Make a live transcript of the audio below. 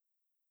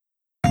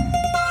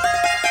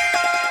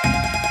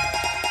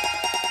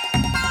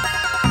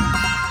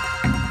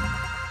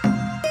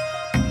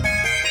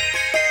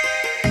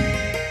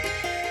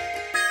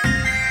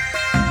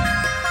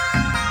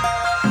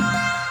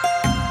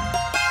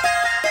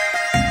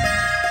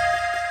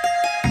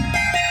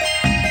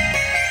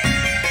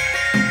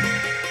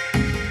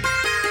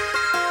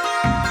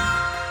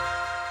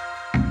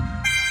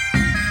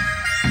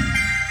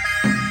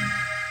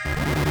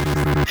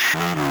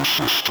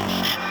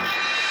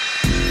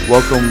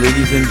Welcome,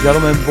 ladies and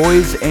gentlemen,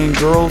 boys and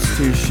girls,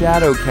 to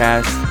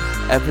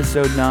ShadowCast,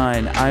 Episode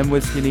 9. I'm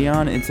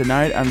WhiskeyNeon, and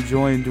tonight I'm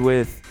joined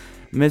with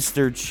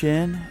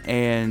MrChin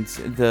and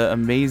the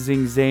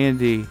amazing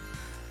Zandi.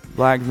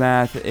 Black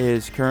Math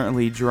is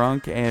currently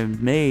drunk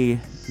and may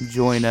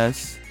join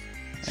us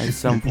at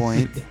some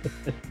point.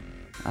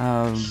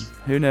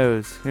 Who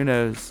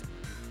knows?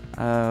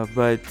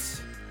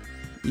 But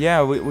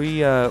yeah, we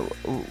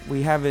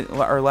haven't.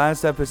 Our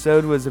last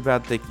episode was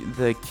about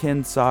the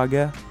Kin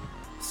saga,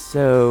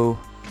 so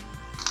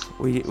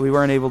we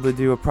weren't able to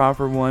do a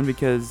proper one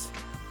because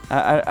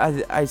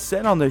I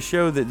said on the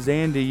show that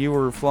Zandi, you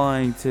were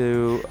flying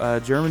to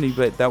Germany,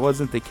 but that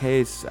wasn't the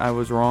case. I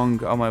was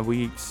wrong on my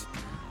weeks.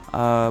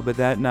 But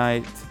that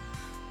night,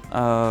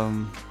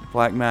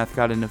 Black Math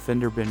got an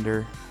offender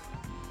bender.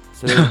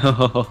 So,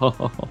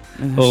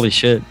 holy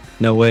shit!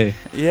 No way.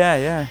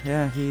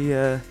 Yeah.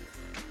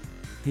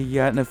 He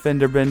got an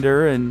offender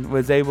bender and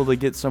was able to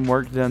get some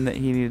work done that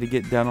he needed to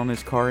get done on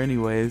his car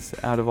anyways.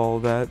 Out of all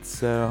of that,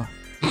 so.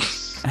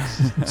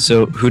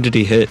 So who did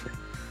he hit?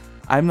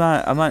 I'm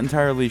not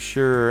entirely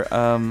sure.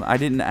 I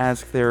didn't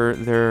ask for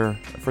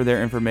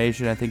their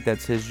information. I think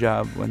that's his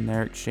job when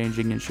they're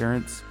exchanging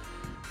insurance.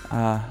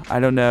 I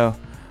don't know,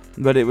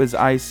 but it was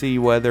icy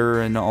weather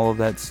and all of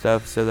that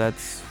stuff, so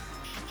that's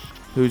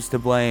who's to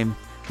blame.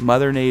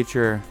 Mother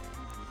Nature.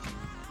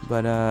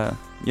 But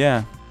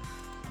yeah.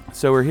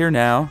 So we're here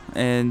now,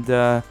 and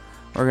we're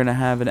gonna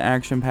have an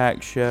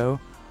action-packed show.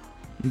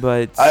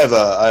 But I have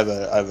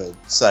a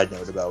side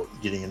note about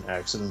getting in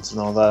accidents and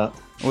all that.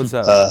 What's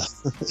up?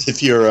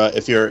 If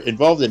you're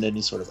involved in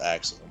any sort of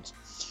accident,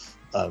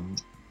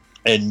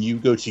 and you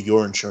go to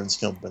your insurance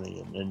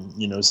company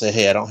and say,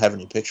 hey, I don't have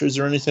any pictures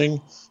or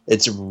anything,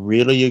 it's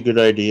really a good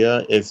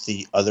idea if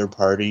the other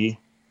party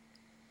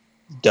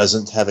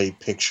doesn't have a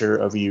picture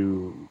of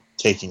you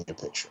taking a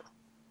picture.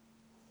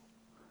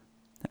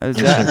 Does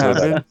that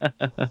happen?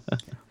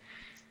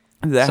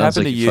 Does that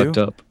happen to you? Fucked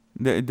up.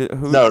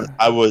 No,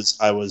 I was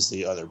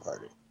the other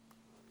party.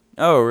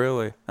 Oh,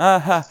 really?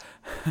 That's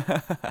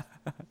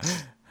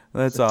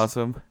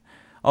awesome.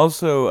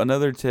 Also,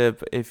 another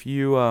tip: if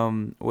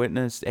you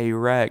witnessed a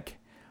wreck,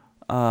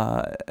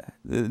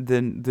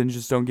 then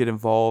just don't get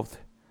involved.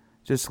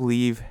 Just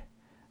leave.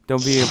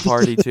 Don't be a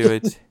party to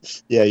it.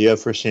 Yeah, you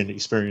have firsthand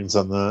experience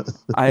on that.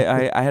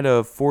 I had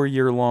a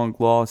 4-year-long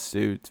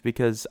lawsuit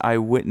because I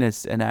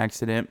witnessed an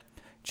accident,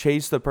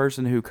 chased the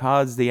person who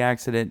caused the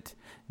accident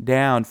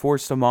down,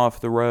 forced him off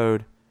the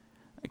road,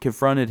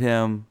 confronted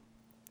him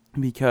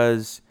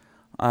because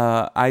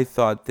I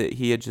thought that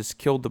he had just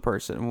killed the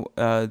person.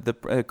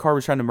 The car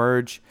was trying to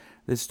merge.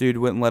 This dude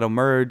wouldn't let him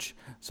merge,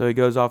 so he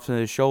goes off to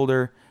his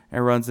shoulder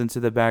and runs into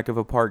the back of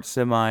a parked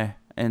semi.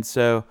 And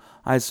so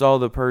I saw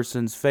the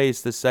person's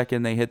face the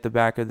second they hit the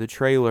back of the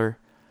trailer.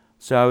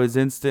 So I was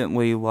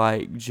instantly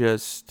I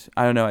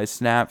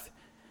snapped,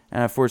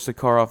 and I forced the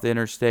car off the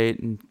interstate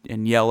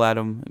and yell at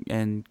him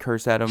and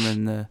curse at him,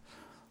 and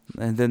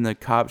then the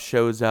cop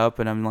shows up,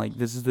 and I'm like,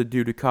 this is the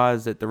dude who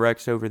caused it. The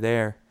wreck's over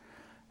there.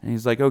 And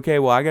he's like, okay,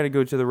 well, I got to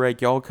go to the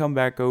wreck. Y'all come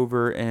back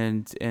over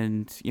and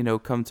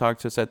come talk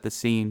to us at the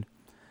scene.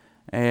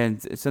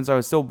 And since I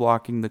was still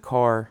blocking the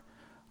car,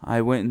 I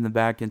went in the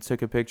back and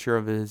took a picture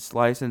of his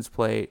license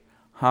plate,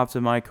 hopped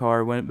in my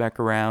car, went back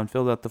around,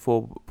 filled out the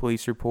full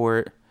police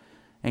report,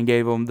 and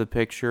gave him the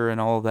picture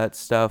and all of that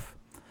stuff.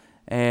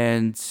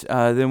 And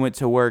then went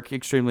to work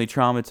extremely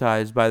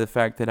traumatized by the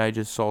fact that I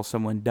just saw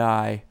someone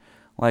die.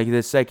 Like,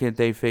 the second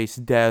they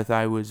faced death,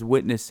 I was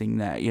witnessing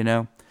that,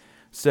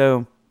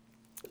 So,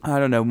 I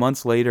don't know,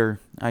 months later,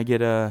 I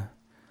get a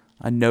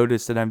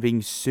notice that I'm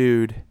being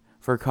sued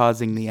for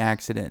causing the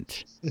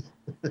accident.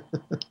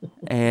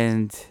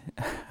 And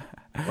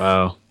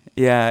wow.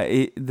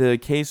 Yeah, the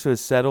case was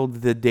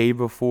settled the day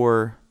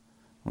before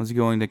I was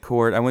going to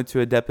court. I went to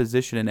a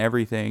deposition and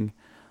everything.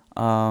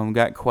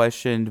 Got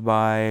questioned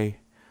by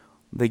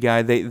the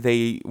guy.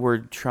 They were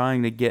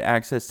trying to get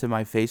access to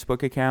my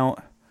Facebook account.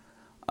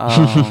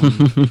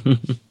 I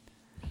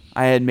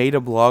had made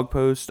a blog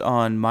post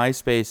on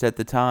MySpace at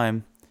the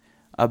time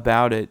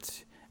about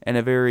it in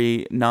a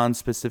very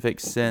non-specific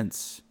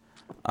sense.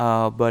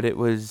 But it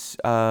was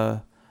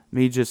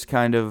me just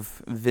kind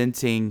of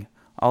venting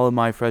all of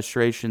my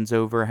frustrations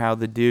over how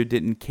the dude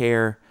didn't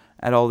care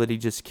at all that he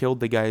just killed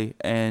the guy.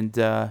 And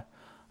I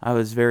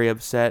was very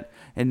upset.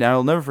 And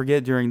I'll never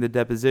forget, during the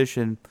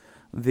deposition,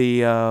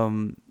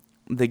 the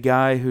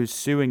guy who's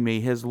suing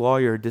me, his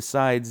lawyer,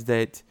 decides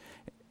that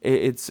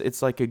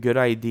it's like a good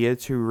idea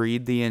to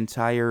read the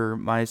entire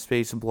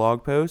MySpace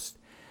blog post.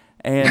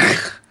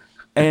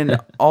 And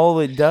all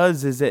it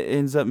does is it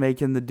ends up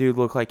making the dude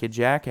look like a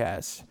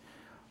jackass.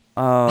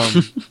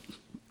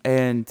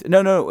 And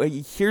no,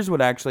 here's what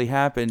actually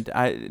happened.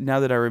 Now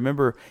that I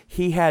remember,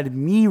 he had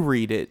me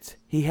read it.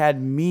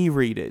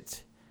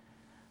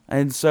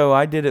 And so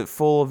I did it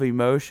full of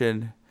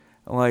emotion,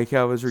 like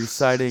I was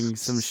reciting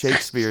some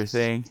Shakespeare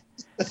thing.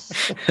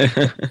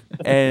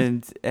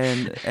 and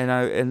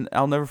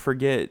I'll never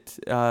forget,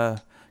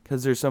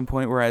 because there's some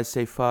point where I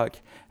say fuck,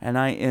 and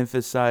I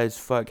emphasize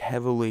fuck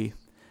heavily.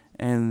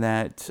 in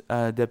that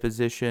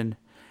deposition.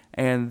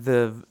 And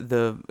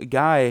the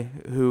guy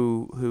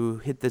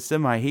who hit the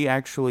semi, he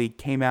actually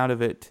came out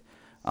of it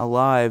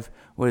alive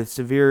with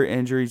severe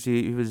injuries.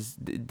 He was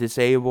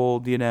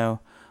disabled,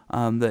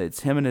 it's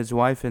him and his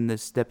wife in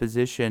this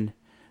deposition,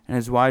 and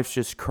his wife's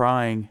just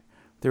crying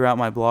throughout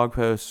my blog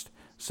post.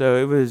 So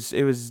it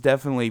was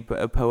definitely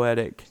a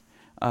poetic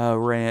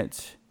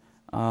rant.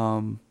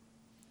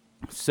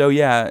 So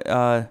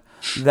yeah,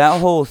 that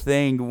whole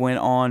thing went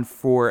on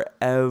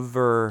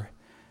forever,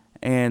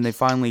 and they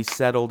finally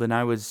settled, and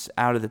I was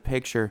out of the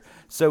picture.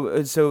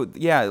 So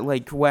yeah,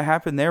 like what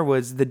happened there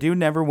was the dude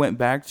never went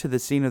back to the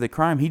scene of the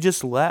crime. He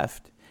just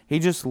left.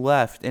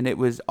 And it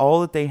was all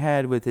that they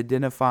had with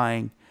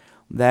identifying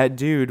that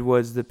dude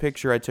was the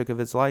picture I took of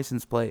his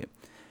license plate.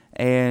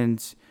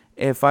 And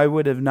if I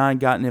would have not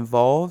gotten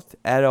involved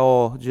at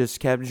all, just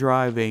kept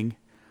driving,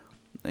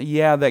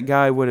 yeah, that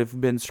guy would have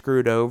been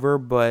screwed over,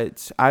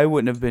 but I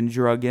wouldn't have been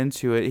drug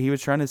into it. He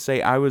was trying to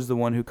say I was the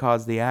one who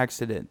caused the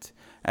accident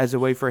as a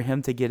way for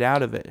him to get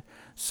out of it.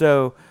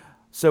 So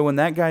when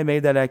that guy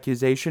made that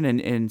accusation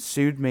and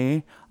sued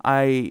me,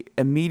 I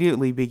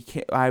immediately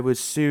I was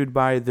sued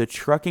by the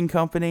trucking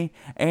company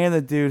and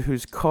the dude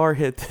whose car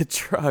hit the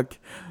truck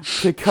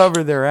to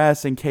cover their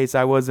ass in case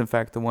I was in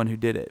fact the one who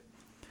did it.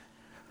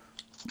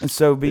 And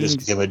so It just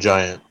became a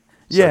giant.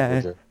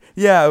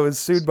 Yeah, I was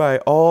sued by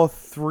all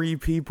three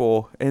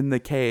people in the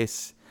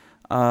case.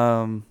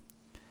 And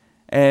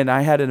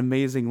I had an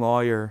amazing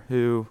lawyer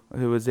who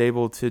was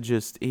able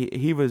to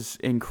he was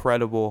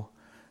incredible,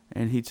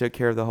 and he took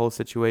care of the whole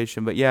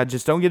situation. But yeah,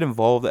 just don't get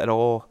involved at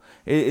all.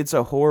 It's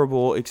a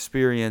horrible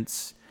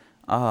experience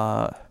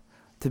to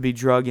be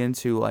drug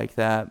into like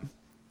that.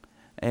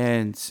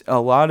 And a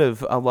lot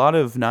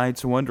of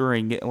nights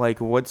wondering like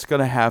what's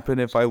gonna happen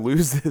if I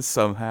lose this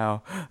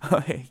somehow.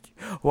 Like,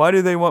 why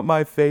do they want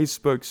my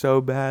Facebook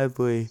so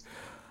badly?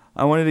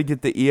 I wanted to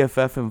get the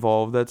EFF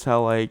involved. That's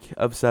how like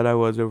upset I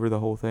was over the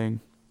whole thing.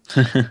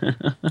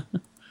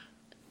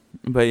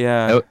 But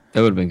yeah,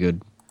 that would have been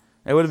good.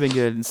 It would have been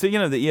good. And so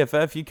the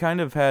EFF, you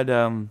kind of had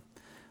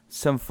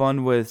some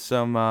fun with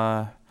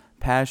some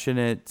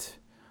passionate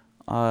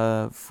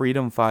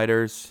freedom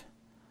fighters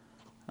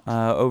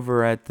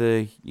over at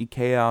the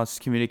Chaos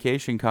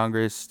Communication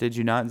Congress. Did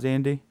you not,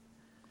 Zandi?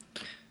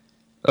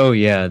 Oh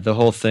yeah, the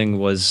whole thing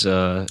was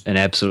an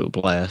absolute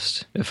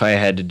blast. If I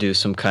had to do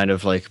some kind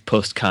of like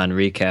post-con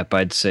recap,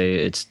 I'd say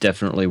it's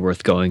definitely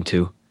worth going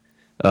to,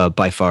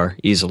 by far,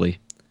 easily.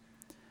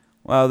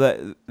 Wow,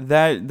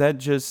 that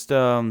just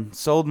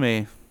sold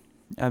me.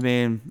 I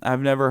mean,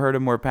 I've never heard a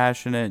more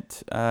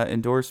passionate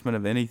endorsement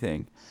of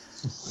anything.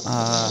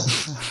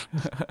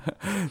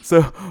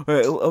 So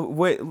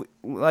wait,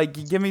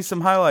 like, give me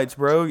some highlights,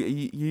 bro.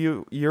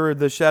 You're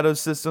the Shadow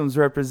Systems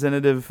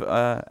representative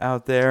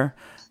out there.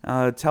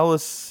 Tell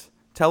us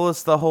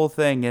the whole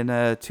thing in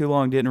a Too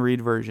Long Didn't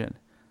Read version.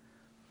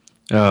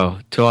 Oh,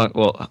 too long.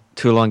 Well,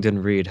 too long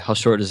didn't read. How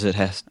short does it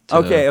have to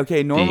Okay.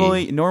 be?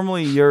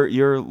 Normally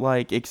your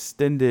like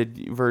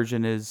extended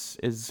version is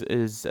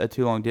a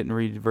Too Long Didn't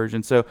Read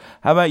version. So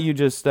how about you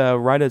just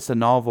write us a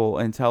novel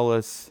and tell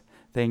us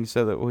things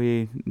so that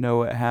we know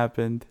what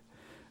happened.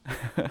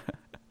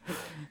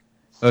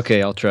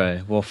 Okay, I'll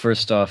try. Well,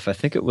 first off, I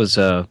think it was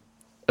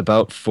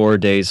about 4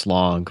 days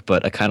long,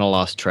 but I kind of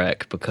lost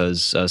track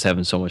because I was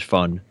having so much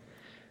fun.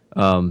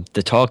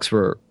 The talks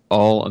were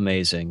all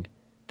amazing.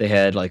 They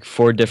had like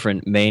 4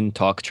 different main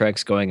talk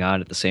tracks going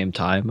on at the same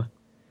time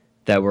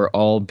that were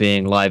all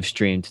being live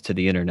streamed to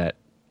the internet.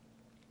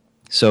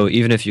 So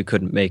even if you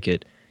couldn't make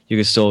it, you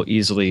could still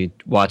easily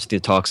watch the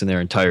talks in their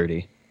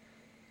entirety.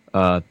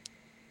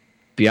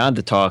 Beyond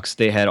the talks,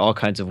 they had all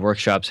kinds of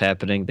workshops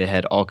happening. They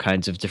had all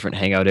kinds of different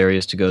hangout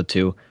areas to go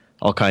to,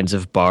 all kinds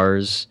of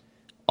bars,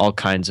 all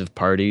kinds of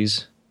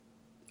parties.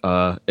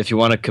 If you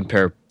want to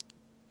compare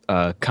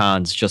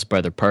cons just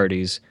by their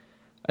parties,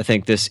 I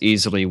think this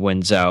easily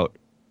wins out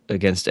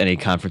against any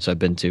conference I've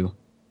been to,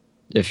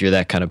 if you're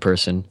that kind of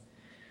person.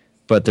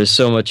 But there's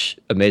so much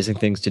amazing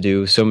things to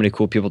do, so many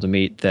cool people to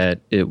meet, that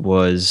it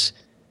was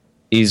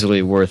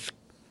easily worth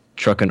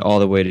trucking all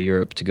the way to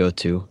Europe to go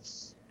to.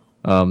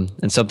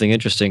 And something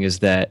interesting is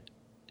that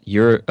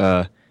even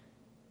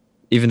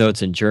though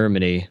it's in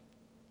Germany,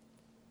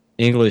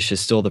 English is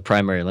still the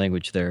primary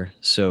language there.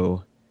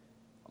 So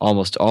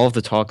almost all of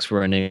the talks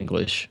were in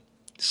English.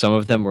 Some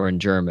of them were in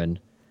German.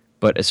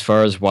 But as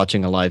far as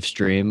watching a live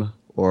stream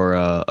or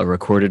a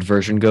recorded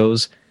version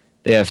goes,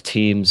 they have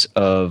teams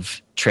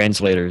of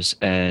translators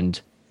and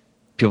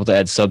people to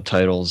add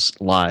subtitles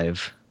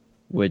live,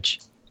 which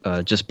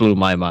just blew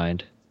my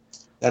mind.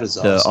 That is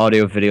awesome. The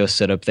audio video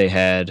setup they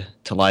had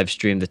to live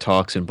stream the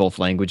talks in both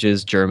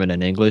languages, German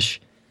and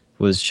English,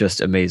 was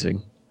just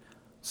amazing.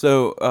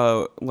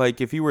 So,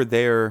 like, if you were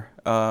there,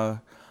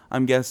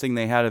 I'm guessing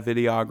they had a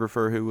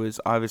videographer who was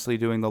obviously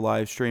doing the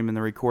live stream and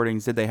the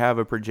recordings. Did they have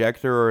a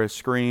projector or a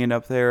screen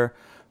up there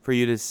for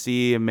you to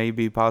see, and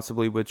maybe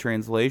possibly with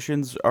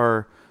translations?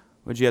 Or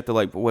would you have to,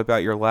 like, whip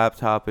out your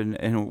laptop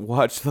and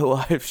watch the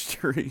live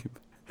stream?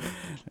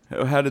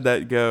 How did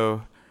that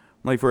go?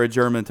 Like for a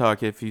German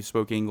talk, if you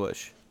spoke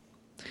English.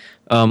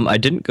 I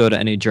didn't go to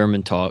any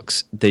German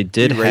talks. They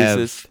did You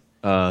racist.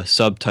 have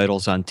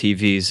subtitles on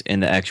TVs in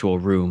the actual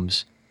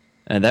rooms,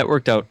 and that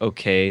worked out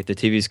okay. The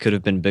TVs could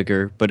have been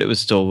bigger, but it was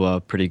still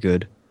pretty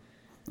good.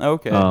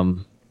 Okay.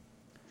 Um,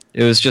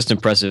 it was just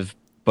impressive,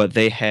 but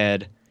they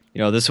had,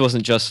 this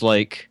wasn't just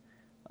like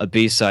a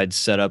B-side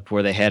setup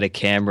where they had a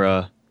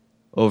camera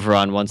over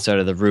on one side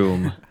of the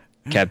room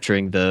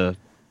capturing the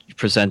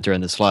presenter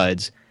and the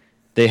slides.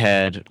 They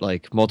had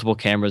like multiple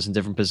cameras in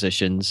different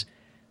positions.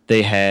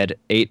 They had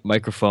 8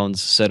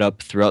 microphones set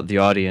up throughout the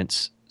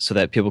audience so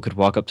that people could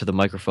walk up to the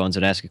microphones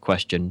and ask a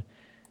question.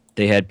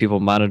 They had people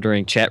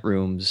monitoring chat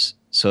rooms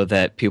so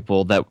that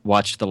people that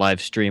watched the live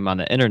stream on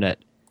the internet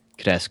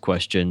could ask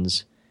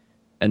questions.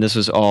 And this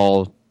was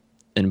all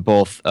in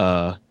both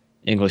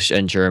English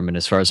and German,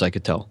 as far as I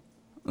could tell.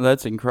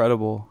 That's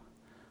incredible.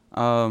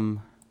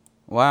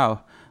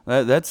 Wow.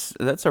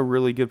 That's a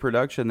really good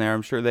production there.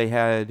 I'm sure they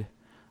had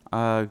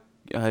a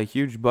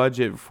huge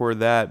budget for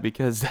that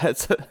because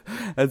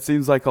that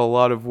seems like a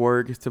lot of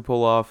work to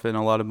pull off and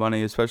a lot of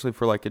money, especially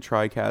for like a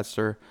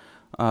TriCaster,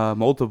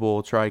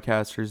 multiple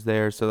TriCasters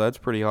there. So that's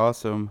pretty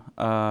awesome.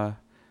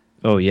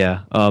 Oh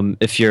yeah.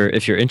 If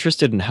you're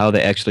interested in how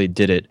they actually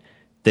did it,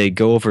 they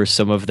go over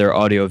some of their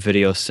audio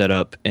video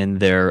setup in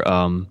their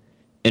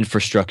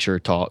infrastructure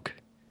talk.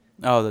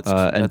 Oh, that's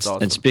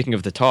awesome. And speaking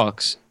of the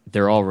talks,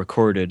 they're all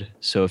recorded.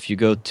 So if you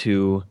go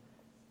to,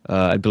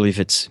 I believe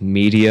it's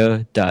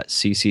media.ccc.de,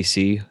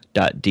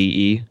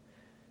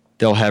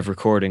 they'll have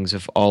recordings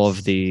of all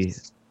of the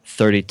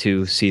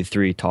 32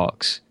 C3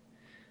 talks.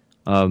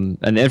 And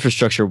the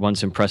infrastructure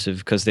one's impressive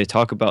because they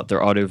talk about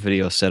their audio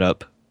video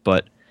setup,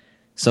 but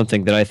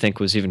something that I think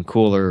was even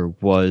cooler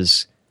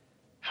was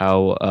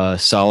how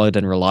solid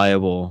and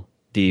reliable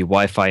the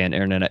Wi-Fi and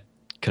internet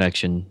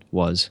connection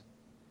was.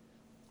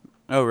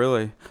 Oh,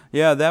 really?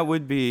 Yeah, that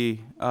would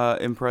be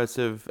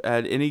impressive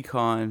at any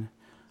con,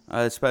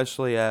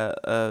 especially at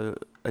a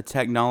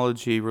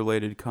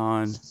technology-related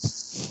con,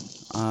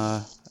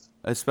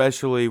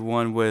 especially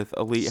one with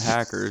elite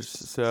hackers.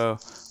 So,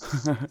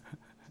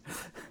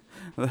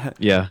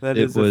 that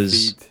is a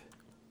feat.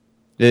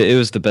 It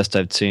was the best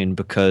I've seen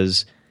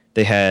because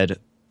they had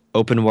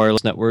open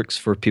wireless networks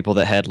for people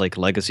that had like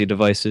legacy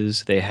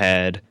devices. They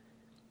had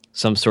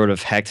some sort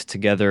of hacked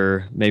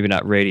together, maybe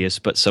not radius,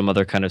 but some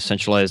other kind of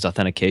centralized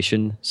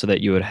authentication so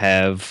that you would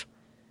have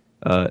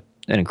an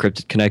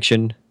encrypted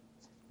connection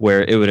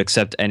where it would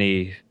accept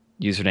any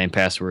username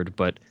password,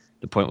 but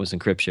the point was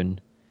encryption.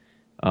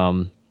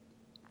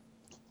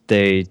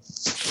 They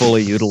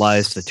fully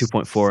utilized the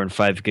 2.4 and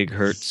 5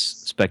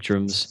 gigahertz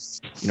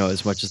spectrums,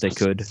 as much as they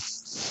could.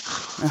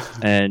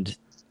 And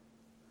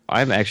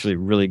I'm actually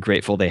really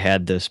grateful they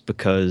had this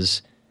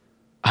because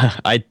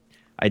I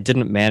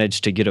didn't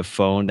manage to get a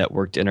phone that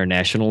worked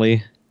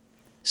internationally.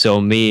 So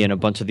me and a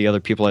bunch of the other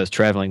people I was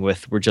traveling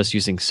with were just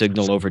using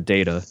signal over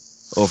data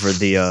over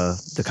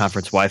the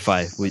conference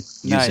Wi-Fi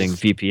using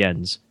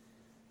VPNs.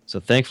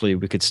 So thankfully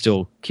we could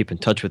still keep in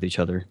touch with each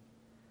other.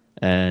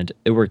 And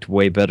it worked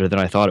way better than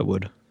I thought it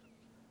would.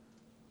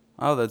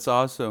 Oh, that's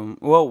awesome.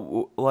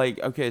 Well,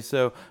 okay,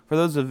 so for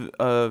those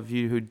of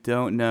you who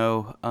don't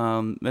know,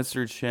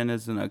 MrChin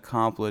is an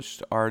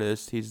accomplished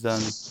artist. He's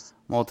done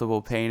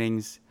multiple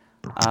paintings.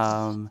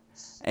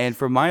 And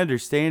from my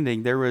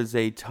understanding, there was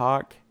a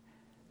talk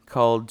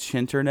called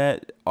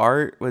Chinternet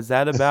Art. Was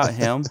that about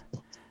him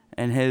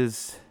and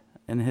his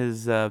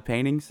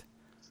paintings?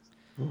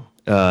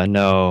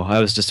 No, I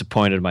was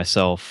disappointed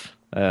myself.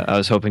 I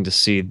was hoping to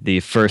see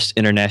the first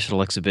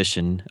international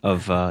exhibition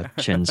of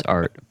Chin's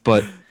art,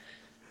 but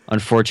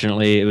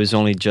unfortunately, it was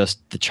only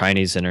just the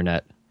Chinese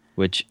internet,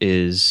 which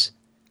is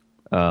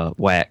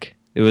whack.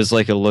 It was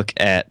like a look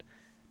at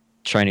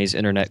Chinese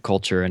internet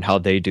culture and how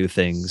they do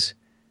things,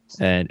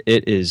 and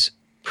it is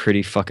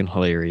pretty fucking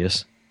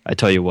hilarious. I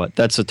tell you what,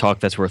 that's a talk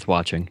that's worth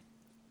watching.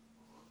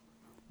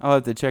 I'll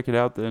have to check it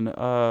out then.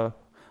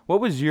 What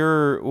was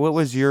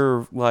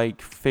your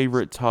like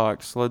favorite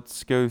talks?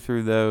 Let's go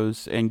through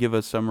those and give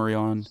a summary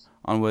on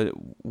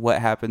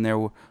what happened there,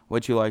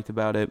 what you liked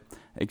about it,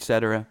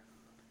 etc.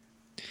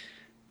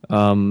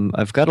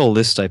 I've got a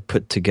list I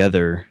put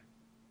together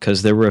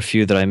because there were a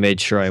few that I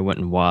made sure I went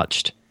and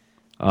watched.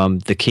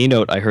 The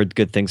keynote I heard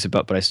good things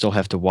about, but I still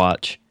have to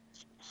watch.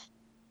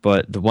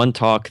 But the one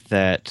talk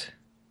that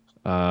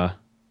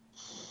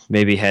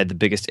maybe had the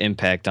biggest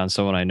impact on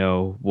someone I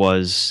know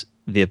was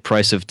the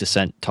Price of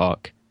Dissent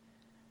talk.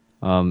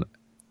 And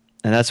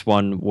that's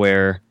one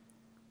where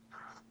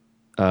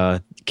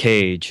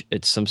Cage,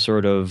 it's some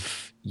sort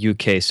of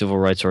UK civil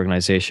rights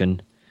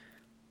organization,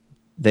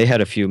 they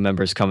had a few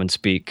members come and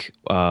speak,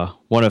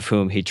 one of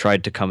whom he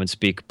tried to come and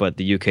speak, but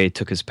the UK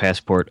took his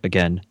passport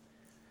again.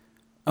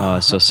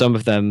 So some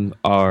of them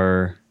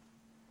are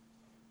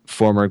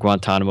former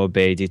Guantanamo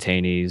Bay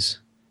detainees,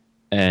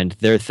 and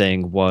their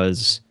thing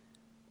was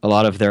a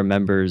lot of their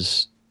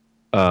members,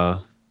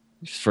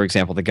 for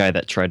example, the guy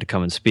that tried to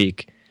come and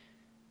speak,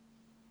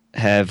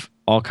 have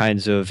all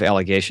kinds of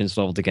allegations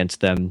leveled against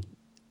them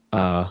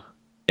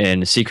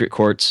in secret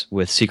courts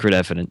with secret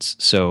evidence.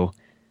 So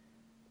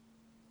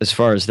as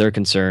far as they're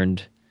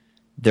concerned,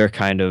 they're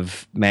kind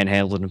of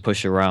manhandled and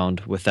pushed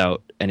around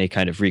without any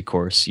kind of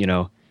recourse.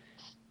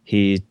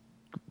 He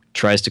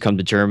tries to come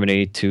to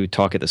Germany to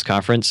talk at this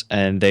conference,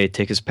 and they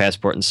take his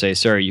passport and say,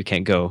 "Sorry, you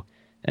can't go."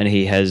 And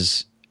he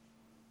has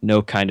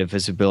no kind of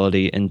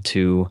visibility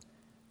into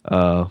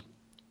uh,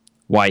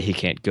 why he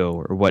can't go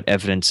or what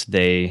evidence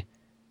they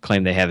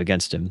claim they have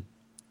against him.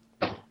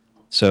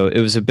 So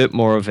it was a bit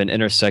more of an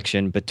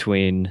intersection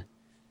between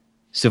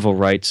civil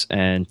rights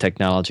and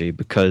technology,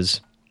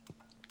 because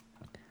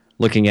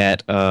looking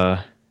at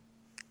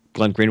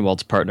Glenn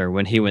Greenwald's partner,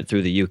 when he went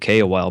through the UK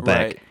a while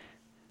back, Right.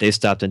 they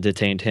stopped and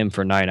detained him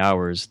for 9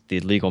 hours, the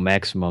legal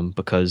maximum,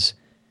 because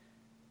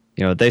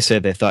they say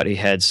they thought he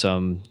had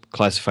some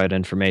classified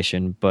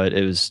information, but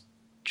it was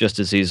just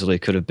as easily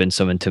could have been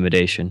some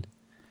intimidation.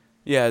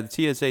 Yeah, the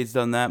TSA's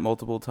done that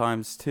multiple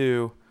times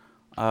too.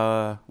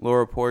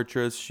 Laura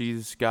Portress,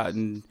 she's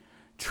gotten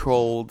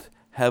trolled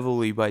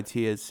heavily by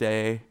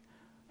TSA.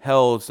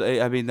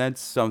 I mean,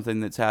 that's something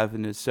that's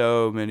happened to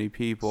so many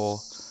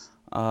people.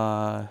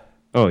 Oh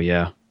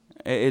yeah.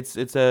 It's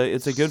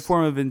a good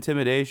form of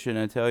intimidation.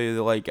 I tell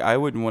you, like I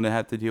wouldn't want to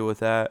have to deal with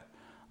that.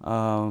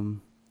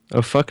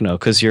 Oh fuck no,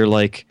 because you're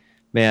like,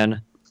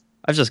 man,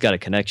 I've just got a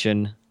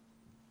connection.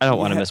 I don't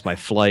want to Yeah, miss my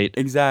flight.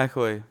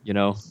 exactly.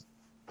 But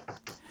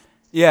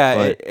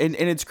Yeah, and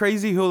it's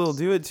crazy who they'll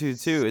do it to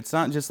too. It's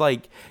not just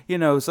like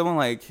someone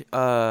like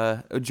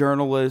a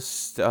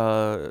journalist,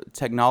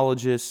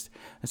 technologist,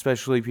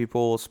 especially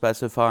people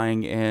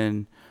specifying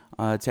in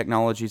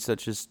technology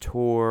such as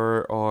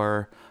Tor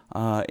or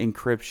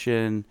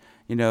encryption.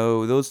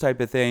 Those type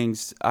of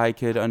things. I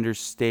could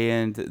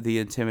understand the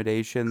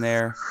intimidation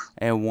there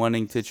and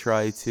wanting to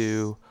try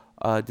to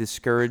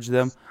discourage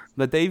them.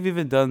 But they've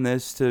even done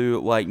this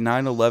to like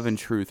 9/11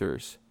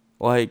 truthers,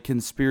 like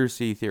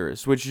conspiracy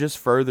theorists, which just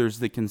furthers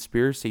the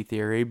conspiracy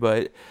theory.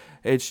 But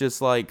it's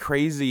just like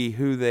crazy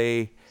who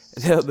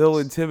they'll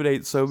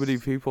intimidate so many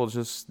people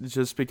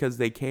just because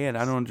they can.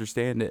 I don't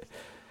understand it.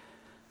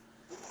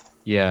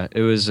 yeah,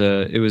 it was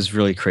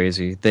really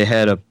crazy. They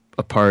had a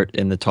part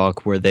in the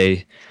talk where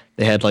they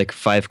had like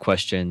 5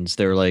 questions.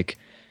 They were like,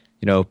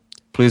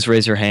 please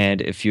raise your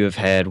hand if you have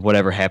had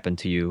whatever happened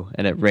to you,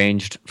 and it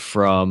ranged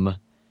from,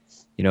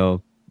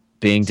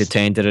 being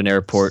detained at an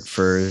airport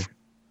for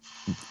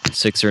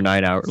 6 or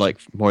 9 hours, like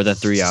more than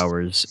 3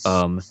 hours,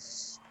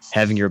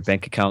 having your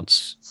bank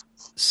accounts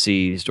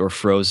seized or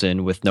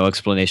frozen with no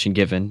explanation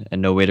given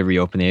and no way to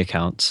reopen the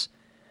accounts,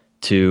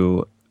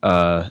 to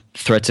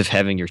threats of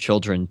having your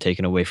children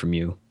taken away from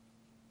you.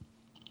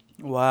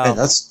 Wow. Man,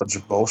 that's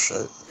such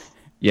bullshit.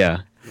 Yeah.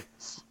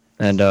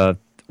 And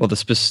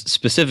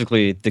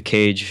specifically the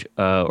Cage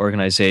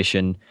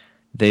organization,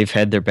 they've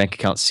had their bank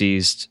account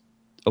seized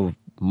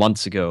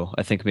months ago,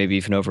 I think maybe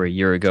even over a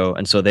year ago,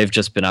 and so they've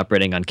just been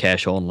operating on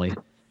cash only.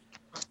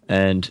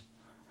 And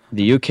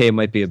the UK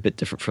might be a bit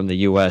different from the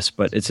US,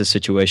 but it's a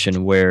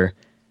situation where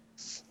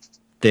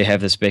they have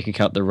this bank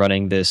account they're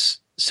running this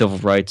civil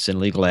rights and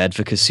legal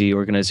advocacy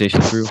organization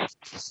through,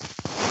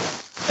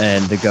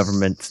 and the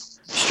government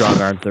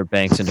strong-armed their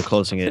banks into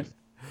closing it.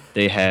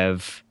 They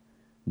have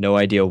no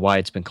idea why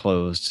it's been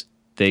closed.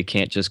 They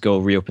can't just go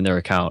reopen their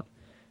account.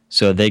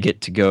 So they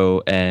get to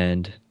go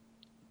and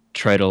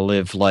try to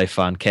live life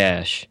on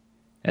cash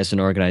as an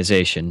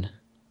organization.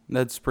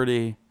 That's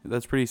pretty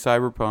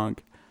cyberpunk.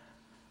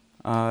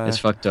 It's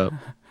fucked up.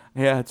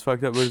 Yeah, it's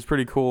fucked up, but it's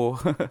pretty cool.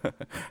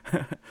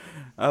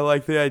 I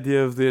like the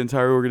idea of the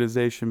entire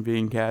organization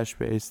being cash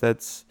based.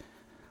 That's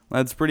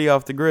pretty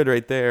off the grid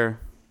right there.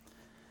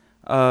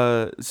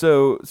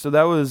 So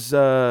that was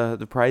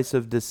the Price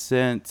of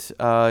Dissent.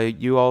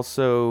 You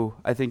also,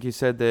 I think you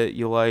said that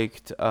you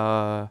liked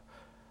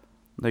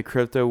the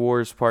Crypto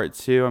Wars Part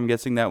 2. I'm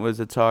guessing that was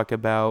a talk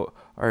about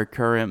our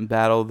current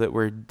battle that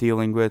we're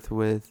dealing with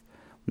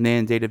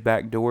mandated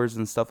backdoors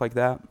and stuff like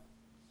that.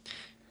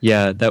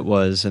 Yeah, that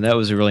was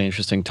a really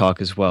interesting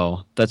talk as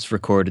well. That's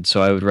recorded,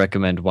 so I would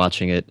recommend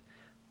watching it.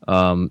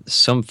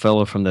 Some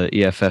fellow from the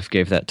EFF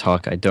gave that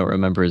talk. I don't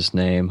remember his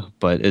name,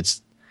 but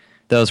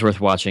that was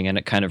worth watching, and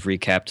it kind of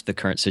recapped the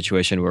current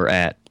situation we're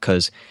at,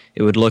 because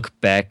it would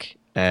look back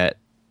at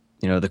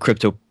the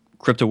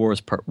crypto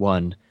wars part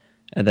 1,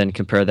 and then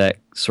compare that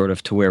sort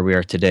of to where we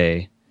are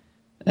today,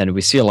 and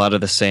we see a lot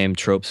of the same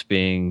tropes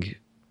being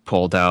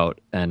pulled out,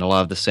 and a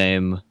lot of the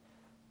same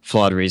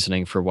flawed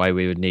reasoning for why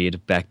we would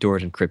need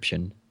backdoored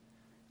encryption.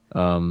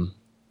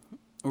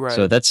 Right.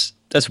 So that's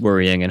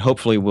worrying, and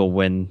hopefully we'll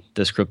win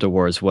this crypto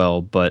war as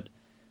well. But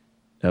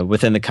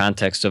within the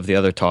context of the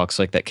other talks,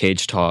 like that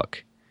Cage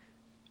talk,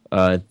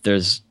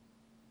 there's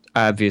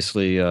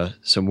obviously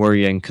some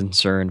worrying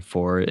concern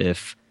for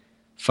if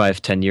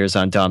 5-10 years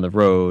on down the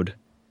road,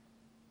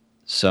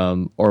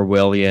 some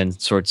Orwellian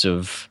sorts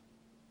of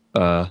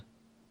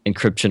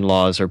encryption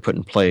laws are put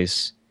in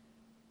place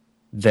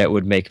that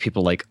would make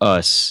people like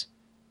us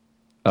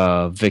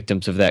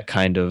victims of that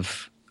kind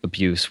of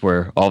abuse,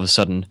 where all of a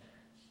sudden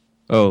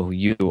oh,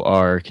 you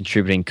are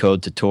contributing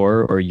code to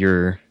Tor, or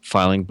you're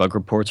filing bug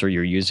reports, or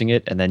you're using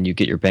it, and then you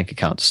get your bank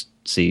accounts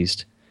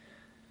seized.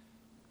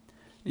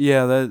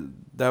 Yeah,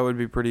 that would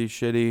be pretty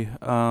shitty.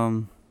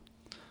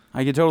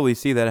 I could totally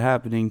see that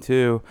happening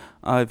too.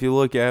 If you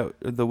look at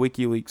the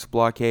WikiLeaks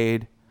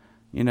blockade,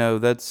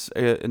 that's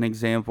an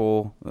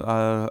example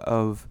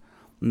of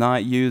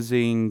not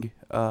using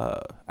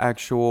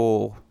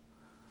actual,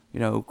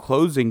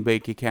 closing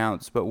bank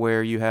accounts, but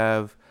where you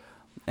have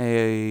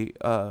a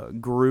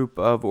group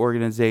of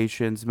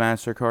organizations,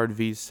 MasterCard,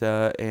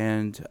 Visa,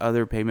 and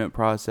other payment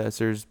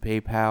processors,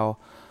 PayPal,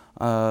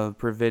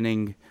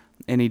 preventing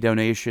any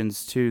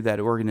donations to that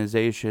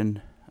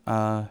organization.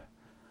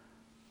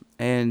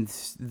 And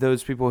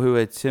those people who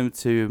attempt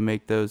to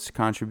make those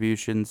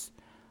contributions,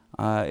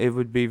 it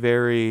would be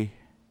very...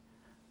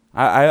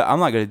 I'm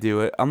not going to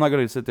do it. I'm not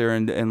going to sit there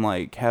and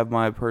like have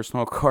my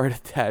personal card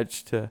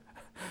attached to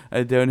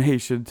a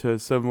donation to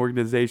some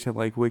organization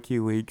like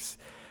WikiLeaks.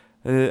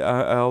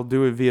 I'll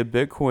do it via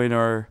Bitcoin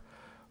or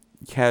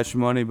Cash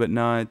Money, but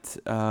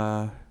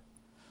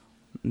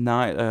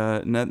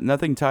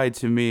nothing tied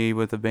to me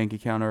with a bank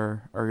account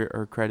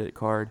or credit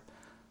card.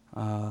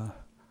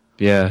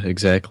 Yeah,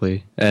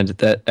 exactly. And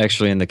that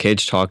actually in the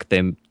Cage Talk,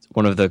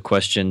 one of the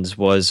questions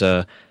was,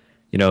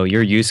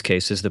 your use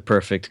case is the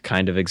perfect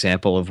kind of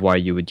example of why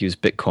you would use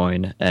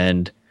Bitcoin,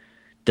 and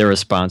their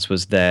response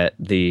was that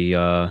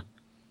the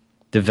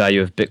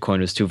value of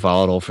Bitcoin was too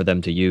volatile for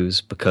them to use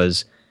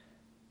because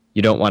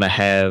you don't want to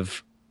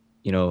have,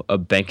 a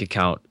bank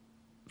account,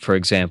 for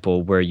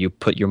example, where you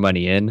put your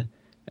money in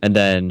and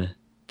then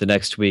the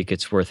next week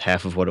it's worth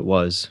half of what it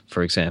was,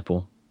 for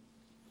example.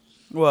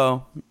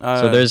 Well,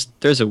 So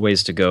there's a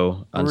ways to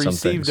go on some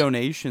receive things.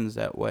 donations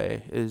that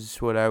way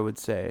is what I would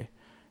say.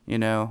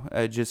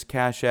 Just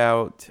cash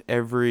out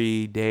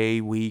every day,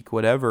 week,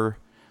 whatever.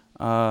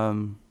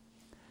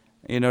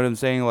 You know what I'm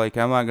saying? Like,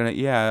 I'm not going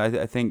to,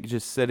 I think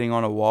just sitting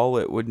on a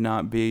wallet would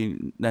not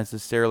be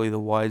necessarily the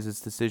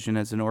wisest decision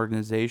as an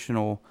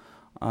organizational,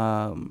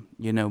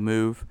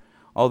 move.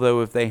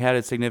 Although if they had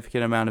a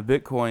significant amount of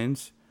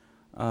Bitcoins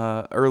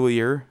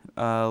earlier,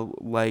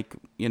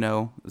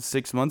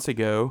 6 months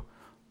ago,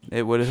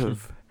 it would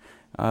have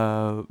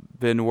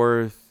been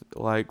worth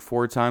like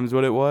 4 times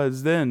what it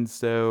was then.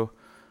 So,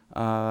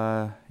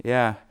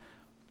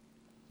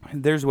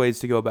 there's ways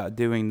to go about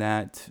doing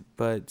that.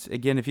 But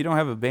again, if you don't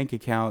have a bank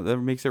account, that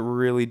makes it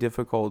really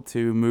difficult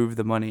to move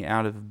the money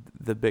out of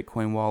the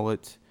Bitcoin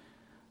wallet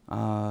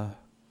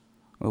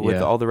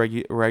with all the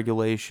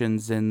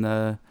regulations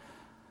and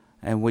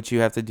what you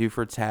have to do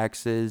for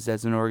taxes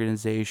as an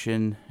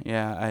organization.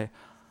 Yeah,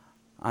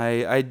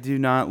 I do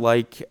not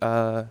like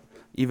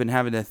even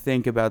having to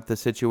think about the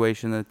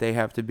situation that they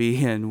have to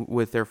be in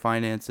with their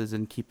finances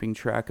and keeping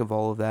track of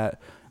all of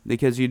that.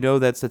 Because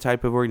that's the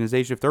type of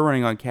organization. If they're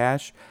running on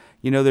cash,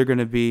 they're going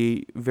to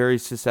be very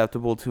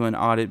susceptible to an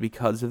audit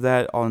because of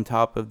that, on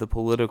top of the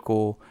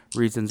political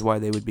reasons why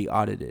they would be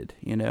audited,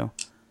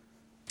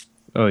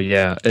 Oh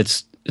yeah,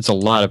 it's a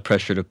lot of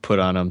pressure to put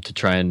on them to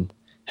try and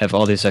have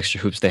all these extra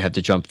hoops they have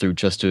to jump through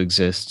just to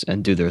exist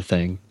and do their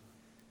thing.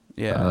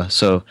 Yeah.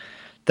 So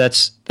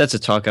that's a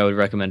talk I would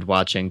recommend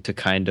watching to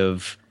kind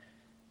of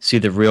see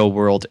the real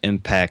world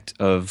impact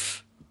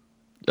of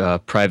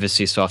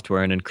privacy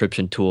software and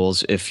encryption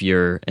tools if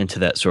you're into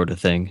that sort of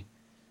thing.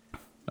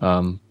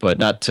 But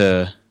not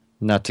to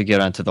get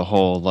onto the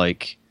whole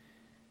like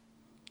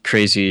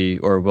crazy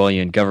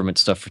Orwellian government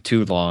stuff for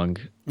too long.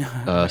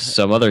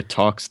 Some other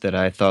talks that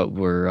I thought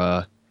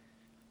were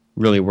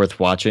really worth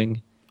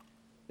watching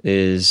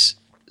is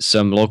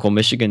some local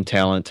Michigan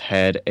talent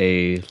had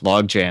a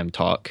logjam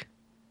talk.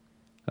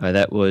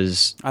 That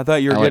was... I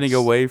thought you were getting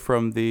away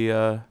from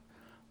the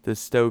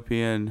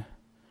dystopian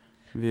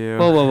view.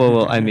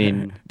 Whoa. I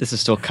mean, this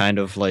is still kind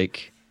of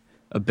like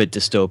a bit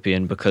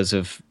dystopian because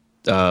of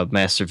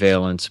mass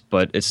surveillance,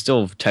 but it's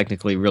still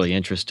technically really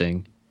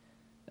interesting.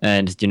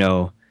 And,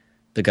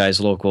 the guy's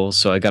local,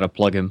 so I got to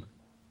plug him.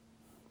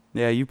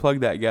 Yeah, you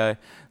plugged that guy.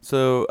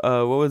 So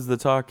what was the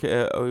talk?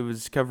 It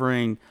was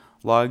covering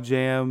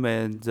logjam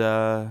and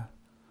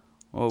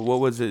what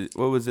was it?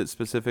 What was it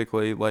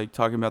specifically? Like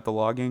talking about the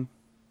logging?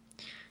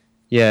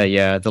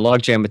 Yeah. The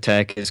logjam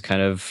attack is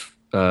kind of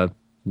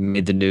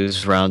made the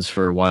news rounds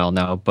for a while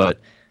now,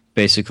 but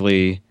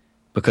basically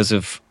because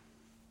of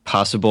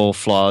possible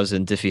flaws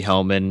in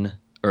Diffie-Hellman,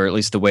 or at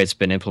least the way it's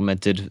been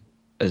implemented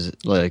as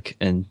like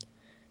in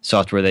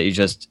software that you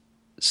just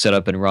set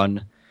up and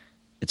run,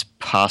 it's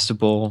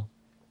possible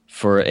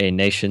for a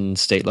nation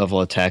state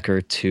level attacker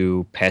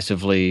to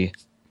passively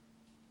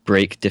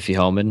break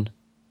Diffie-Hellman.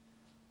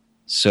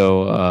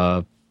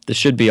 So this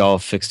should be all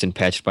fixed and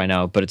patched by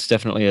now, but it's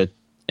definitely a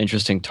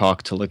interesting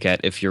talk to look at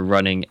if you're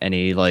running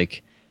any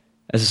like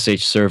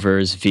SSH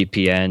servers,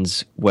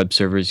 VPNs, web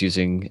servers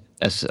using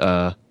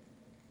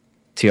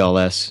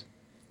TLS,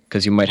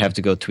 because you might have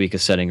to go tweak a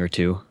setting or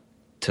two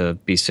to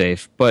be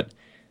safe. But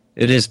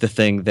it is the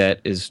thing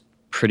that is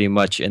pretty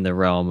much in the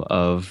realm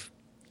of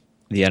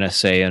the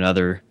NSA and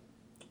other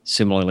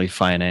similarly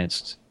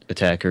financed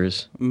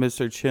attackers.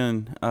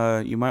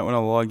 MrChin, you might want to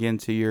log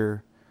into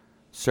your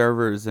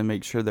servers and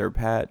make sure they're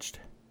patched.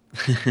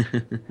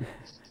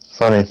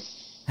 Funny.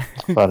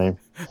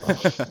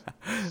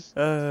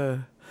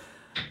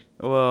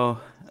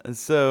 Well,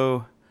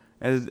 so,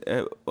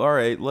 all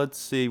right. Let's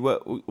see.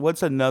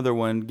 What's another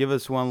one? Give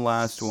us one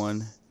last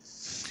one.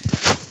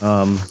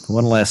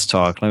 One last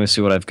talk. Let me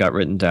see what I've got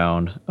written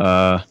down.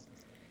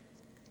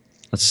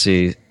 Let's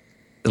see.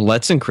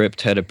 Let's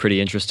Encrypt had a pretty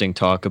interesting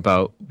talk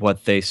about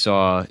what they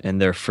saw in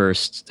their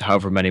first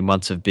however many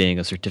months of being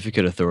a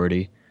certificate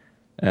authority.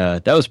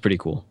 That was pretty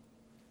cool.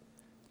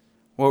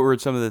 What were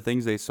some of the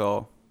things they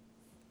saw?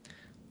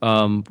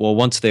 Well,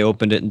 once they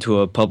opened it into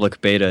a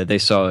public beta, they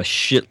saw a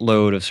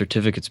shitload of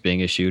certificates being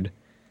issued,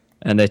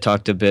 and they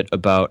talked a bit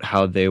about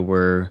how they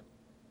were,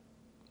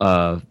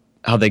 how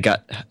they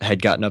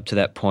had gotten up to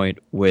that point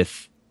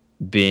with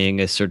being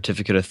a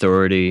certificate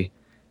authority,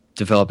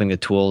 developing the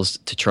tools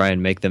to try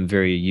and make them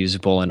very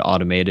usable and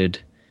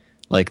automated.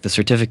 Like the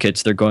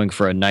certificates, they're going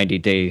for a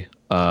 90-day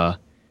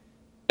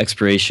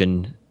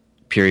expiration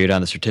period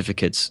on the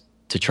certificates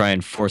to try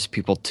and force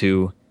people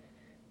to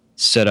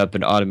set up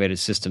an automated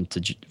system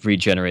to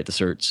regenerate the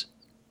certs.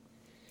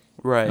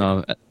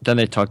 Right. Then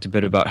they talked a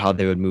bit about how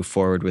they would move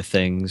forward with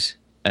things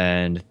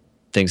and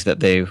things that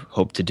they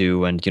hope to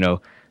do, and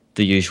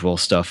the usual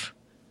stuff.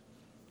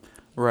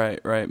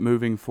 Right.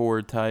 Moving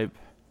forward type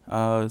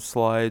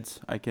slides.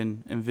 I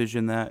can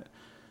envision that.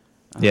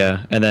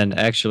 Yeah, and then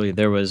actually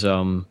there was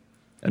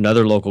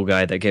another local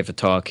guy that gave a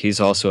talk. He's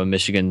also a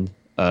Michigan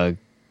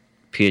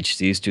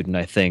PhD student,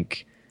 I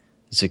think,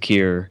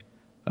 Zakir.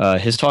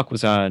 His talk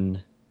was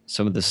on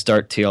some of the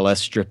Start TLS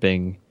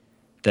stripping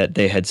that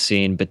they had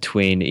seen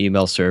between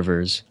email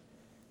servers.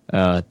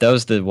 That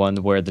was the one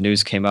where the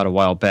news came out a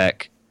while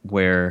back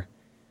where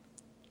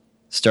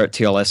Start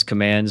TLS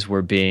commands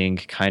were being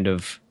kind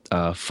of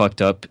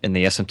fucked up in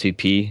the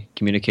SMTP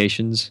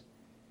communications.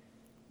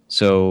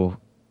 So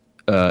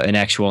an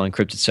actual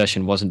encrypted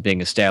session wasn't being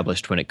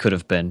established when it could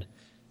have been.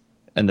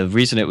 And the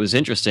reason it was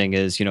interesting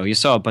is, you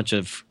saw a bunch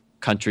of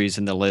countries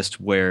in the list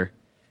where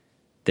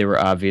they were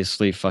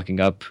obviously fucking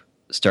up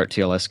Start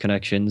TLS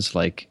connections,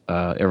 like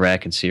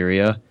Iraq and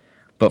Syria.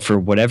 But for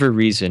whatever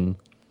reason,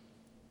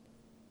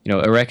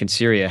 Iraq and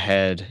Syria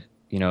had,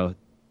 10%,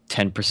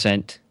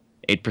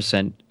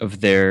 8% of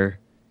their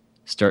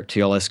Start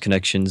TLS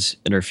connections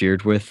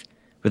interfered with.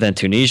 But then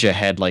Tunisia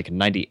had like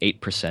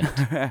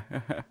 98%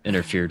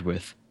 interfered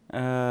with.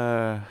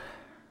 And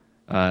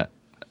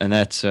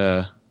that's,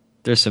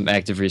 there's some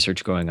active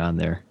research going on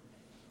there.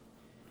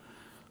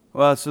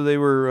 Well, so they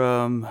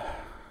were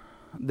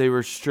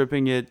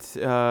stripping it.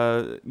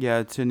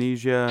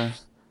 Tunisia.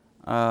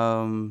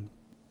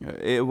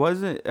 It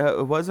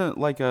wasn't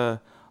like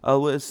a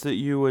list that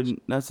you would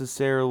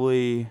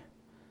necessarily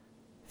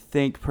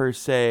think per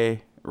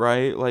se,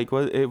 right? Like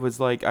it was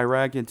like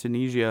Iraq and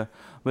Tunisia,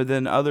 but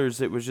then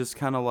others it was just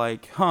kind of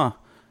like, huh?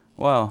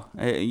 Well,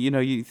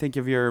 you think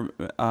of your,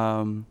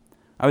 I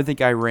would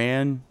think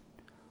Iran,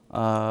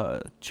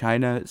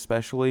 China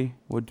especially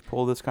would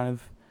pull this kind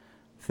of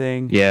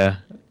thing. Yeah,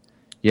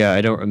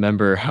 I don't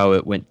remember how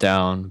it went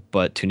down,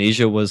 but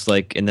Tunisia was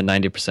like in the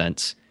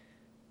 90%.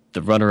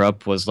 The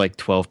runner-up was like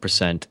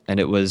 12%, and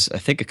it was, I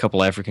think, a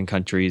couple African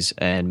countries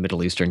and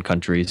Middle Eastern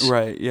countries.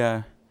 Right,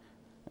 yeah.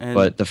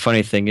 But the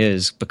funny thing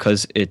is,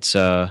 because it's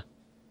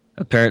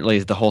apparently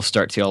the whole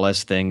Start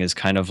TLS thing is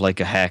kind of like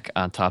a hack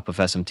on top of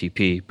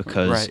SMTP,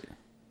 because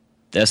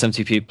the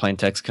SMTP plain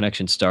text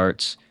connection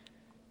starts,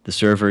 the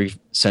server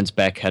sends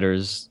back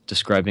headers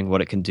describing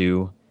what it can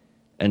do,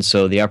 and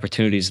so the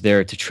opportunity is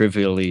there to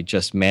trivially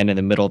just man in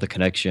the middle of the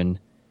connection,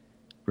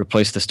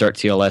 replace the Start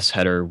TLS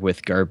header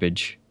with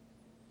garbage,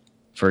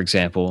 for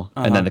example,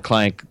 and then the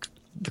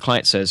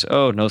client says,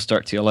 "Oh, no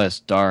Start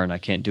TLS. Darn, I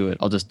can't do it.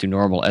 I'll just do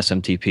normal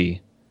SMTP."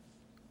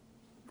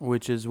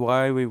 Which is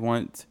why we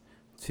want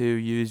to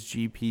use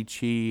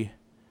GPG.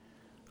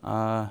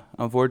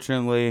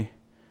 Unfortunately,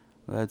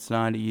 that's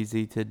not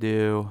easy to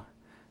do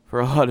for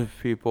a lot of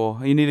people.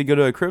 You need to go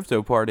to a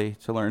crypto party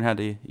to learn how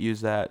to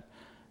use that,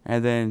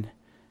 and then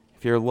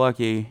if you're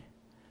lucky,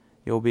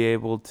 you'll be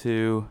able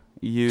to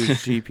use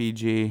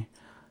GPG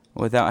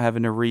without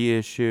having to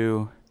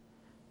reissue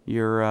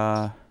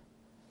your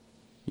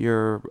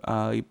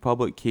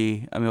public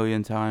key a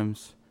million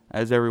times,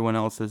 as everyone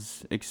else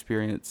has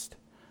experienced.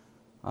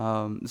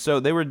 So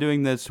they were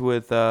doing this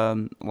with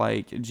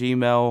like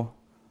Gmail.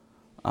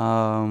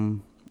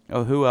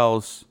 Who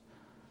else?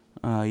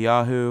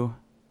 Yahoo.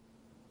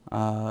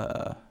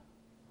 I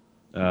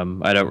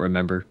don't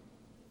remember.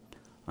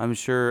 I'm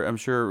sure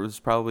it was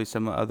probably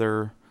some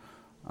other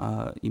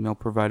email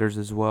providers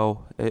as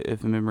well,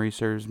 if memory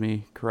serves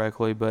me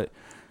correctly. But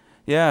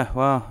yeah,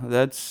 wow,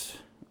 it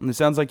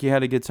sounds like you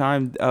had a good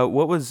time.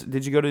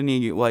 Did you go to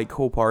any like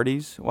cool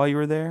parties while you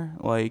were there?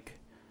 Like,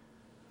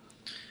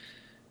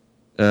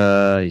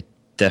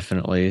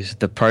 definitely.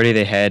 The party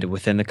they had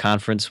within the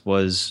conference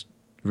was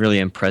really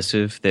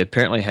impressive. They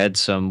apparently had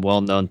some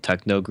well-known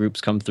techno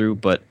groups come through,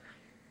 but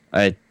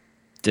I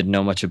didn't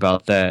know much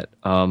about that.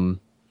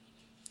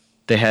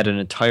 they had an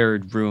entire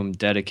room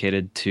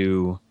dedicated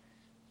to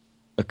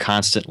a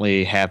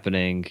constantly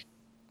happening,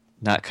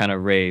 not kind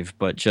of rave,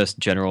 but just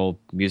general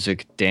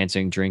music,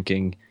 dancing,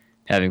 drinking,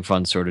 having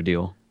fun sort of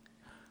deal.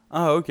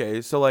 Oh,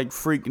 okay. So like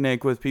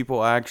Freaknik with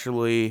people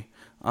actually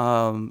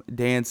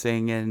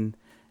dancing and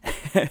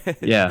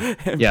Yeah,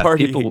 and yeah.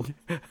 partying.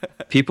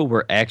 People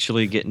were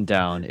actually getting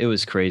down. It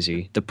was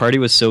crazy. The party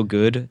was so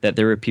good that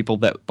there were people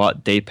that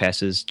bought day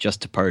passes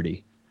just to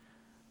party.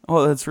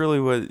 Well, that's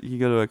really what you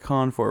go to a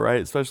con for,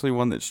 right? Especially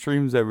one that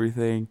streams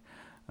everything.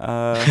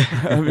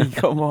 I mean,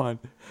 come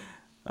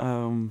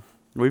on.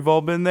 We've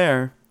all been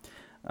there.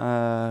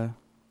 Well,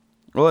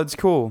 that's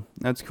cool.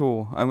 That's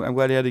cool. I'm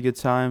glad you had a good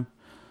time.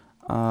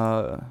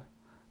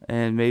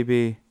 And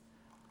maybe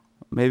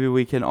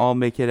we can all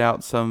make it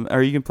out some.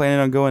 Are you planning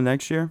on going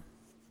next year?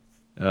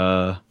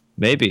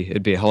 Maybe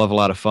it'd be a hell of a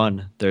lot of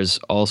fun. There's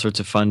all sorts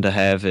of fun to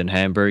have in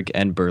Hamburg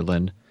and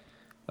Berlin.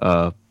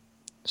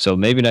 So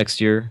maybe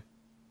next year,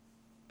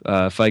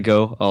 if I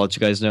go, I'll let you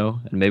guys know,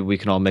 and maybe we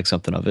can all make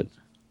something of it.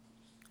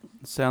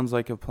 Sounds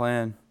like a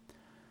plan.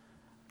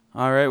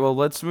 All right, well,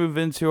 let's move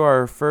into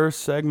our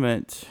first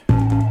segment.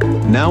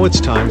 Now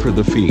it's time for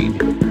the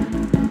feed.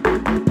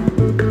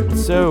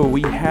 So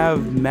we have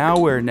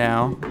malware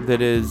now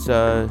that is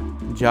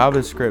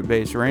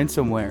JavaScript-based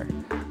ransomware.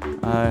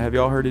 Have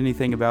y'all heard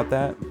anything about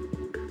that?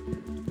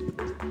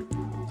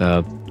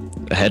 A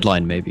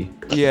headline, maybe.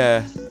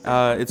 Yeah,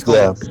 it's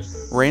called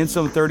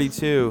Ransom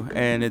 32,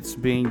 and it's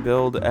being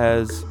billed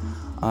as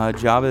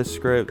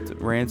JavaScript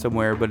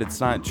ransomware, but it's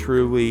not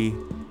truly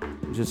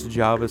just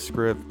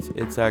JavaScript.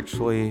 It's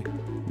actually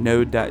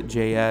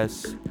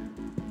Node.js,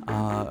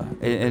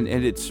 and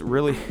it's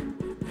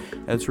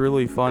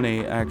really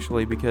funny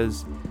actually,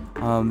 because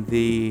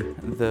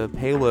the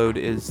payload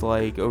is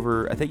like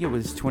over, I think it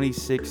was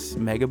 26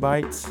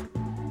 megabytes.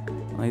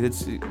 Like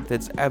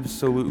that's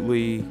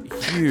absolutely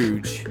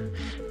huge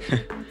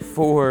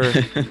for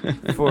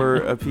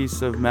a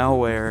piece of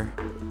malware,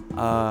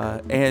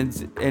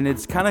 and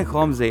it's kind of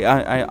clumsy.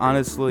 I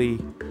honestly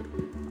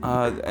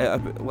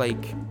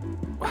like,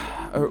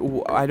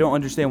 I don't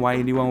understand why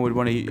anyone would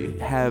want to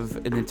have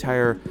an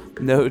entire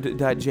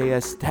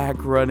Node.js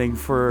stack running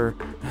for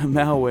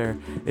malware.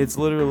 It's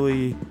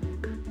literally,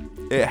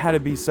 it had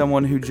to be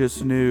someone who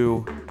just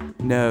knew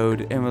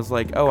Node and was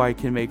like, oh, I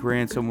can make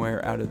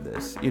ransomware out of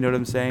this. You know what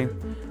I'm saying?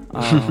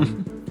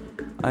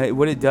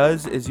 What it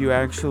does is you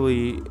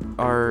actually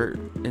are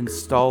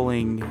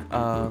installing,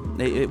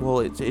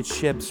 it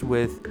ships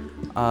with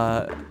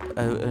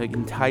an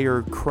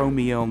entire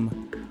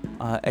Chromium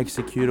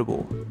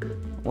executable.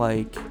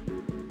 Like,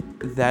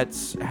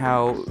 that's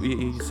how,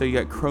 so you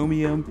got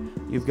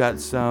Chromium, you've got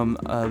some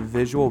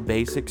Visual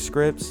Basic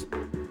scripts,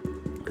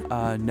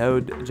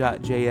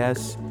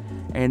 Node.js,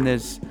 and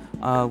this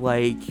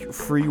like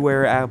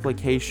freeware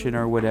application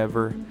or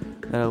whatever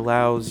that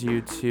allows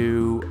you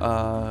to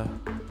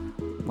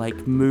like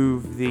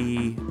move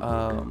the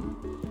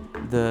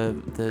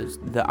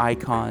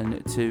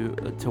icon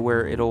to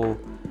where it'll,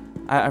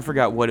 I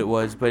forgot what it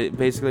was, but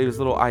basically it was a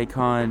little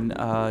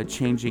icon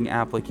changing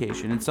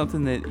application. It's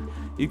something that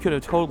you could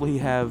have totally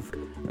have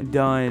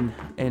done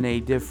in a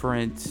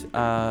different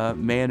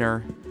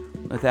manner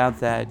without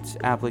that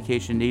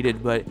application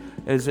needed, but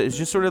it's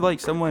just sort of like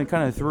someone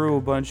kind of threw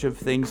a bunch of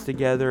things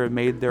together and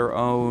made their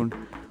own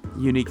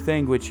unique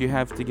thing, which you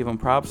have to give them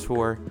props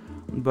for.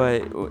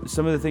 But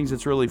some of the things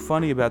that's really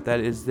funny about that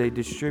is they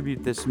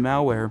distribute this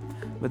malware,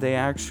 but they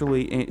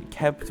actually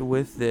kept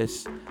with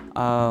this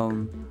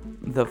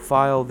the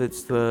file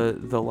that's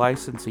the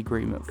license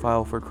agreement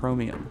file for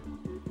Chromium.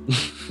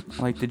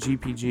 Like the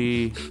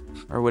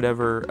GPG or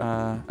whatever,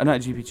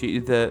 not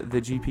GPG, the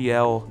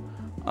GPL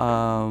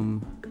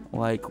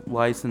like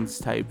license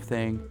type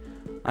thing.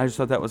 I just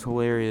thought that was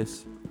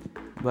hilarious.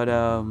 But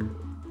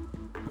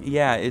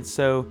yeah, it's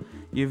so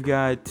you've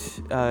got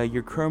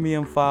your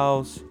Chromium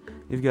files,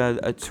 you've got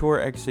a Tor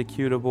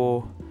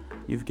executable,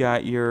 you've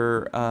got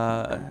your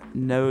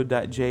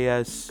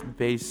Node.js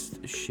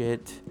based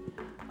shit,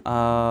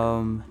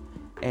 and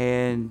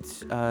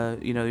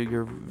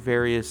your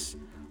various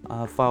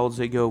files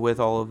that go with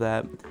all of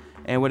that.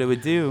 And what it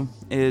would do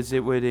is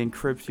it would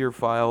encrypt your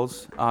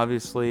files,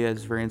 obviously,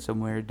 as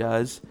ransomware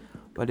does,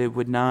 but it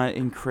would not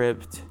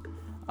encrypt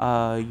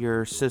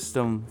your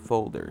system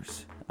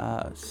folders.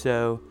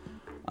 So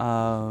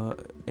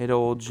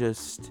it'll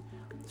just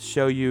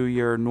show you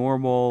your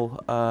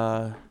normal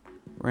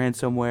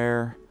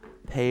ransomware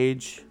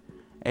page.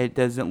 It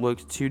doesn't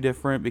look too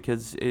different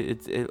because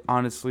it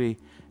honestly,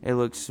 it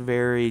looks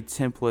very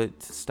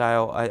template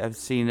style. I've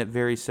seen it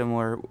very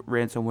similar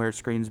ransomware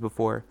screens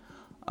before.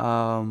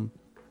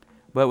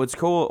 But what's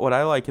cool, what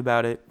I like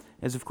about it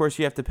is, of course,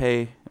 you have to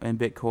pay in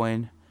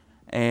Bitcoin,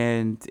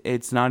 and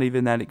it's not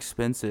even that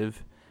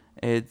expensive.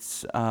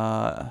 It's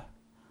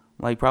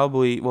like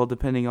probably, well,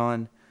 depending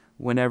on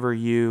whenever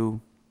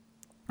you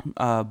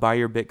buy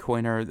your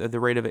Bitcoin or the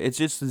rate of it, it's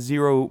just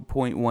 0.1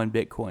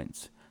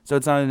 Bitcoins. So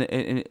it's not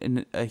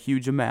a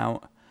huge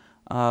amount.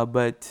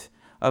 But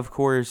of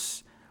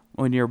course,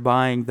 when you're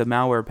buying the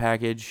malware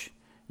package,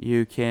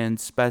 You can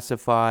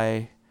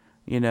specify,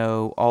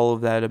 all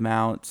of that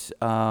amount,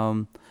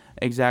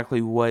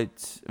 exactly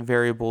what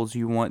variables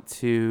you want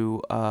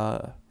to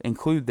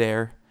include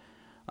there.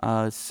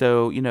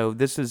 So,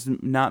 this is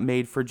not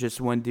made for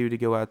just one dude to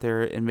go out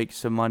there and make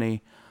some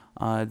money.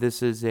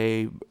 This is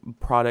a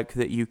product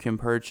that you can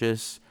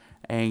purchase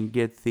and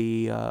get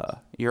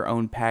your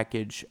own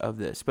package of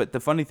this. But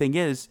the funny thing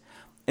is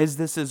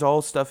this is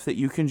all stuff that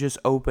you can just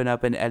open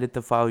up and edit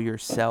the file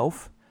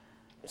yourself.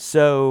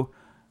 So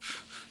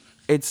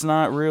it's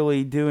not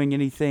really doing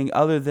anything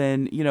other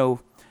than,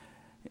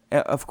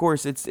 of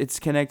course it's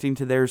connecting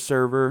to their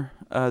server,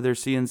 their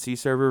CNC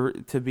server,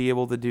 to be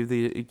able to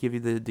give you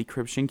the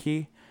decryption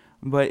key.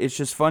 But it's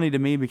just funny to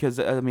me because,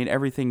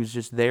 everything is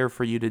just there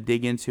for you to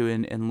dig into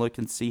and look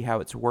and see how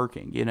it's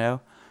working,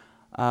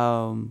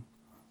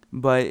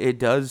 But it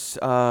does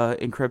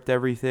encrypt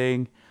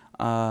everything,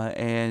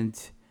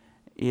 and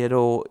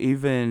it'll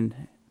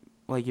even,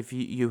 like, if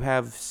you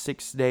have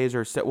 6 days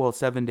or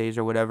 7 days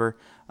or whatever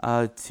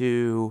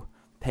to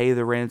pay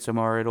the ransom,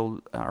 or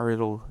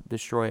it'll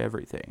destroy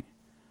everything.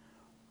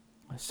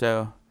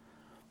 So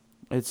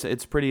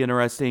it's pretty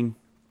interesting.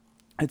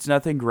 It's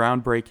nothing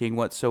groundbreaking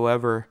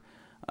whatsoever.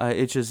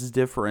 It's just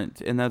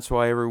different, and that's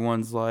why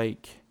everyone's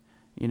like,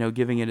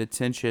 giving it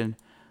attention.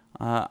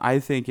 I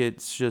think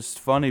it's just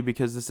funny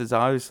because this is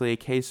obviously a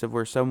case of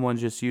where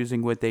someone's just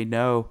using what they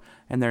know,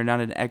 and they're not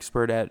an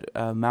expert at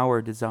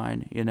malware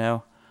design.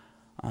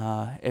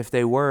 If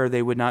they were,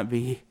 they would not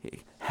be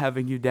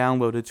having you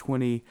download a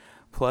 20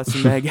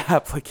 plus meg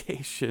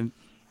application.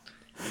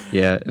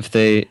 Yeah, if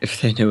they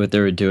knew what they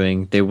were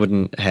doing, they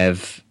wouldn't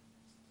have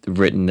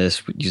written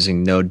this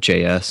using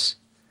Node.js.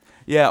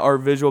 Yeah, or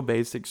Visual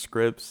Basic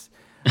scripts.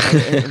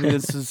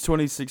 This is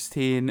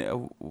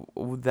 2016.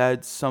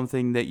 That's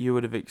something that you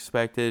would have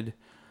expected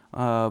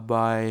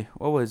by,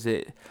 what was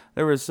it?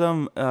 There was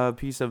some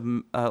piece of,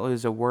 it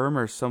was a worm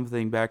or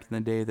something back in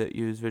the day that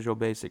used Visual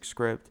Basic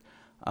script.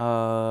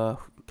 God,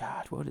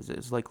 what is it?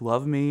 It's like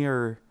Love Me,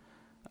 or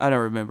I don't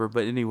remember,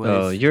 but anyways.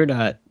 Oh, you're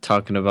not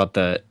talking about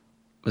that.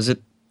 Was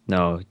it?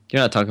 No,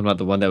 you're not talking about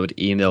the one that would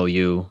email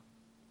you.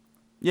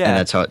 Yeah. And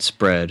that's how it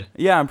spread.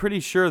 Yeah, I'm pretty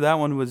sure that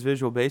one was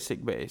Visual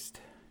Basic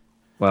based.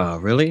 Wow,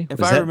 really? If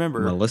was I that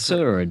remember.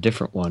 Melissa or a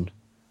different one?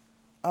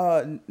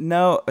 No,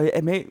 No.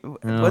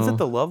 Was it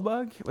the Love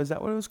Bug? Was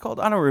that what it was called?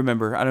 I don't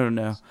remember. I don't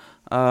know.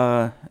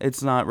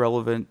 It's not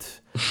relevant.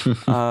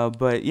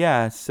 But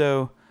yeah,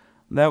 so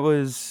that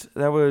was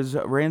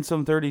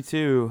Ransom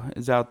 32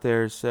 is out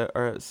there.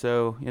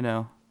 So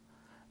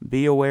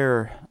be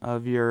aware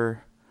of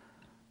your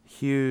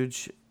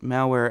huge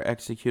malware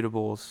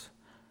executables.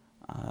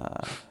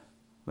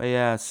 But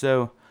yeah,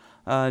 so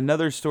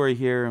another story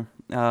here,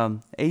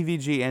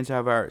 AVG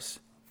antivirus.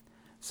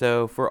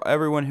 So for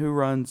everyone who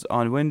runs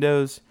on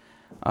Windows,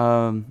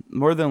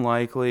 more than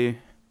likely,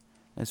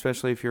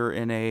 especially if you're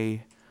in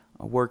a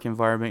work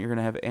environment, you're going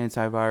to have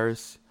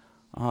antivirus.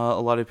 A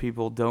lot of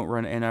people don't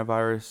run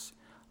antivirus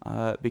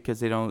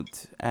because they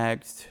don't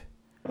act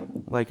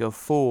like a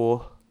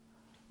fool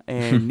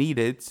and need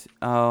it.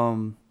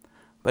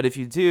 But if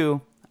you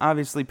do,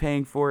 obviously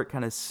paying for it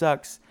kind of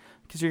sucks,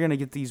 because you're going to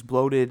get these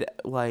bloated,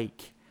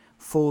 like,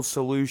 full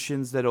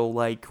solutions that'll,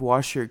 like,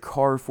 wash your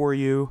car for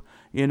you.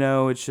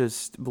 It's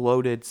just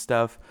bloated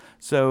stuff.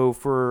 So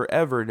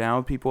forever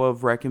now, people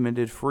have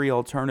recommended free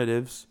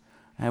alternatives.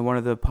 And one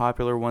of the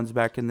popular ones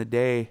back in the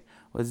day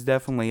was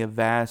definitely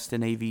Avast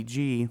and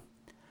AVG.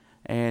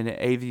 And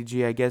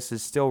AVG, I guess,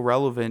 is still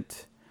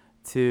relevant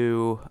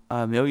to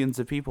millions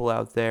of people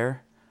out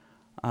there.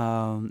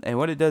 And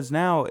what it does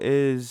now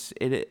is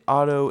it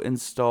auto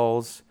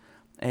installs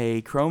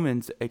a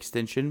Chrome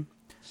extension,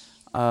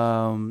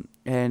 and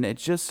it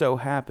just so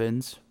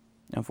happens,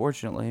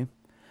 unfortunately,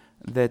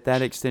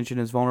 that extension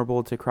is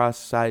vulnerable to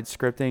cross-site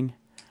scripting,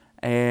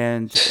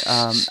 and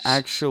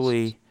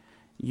actually,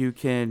 you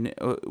can,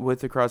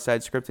 with the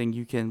cross-site scripting,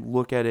 you can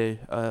look at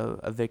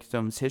a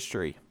victim's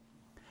history.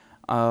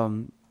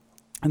 And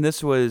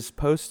this was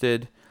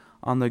posted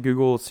on the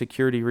Google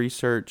Security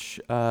Research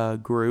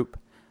group,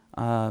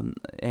 and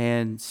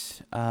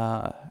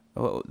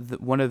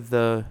one of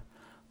the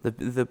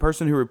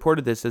person who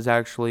reported this is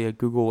actually a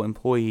Google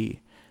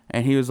employee,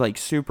 and he was like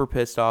super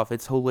pissed off.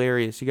 It's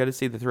hilarious. You got to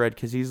see the thread,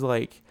 because he's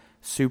like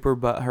super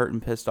butthurt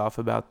and pissed off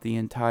about the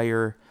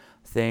entire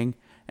thing,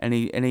 and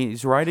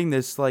he's writing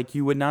this like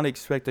you would not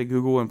expect a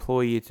Google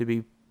employee to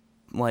be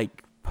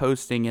like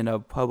posting in a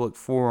public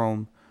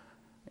forum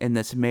in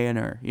this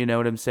manner. You know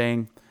what I'm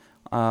saying?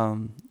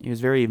 He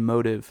was very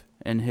emotive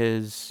in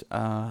his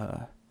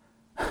in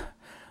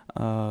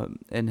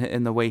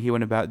the way he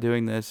went about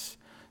doing this.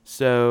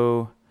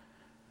 So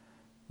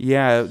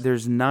yeah,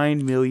 there's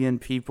 9 million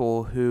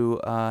people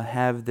who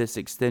have this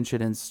extension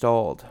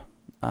installed.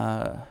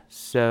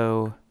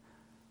 So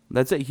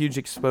that's a huge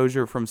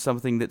exposure from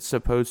something that's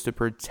supposed to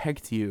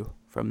protect you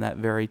from that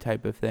very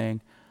type of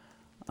thing.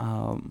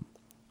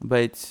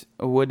 But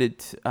what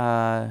it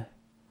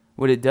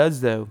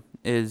does though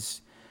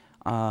is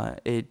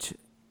it,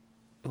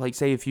 like,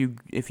 say if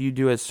you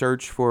do a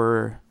search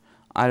for,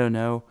 I don't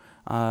know,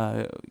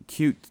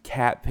 cute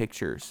cat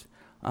pictures.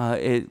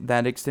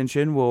 That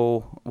extension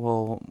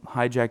will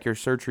hijack your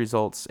search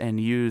results and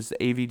use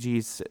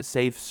AVG's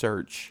safe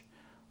search.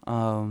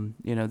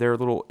 They're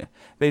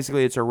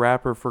basically it's a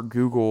wrapper for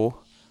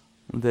Google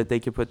that they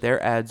could put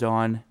their ads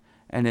on,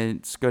 and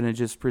it's going to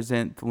just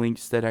present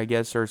links that I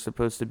guess are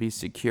supposed to be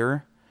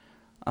secure.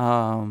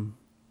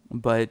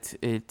 But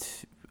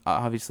it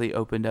obviously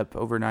opened up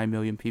over 9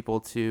 million people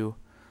to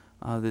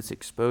this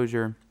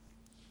exposure.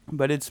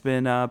 But it's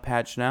been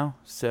patched now,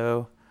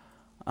 so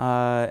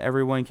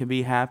everyone can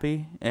be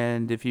happy.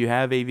 And if you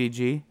have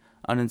AVG,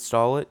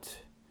 uninstall it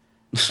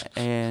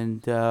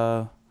and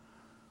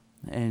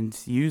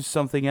use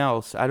something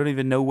else. I don't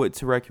even know what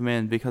to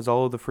recommend because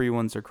all of the free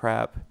ones are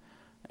crap,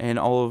 and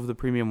all of the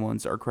premium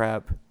ones are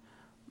crap.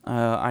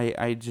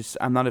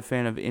 I'm not a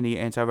fan of any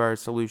antivirus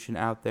solution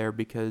out there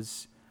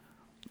because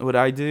what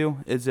I do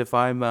is if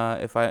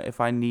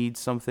I need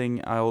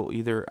something, I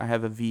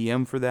have a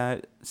VM for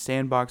that,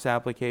 sandbox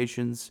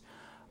applications,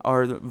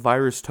 or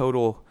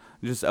VirusTotal.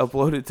 Just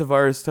upload it to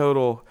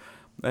VirusTotal,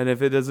 and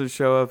if it doesn't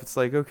show up, it's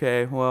like,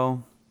 okay,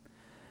 well,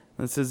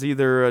 this is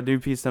either a new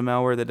piece of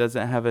malware that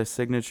doesn't have a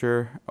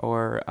signature,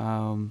 or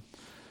how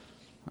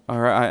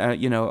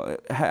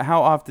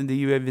often do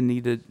you even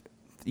need to?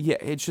 Yeah,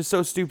 it's just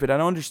so stupid. I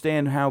don't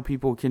understand how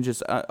people can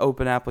just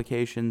open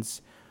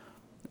applications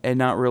and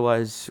not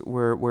realize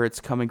where it's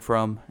coming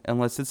from,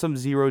 unless it's some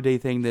 0-day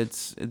thing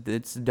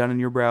that's done in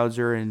your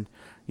browser and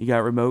you got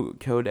remote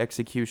code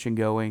execution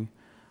going.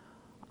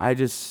 I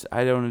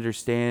don't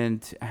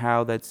understand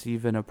how that's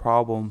even a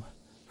problem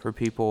for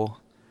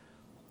people.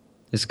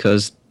 It's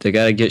because they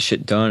gotta get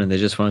shit done and they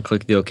just want to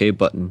click the OK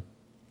button.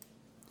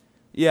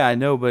 Yeah, I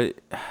know, but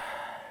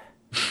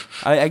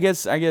I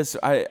guess it's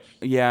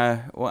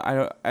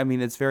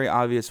very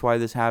obvious why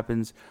this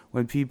happens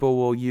when people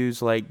will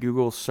use like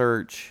Google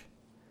search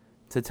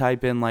to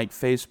type in like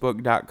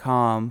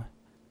facebook.com,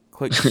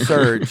 click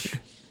search,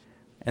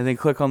 and then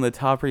click on the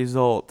top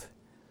result,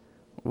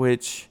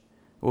 which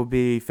will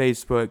be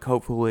Facebook,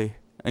 hopefully,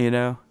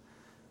 So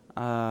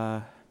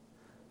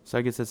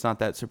I guess it's not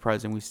that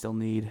surprising. We still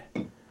need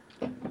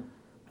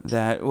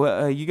that.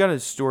 Well, you got a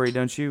story,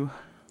 don't you?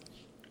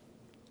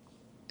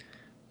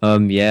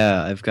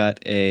 Yeah, I've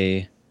got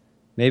a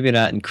maybe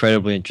not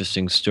incredibly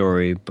interesting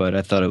story, but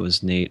I thought it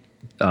was neat.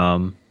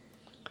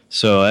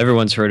 So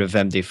everyone's heard of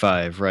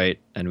MD5, right?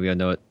 And we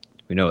know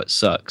it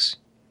sucks,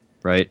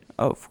 right?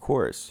 Oh, of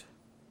course.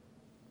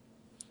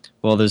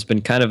 Well, there's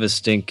been kind of a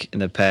stink in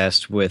the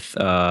past with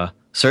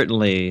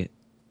certainly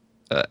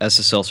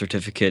SSL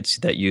certificates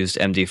that used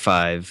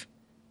MD5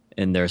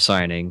 in their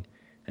signing.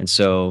 And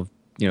so,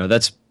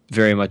 that's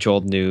very much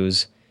old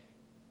news.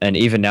 And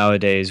even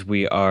nowadays,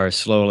 we are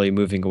slowly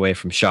moving away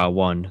from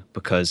SHA-1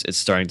 because it's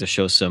starting to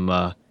show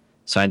some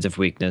signs of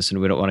weakness,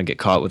 and we don't want to get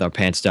caught with our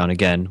pants down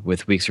again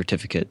with weak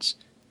certificates.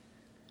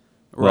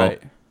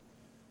 Right. Well,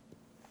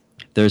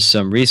 there's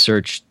some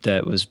research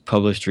that was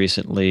published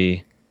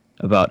recently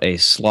about a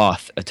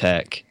sloth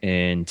attack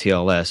in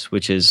TLS,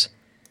 which is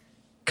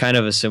kind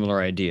of a similar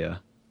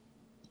idea.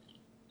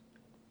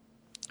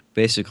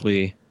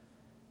 Basically,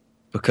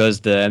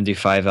 because the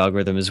MD5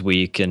 algorithm is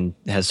weak and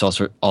has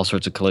all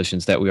sorts of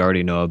collisions that we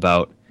already know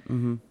about,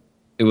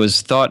 It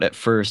was thought at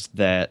first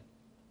that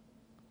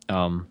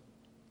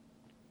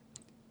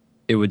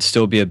it would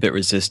still be a bit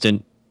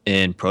resistant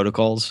in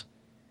protocols,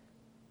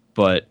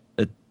 but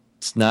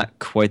it's not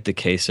quite the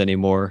case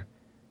anymore.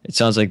 It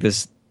sounds like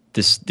these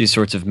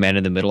sorts of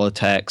man-in-the-middle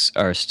attacks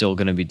are still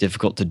going to be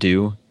difficult to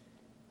do,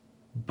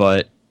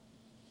 but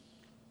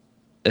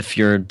if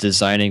you're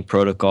designing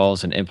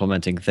protocols and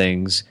implementing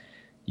things,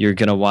 you're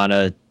going to want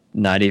to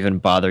not even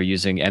bother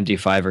using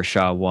MD5 or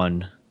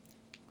SHA-1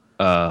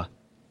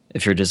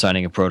 if you're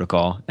designing a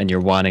protocol and you're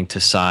wanting to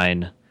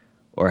sign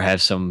or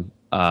have some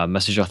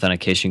message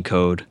authentication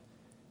code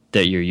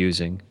that you're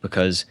using,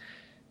 because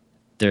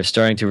they're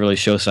starting to really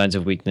show signs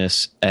of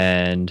weakness,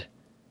 and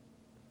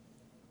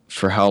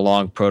for how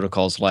long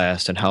protocols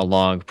last and how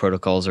long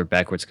protocols are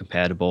backwards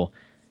compatible,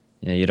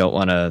 you don't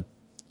want to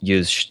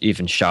use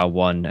even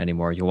SHA-1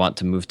 anymore. You want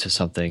to move to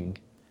something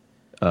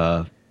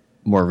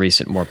more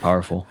recent, more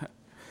powerful.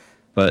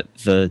 But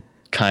the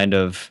kind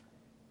of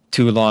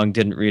too long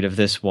didn't read of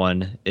this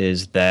one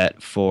is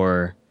that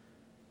for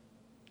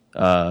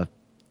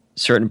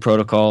certain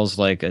protocols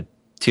like a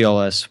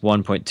TLS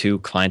 1.2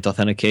 client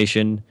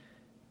authentication,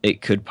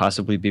 it could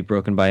possibly be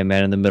broken by a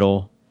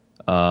man-in-the-middle.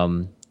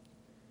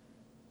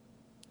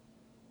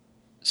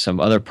 Some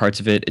other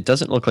parts of it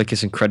doesn't look like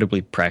it's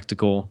incredibly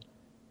practical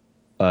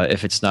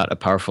if it's not a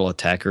powerful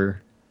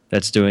attacker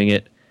that's doing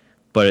it,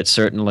 but it's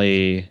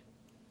certainly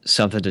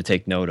something to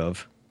take note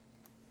of.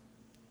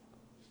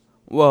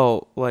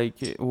 Well,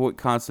 like, what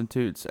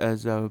constitutes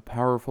as a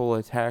powerful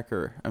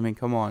attacker? I mean,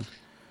 come on.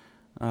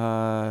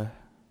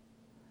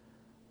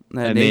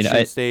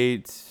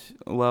 Nation-state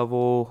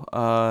level,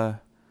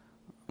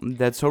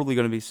 that's totally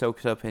going to be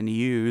soaked up and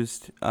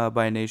used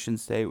by a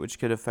nation-state, which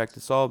could affect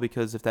us all,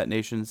 because if that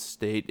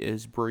nation-state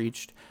is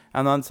breached,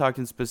 I'm not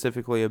talking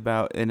specifically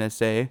about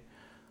NSA,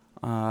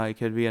 It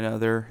could be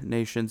another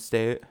nation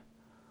state.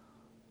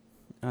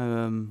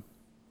 And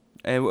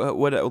at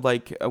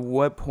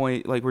what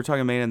point, like we're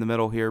talking man in the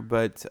middle here,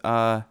 but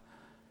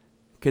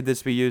could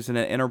this be used in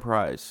an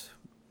enterprise?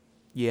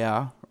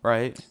 Yeah,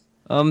 right.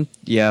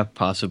 Yeah,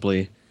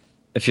 possibly.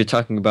 If you're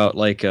talking about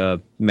like a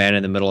man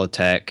in the middle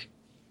attack,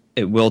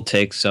 it will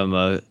take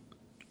some,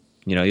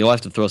 you'll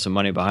have to throw some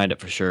money behind it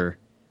for sure.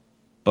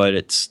 But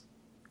it's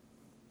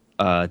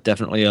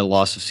definitely a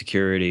loss of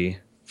security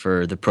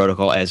for the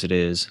protocol as it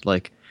is.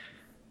 Like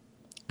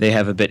they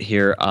have a bit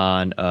here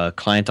on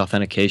client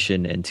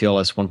authentication in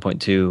TLS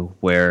 1.2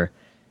 where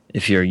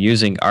if you're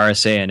using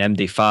RSA and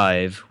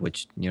MD5,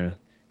 which you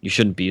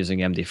shouldn't be using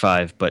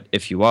MD5, but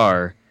if you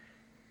are,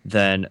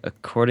 then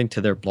according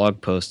to their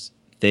blog posts,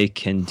 they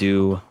can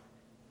do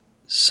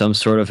some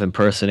sort of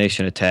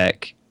impersonation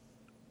attack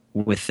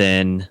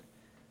within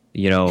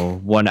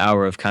 1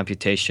 hour of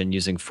computation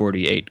using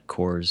 48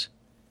 cores.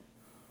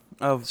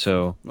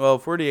 So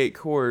 48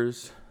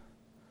 cores.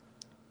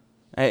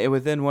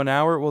 Within 1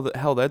 hour? Well,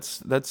 hell,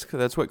 that's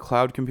what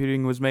cloud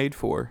computing was made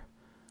for.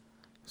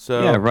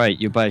 So yeah, right.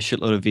 You buy a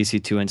shitload of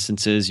VC2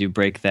 instances. You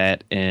break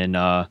that in,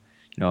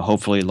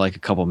 hopefully like a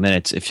couple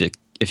minutes if you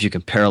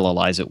can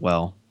parallelize it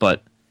well.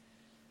 But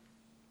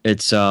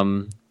it's I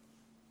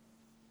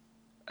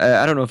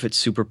don't know if it's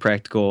super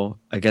practical.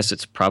 I guess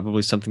it's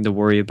probably something to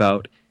worry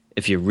about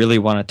if you really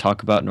want to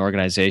talk about an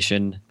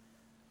organization.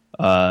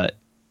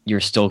 You're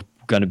still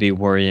going to be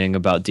worrying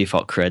about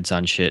default creds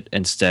on shit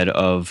instead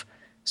of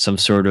some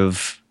sort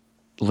of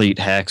late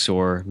hacks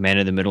or man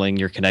in the middling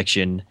your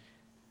connection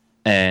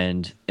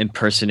and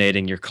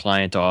impersonating your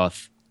client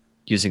auth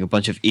using a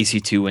bunch of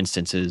EC2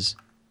 instances,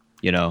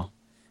 Yeah,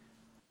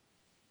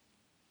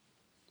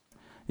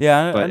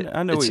 But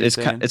I know what you're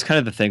saying. It's kind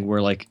of the thing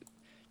where like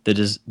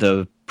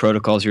the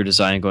protocols you're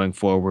designing going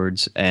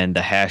forwards and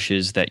the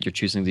hashes that you're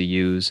choosing to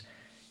use,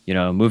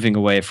 moving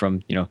away from,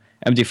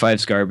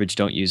 MD5's garbage,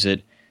 don't use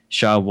it.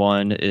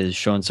 SHA-1 is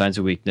showing signs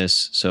of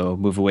weakness, so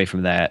move away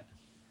from that.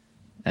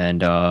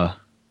 And,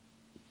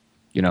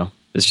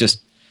 it's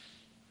just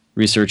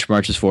research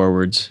marches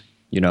forwards,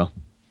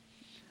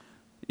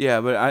 Yeah,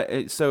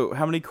 but so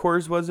how many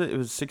cores was it? It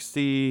was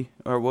 60,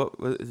 or what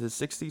is it,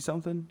 60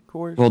 something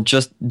cores? Well,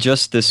 just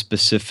this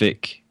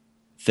specific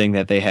thing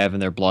that they have in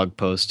their blog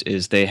post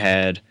is they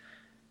had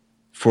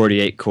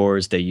 48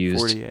 cores they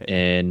used 48.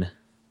 in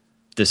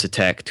this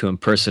attack to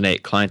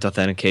impersonate client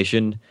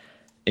authentication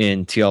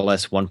in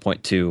TLS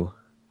 1.2,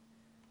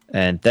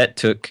 and that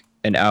took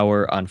an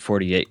hour on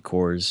 48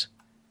 cores.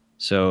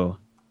 So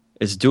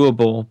it's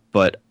doable,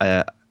 but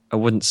I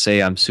wouldn't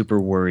say I'm super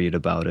worried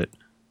about it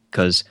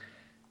because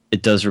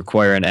it does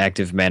require an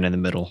active man in the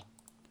middle.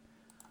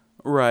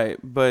 Right,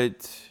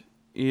 but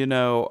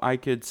I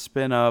could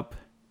spin up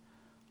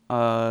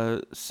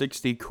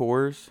 60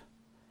 cores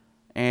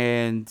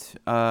and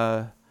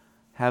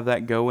have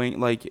that going.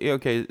 Like,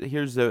 okay,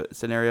 here's the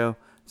scenario.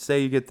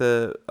 Say you get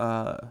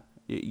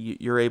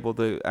you're able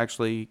to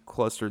actually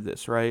cluster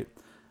this, right?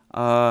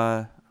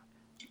 Among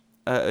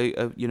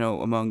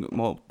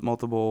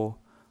multiple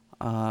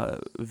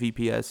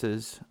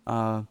VPSs.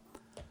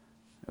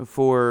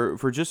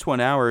 For just 1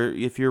 hour,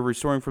 if you're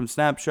restoring from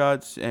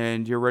snapshots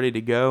and you're ready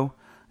to go,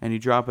 and you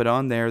drop it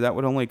on there, that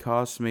would only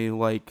cost me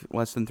like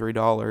less than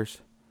 $3.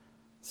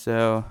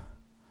 So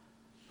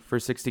for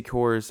 60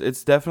 cores,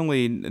 it's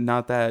definitely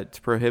not that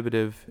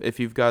prohibitive if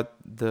you've got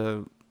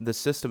the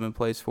system in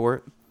place for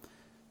it.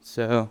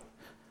 So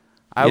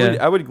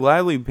I would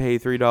gladly pay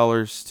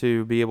 $3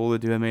 to be able to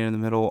do a man in the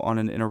middle on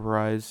an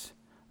enterprise,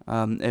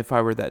 if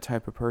I were that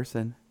type of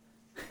person.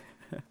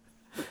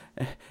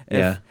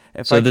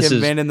 If I can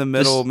man in the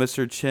middle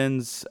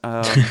MrChin's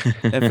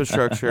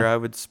infrastructure, I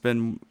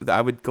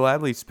would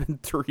gladly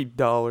spend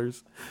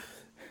 $3.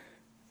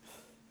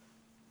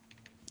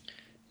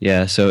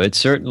 Yeah, so it's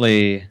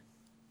certainly,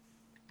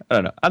 I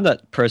don't know. I'm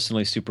not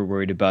personally super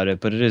worried about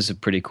it, but it is a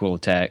pretty cool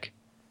attack.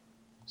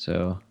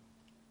 So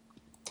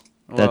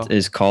that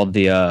is called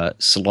the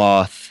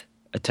sloth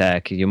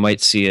attack. You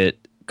might see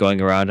it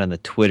going around on the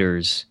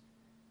Twitters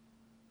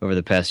over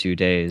the past few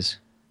days.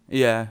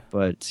 Yeah,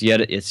 but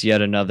it's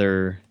yet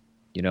another,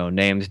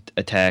 named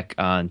attack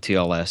on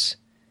TLS,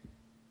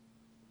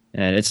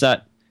 and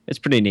it's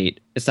pretty neat.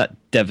 It's not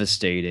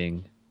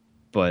devastating,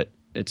 but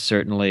it's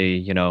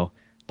certainly,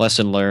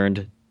 lesson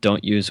learned.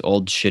 Don't use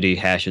old shitty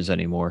hashes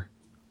anymore.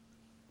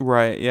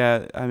 Right.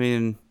 Yeah. I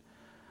mean,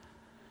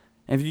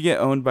 if you get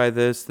owned by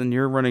this, then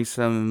you're running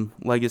some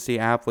legacy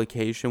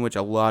application, which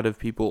a lot of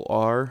people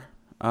are.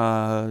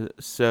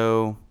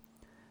 So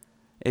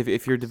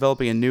if you're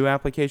developing a new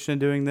application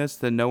and doing this,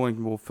 then no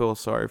one will feel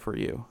sorry for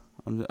you.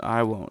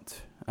 I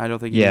won't. I don't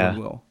think anyone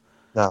will.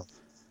 No.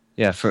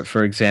 Yeah,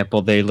 for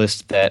example, they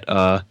list that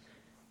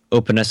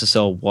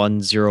OpenSSL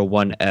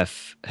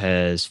 101F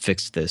has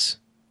fixed this.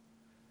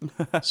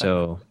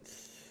 So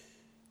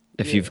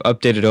if you've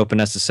updated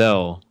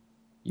OpenSSL,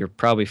 you're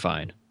probably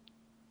fine.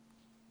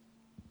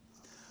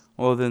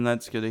 Well, then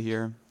that's good to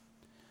hear.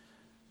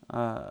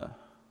 Well,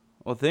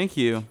 thank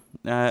you.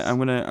 I'm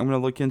gonna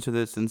look into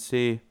this and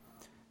see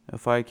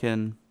if I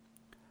can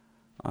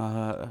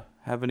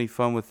have any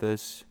fun with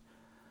this,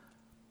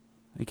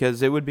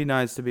 because it would be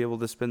nice to be able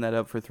to spin that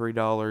up for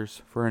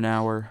 $3 for an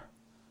hour.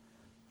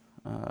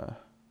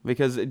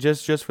 Because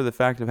just for the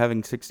fact of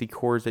having 60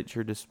 cores at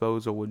your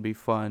disposal would be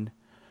fun,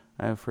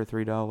 for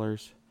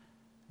 $3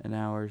 an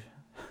hour.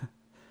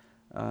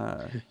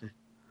 All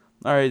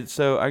right,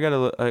 so I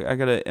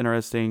got an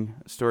interesting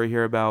story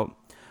here about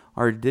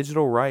our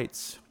digital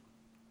rights.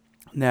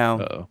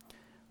 Now,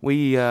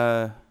 we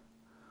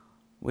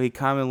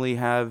commonly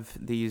have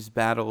these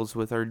battles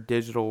with our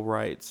digital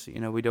rights.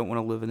 We don't want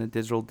to live in a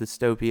digital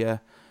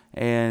dystopia,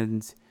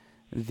 and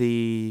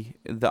the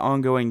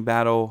ongoing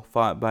battle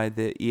fought by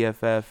the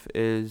EFF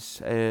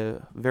is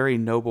a very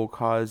noble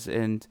cause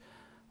and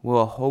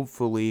will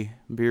hopefully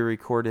be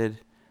recorded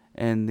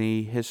in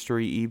the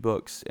history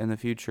ebooks in the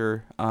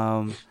future.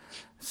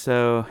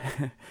 So,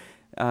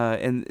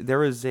 and there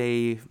was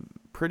a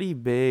pretty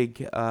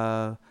big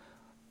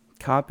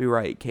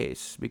copyright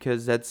case,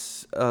 because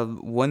that's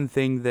one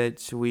thing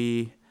that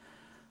we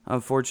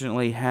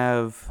unfortunately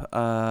have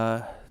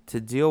to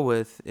deal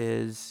with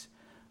is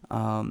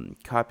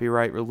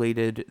copyright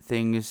related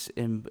things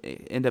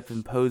end up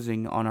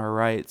imposing on our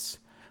rights.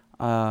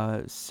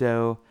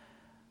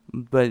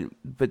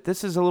 But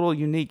this is a little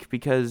unique,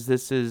 because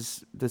this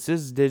is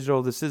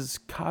digital, this is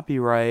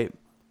copyright,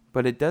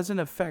 but it doesn't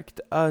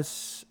affect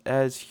us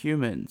as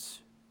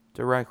humans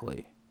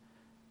directly.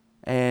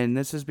 And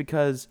this is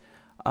because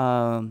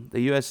the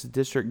U.S.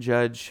 District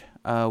Judge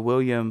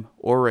William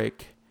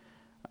Orrick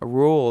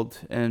ruled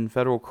in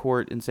federal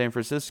court in San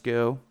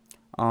Francisco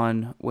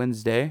on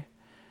Wednesday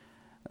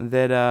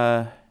that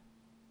a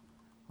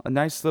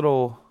nice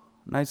little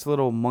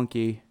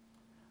monkey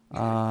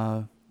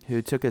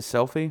who took a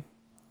selfie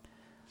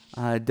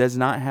does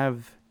not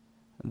have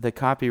the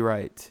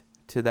copyright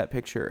to that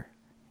picture.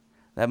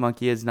 That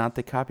monkey is not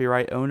the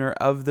copyright owner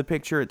of the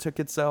picture it took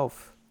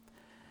itself.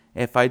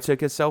 If I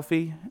took a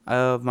selfie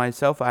of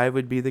myself, I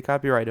would be the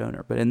copyright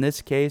owner. But in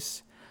this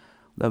case,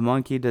 the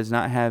monkey does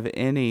not have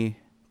any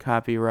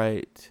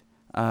copyright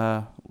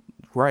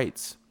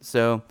rights.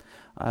 So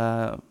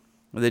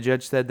the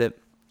judge said that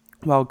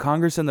while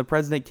Congress and the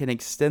president can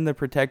extend the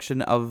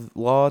protection of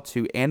law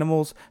to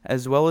animals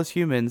as well as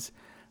humans,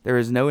 there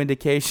is no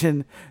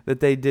indication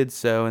that they did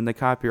so in the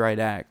Copyright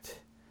Act.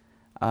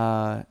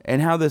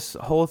 And how this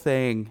whole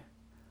thing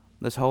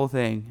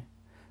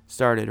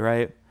started,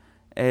 right,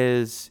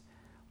 is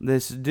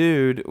this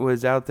dude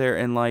was out there,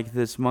 and like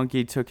this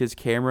monkey took his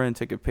camera and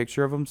took a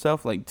picture of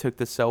himself, like took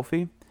the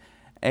selfie,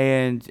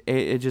 and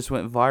it just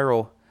went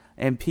viral.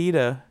 And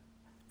PETA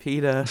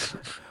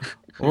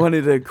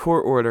wanted a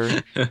court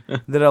order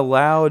that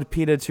allowed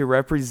PETA to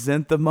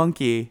represent the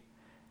monkey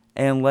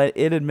and let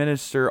it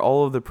administer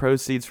all of the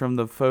proceeds from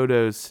the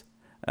photos.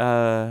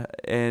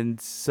 And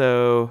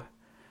so,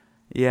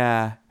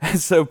 yeah.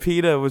 So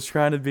PETA was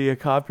trying to be a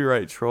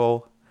copyright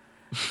troll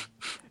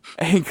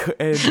and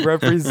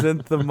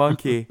represent the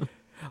monkey.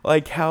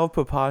 Like, how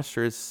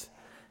preposterous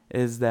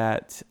is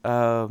that?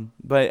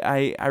 But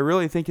I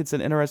really think it's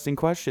an interesting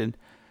question.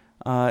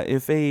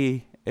 If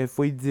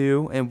we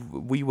do,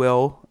 and we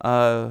will,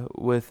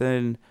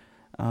 within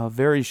a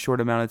very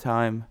short amount of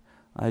time,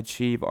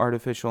 achieve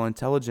artificial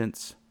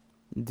intelligence,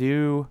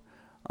 do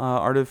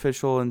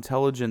artificial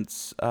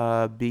intelligence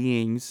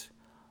beings,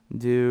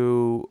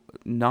 do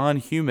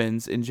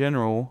non-humans in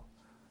general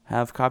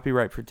have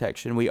copyright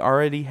protection? We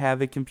already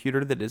have a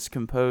computer that has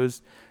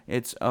composed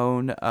its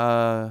own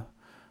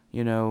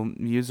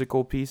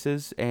musical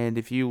pieces, and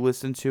if you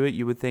listen to it,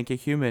 you would think a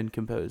human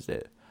composed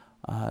it.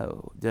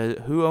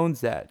 Who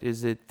owns that?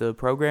 Is it the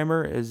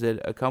programmer? Is it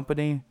a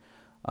company?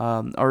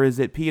 Or is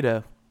it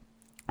PETA?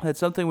 That's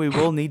something we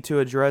will need to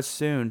address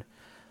soon.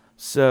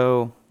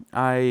 So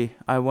I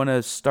want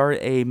to start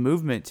a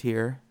movement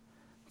here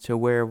to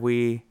where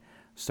we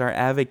start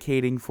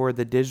advocating for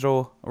the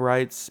digital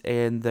rights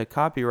and the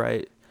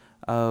copyright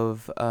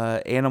of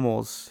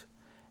animals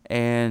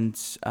and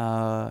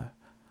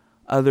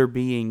other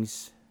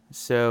beings.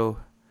 So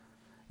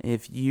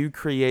if you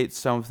create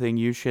something,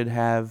 you should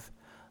have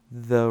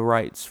the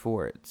rights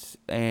for it.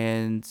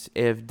 And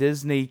if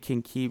Disney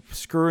can keep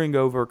screwing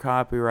over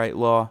copyright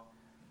law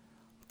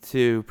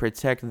to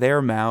protect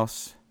their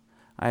mouse,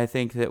 I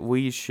think that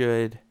we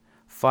should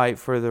fight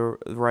for the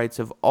rights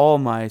of all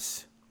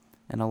mice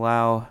and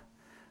allow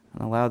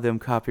them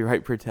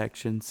copyright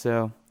protection.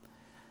 So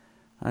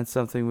that's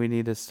something we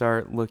need to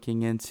start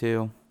looking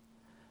into.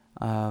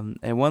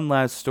 And one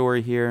last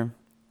story here,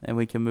 and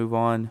we can move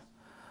on,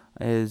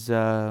 is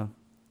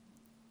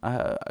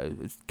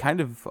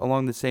kind of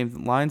along the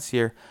same lines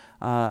here.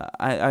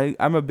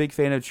 I'm a big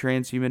fan of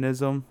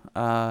transhumanism.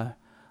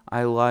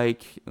 I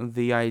like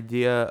the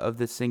idea of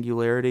the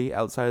singularity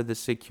outside of the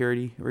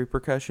security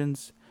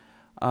repercussions.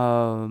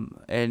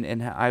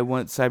 And I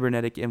want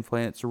cybernetic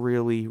implants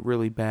really,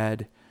 really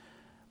bad.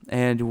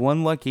 And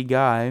one lucky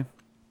guy,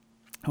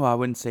 well, I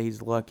wouldn't say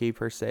he's lucky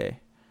per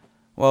se.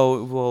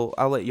 Well,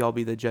 I'll let y'all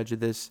be the judge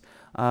of this.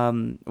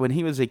 When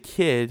he was a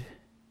kid,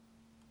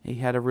 he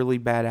had a really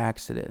bad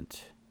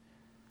accident.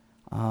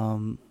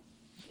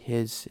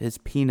 his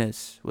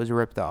penis was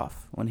ripped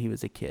off when he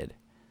was a kid.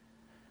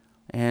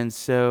 And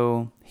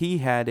so he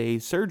had a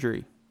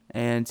surgery,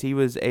 and he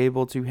was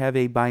able to have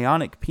a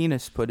bionic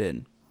penis put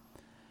in.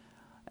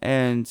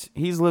 And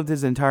he's lived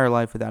his entire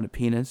life without a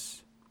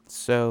penis.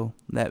 So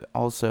that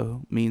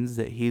also means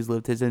that he's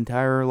lived his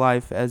entire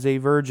life as a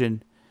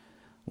virgin.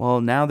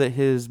 Well, now that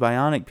his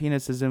bionic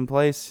penis is in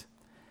place,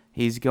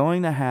 he's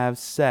going to have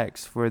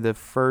sex for the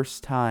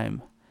first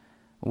time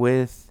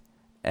with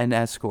an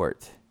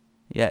escort.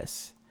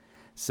 Yes.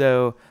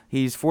 So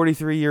he's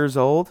 43 years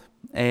old,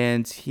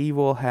 and he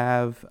will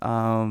have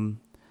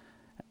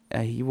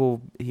he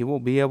will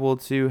be able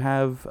to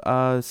have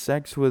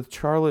sex with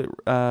Charlotte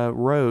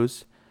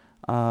Rose,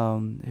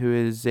 who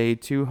is a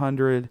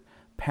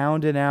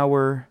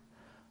 200-pound-an-hour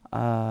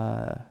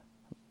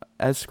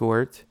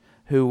escort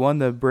who won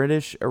the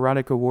British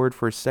Erotic Award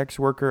for Sex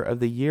Worker of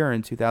the Year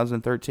in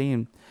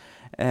 2013.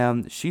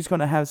 She's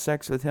going to have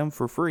sex with him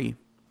for free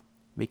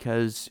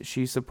because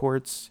she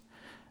supports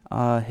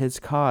his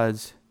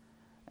cause.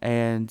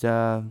 And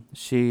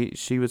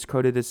she was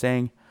quoted as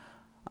saying,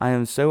 "I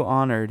am so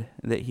honored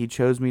that he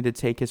chose me to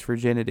take his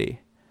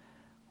virginity.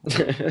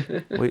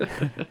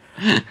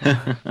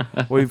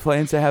 We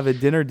plan to have a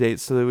dinner date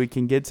so that we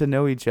can get to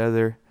know each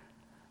other,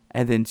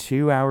 and then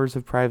 2 hours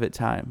of private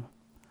time.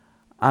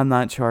 I'm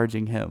not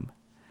charging him."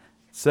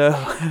 So,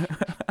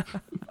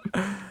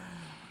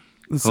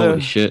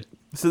 Holy shit.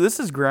 So this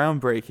is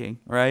groundbreaking,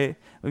 right?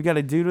 We've got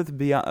a dude with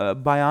a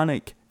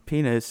bionic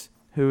penis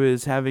who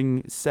is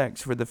having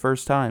sex for the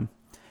first time,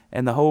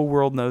 and the whole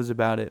world knows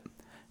about it,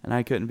 and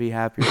I couldn't be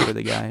happier for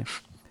the guy.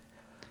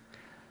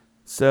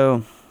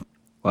 So,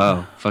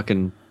 wow,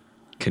 fucking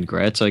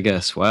congrats, I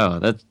guess.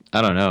 Wow,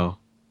 I don't know.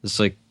 It's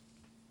the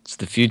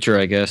future,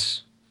 I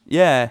guess.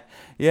 Yeah,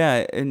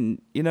 and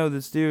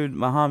this dude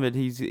Muhammad,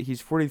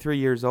 he's 43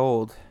 years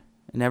old,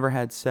 never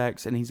had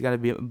sex, and he's got a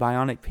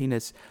bionic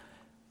penis.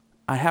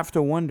 I have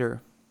to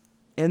wonder,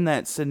 in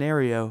that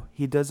scenario,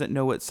 he doesn't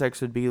know what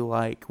sex would be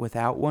like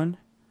without one.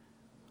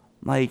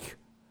 Like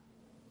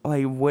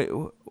what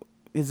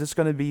is this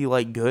going to be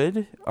like?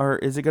 Good, or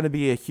is it going to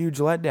be a huge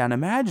letdown?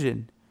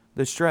 Imagine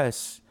the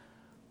stress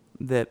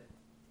that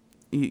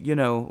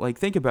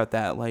think about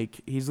that.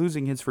 Like, he's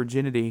losing his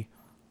virginity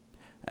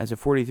as a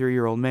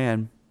 43-year-old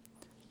man,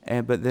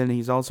 but then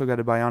he's also got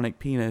a bionic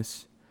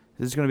penis.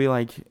 This is going to be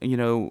like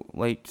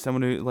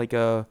someone who like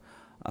a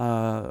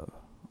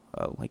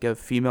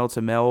female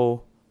to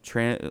male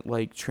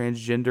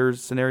transgender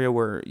scenario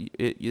where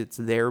it's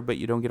there but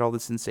you don't get all the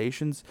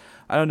sensations.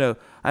 I don't know.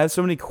 I have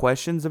so many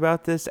questions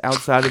about this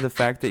outside of the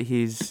fact that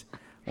he's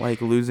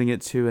losing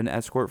it to an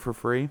escort for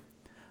free.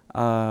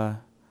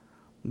 But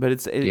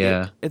it's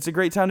a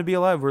great time to be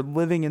alive. We're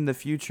living in the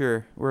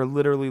future. We're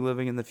literally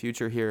living in the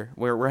future here,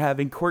 where we're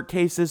having court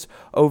cases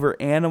over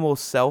animal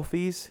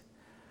selfies,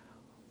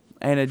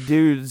 and a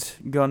dude's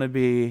gonna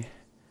be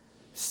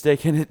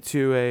sticking it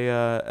to a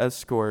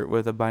escort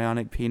with a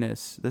bionic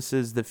penis. This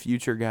is the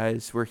future,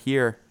 guys. We're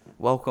here.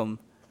 Welcome.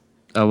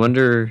 I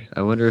wonder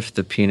if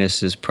the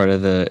penis is part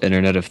of the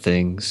Internet of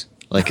Things.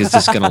 Is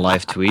this gonna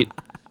live tweet?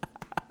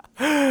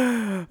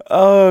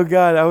 Oh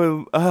God,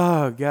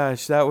 oh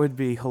gosh, that would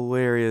be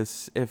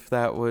hilarious if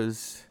that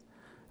was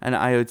an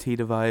IoT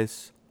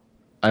device.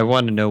 I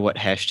want to know what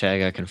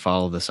hashtag I can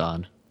follow this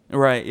on.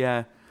 Right,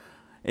 yeah.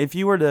 If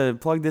you were to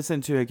plug this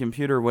into a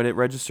computer, would it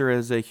register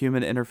as a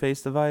human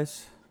interface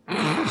device?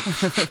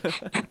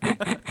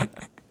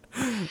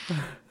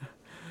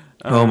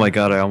 Oh my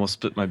God, I almost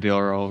spit my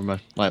beer all over my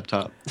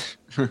laptop.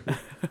 All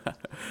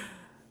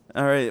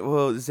right,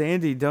 well,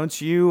 Zandi, don't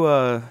you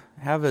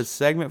have a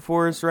segment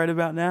for us right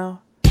about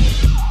now?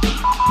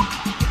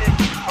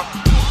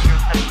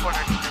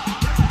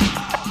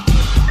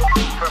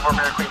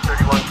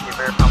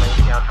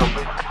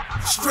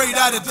 Straight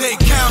out of Dade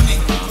County.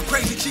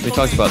 We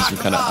talked about some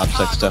kind of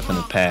OPSEC stuff in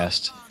the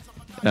past,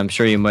 and I'm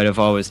sure you might have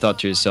always thought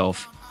to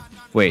yourself,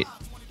 wait,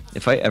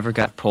 if I ever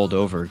got pulled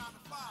over,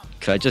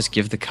 could I just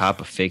give the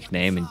cop a fake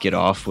name and get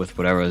off with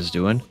whatever I was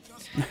doing?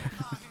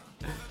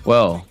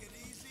 Well,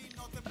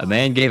 a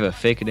man gave a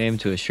fake name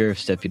to a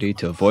sheriff's deputy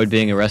to avoid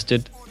being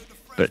arrested,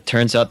 but it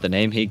turns out the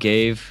name he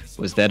gave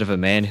was that of a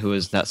man who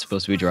was not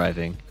supposed to be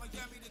driving.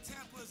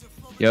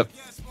 Yep.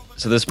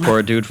 So this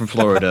poor dude from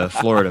Florida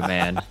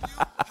man,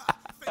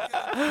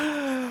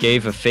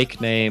 gave a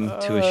fake name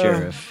to a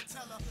sheriff,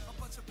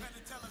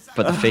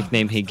 but the fake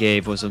name he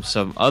gave was of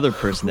some other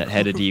person that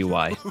had a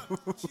DUI.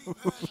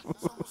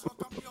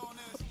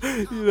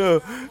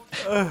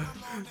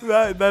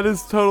 That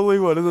is totally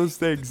one of those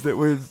things that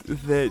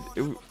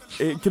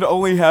it can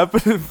only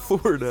happen in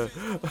Florida.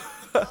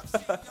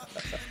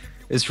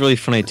 It's really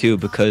funny too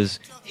because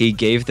he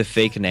gave the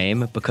fake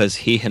name because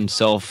he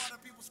himself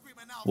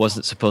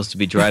wasn't supposed to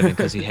be driving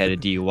because he had a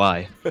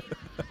DUI.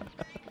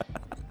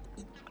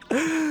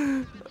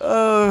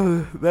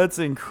 Oh, that's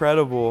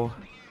incredible.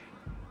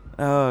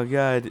 Oh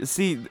God.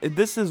 See,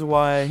 this is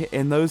why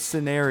in those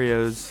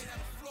scenarios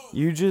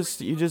you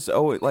just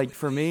always,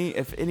 for me,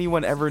 if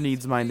anyone ever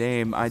needs my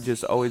name, I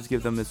just always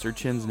give them Mr.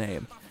 Chin's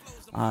name,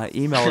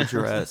 email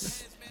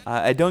address,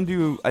 I don't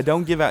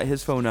give out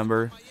his phone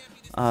number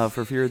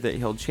for fear that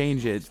he'll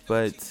change it,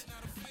 but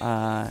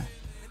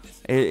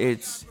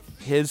it's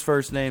his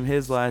first name,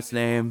 his last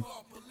name,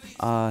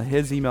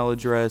 his email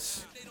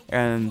address,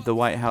 and the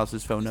White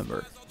House's phone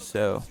number.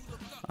 So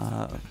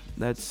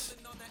that's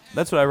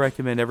what I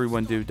recommend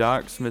everyone do.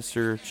 Dox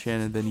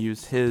MrChin and then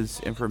use his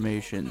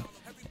information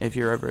if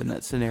you're ever in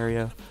that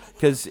scenario,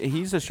 because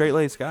he's a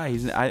straight-laced guy.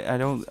 I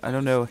don't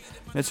know,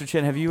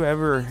 MrChin. Have you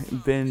ever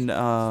been?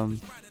 I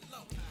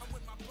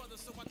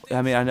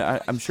mean,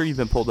 I'm sure you've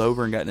been pulled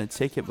over and gotten a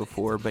ticket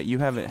before, but you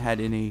haven't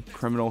had any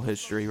criminal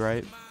history,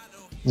 right?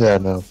 Yeah,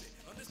 no.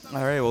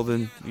 All right, well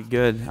then, you're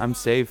good. I'm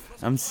safe.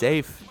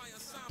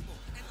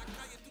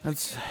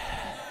 That's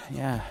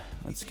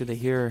good to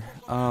hear.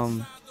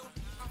 So,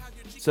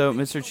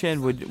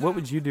 MrChin, what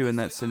would you do in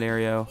that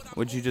scenario?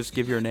 Would you just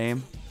give your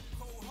name,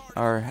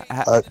 or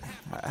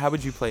how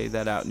would you play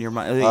that out in your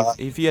mind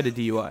if you had a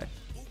DUI?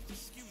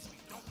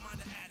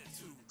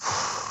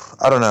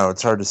 I don't know.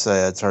 It's hard to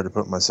say. It's hard to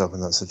put myself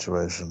in that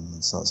situation.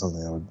 It's not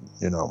something I would,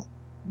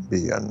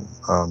 be in.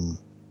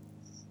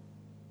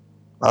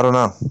 I don't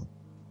know.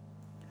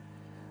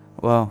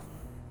 Well,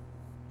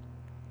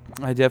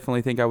 I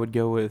definitely think I would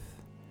go with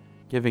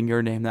giving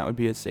your name. That would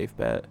be a safe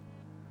bet.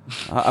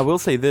 I will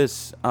say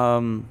this,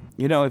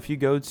 if you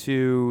go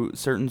to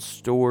certain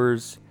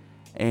stores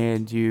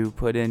and you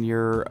put in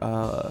your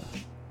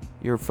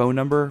phone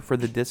number for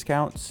the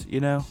discounts,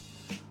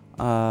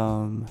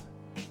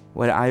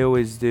 what I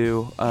always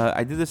do,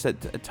 I did this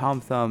at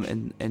Tom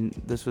Thumb, and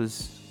this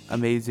was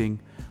amazing.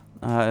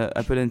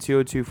 I put in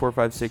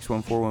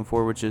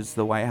 202-456-1414, which is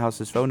the White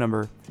House's phone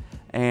number,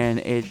 and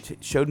it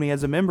showed me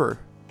as a member.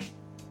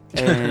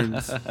 And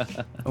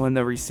when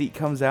the receipt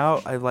comes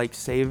out, I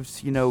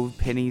saved,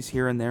 pennies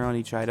here and there on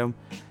each item.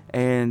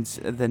 And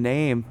the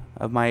name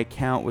of my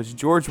account was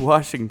George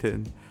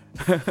Washington.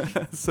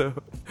 So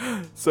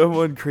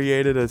someone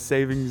created a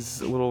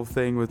savings little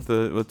thing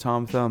with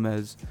Tom Thumb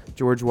as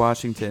George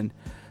Washington.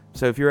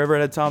 So if you're ever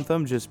at a Tom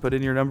Thumb, just put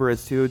in your number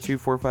as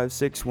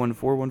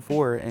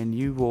 202-456-1414, and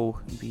you will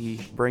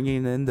be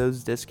bringing in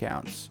those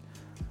discounts.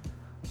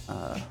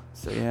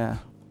 So yeah.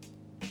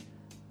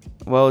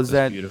 Well, is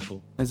that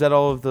beautiful? Is that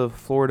all of the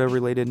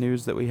Florida-related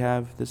news that we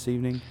have this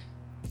evening?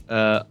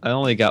 I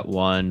only got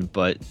one,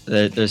 but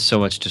there's so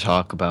much to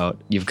talk about.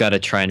 You've got to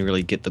try and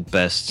really get the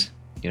best,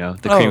 the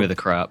cream of the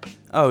crop.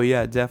 Oh,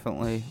 yeah,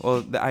 definitely.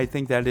 Well, I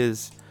think that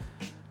is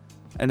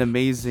an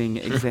amazing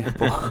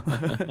example.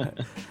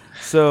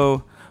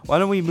 So why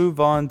don't we move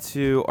on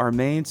to our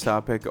main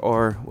topic,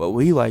 or what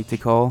we like to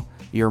call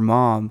your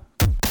mom.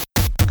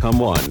 Come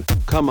one,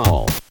 come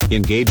all.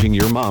 Engaging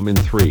your mom in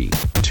 3,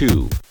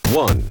 2,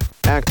 1.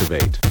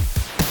 Activate.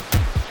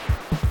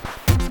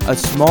 A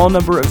small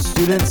number of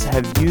students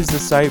have used the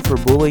site for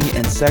bullying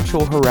and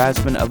sexual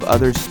harassment of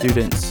other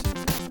students.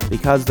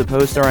 Because the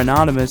posts are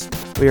anonymous,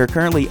 we are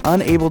currently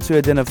unable to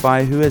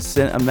identify who has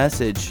sent a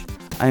message.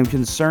 I am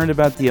concerned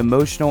about the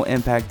emotional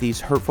impact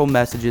these hurtful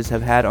messages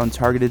have had on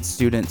targeted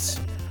students.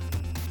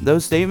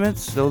 Those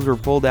statements, were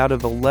pulled out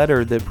of a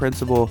letter that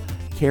Principal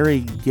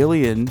Carrie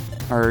Gillian,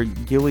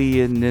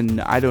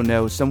 and I don't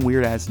know, some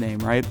weird ass name,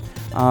 right?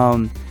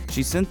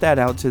 She sent that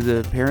out to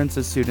the parents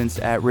of students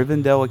at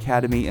Rivendell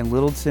Academy in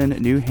Littleton,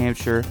 New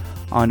Hampshire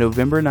on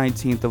November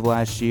 19th of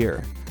last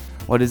year.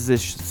 What is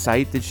this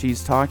site that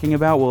she's talking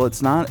about? Well,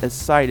 it's not a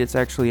site, it's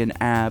actually an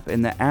app,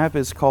 and the app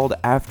is called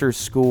After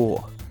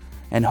School.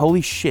 And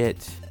holy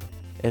shit,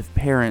 if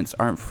parents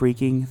aren't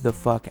freaking the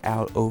fuck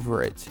out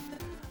over it.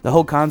 The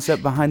whole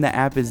concept behind the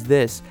app is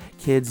this: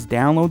 kids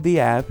download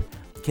the app,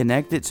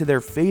 connect it to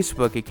their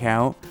Facebook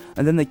account,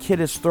 and then the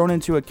kid is thrown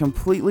into a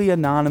completely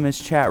anonymous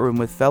chat room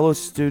with fellow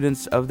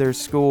students of their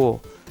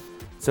school.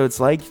 So it's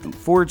like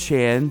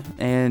 4chan,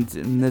 and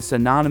in this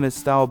anonymous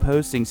style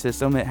posting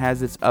system, it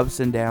has its ups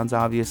and downs,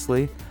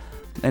 obviously.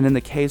 And in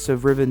the case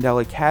of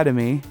Rivendell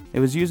Academy, it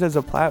was used as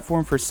a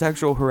platform for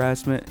sexual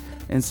harassment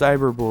and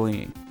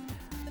cyberbullying.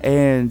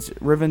 And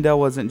Rivendell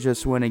wasn't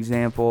just one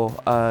example.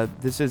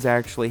 This is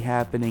actually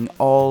happening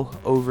all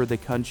over the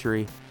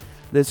country.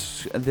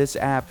 This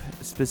app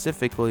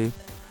specifically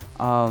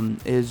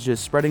is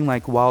just spreading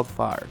like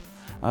wildfire.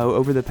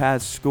 Over the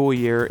past school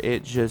year,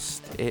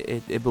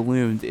 it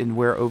ballooned, and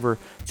where over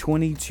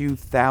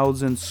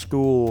 22,000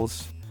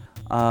 schools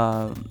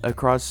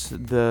across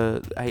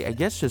I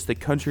guess just the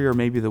country or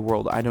maybe the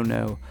world. I don't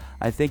know.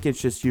 I think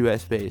it's just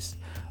U.S. based.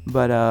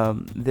 But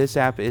this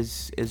app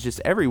is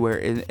just everywhere,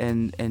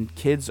 and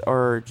kids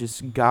are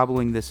just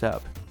gobbling this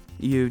up.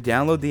 You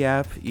download the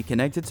app, you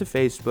connect it to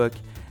Facebook,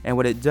 and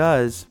what it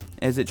does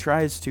is it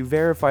tries to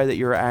verify that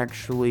you're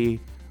actually,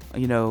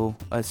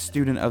 a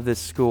student of this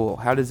school.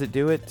 How does it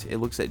do it? It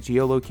looks at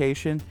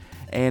geolocation,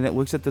 and it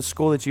looks at the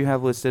school that you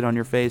have listed on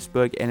your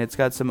Facebook, and it's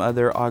got some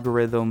other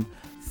algorithm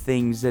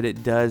things that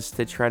it does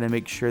to try to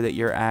make sure that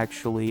you're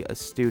actually a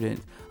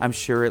student. I'm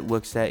sure it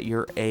looks at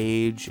your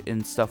age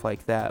and stuff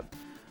like that.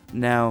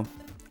 Now,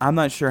 I'm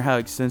not sure how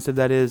extensive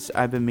that is.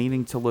 I've been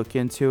meaning to look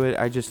into it.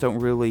 I just don't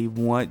really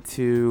want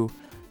to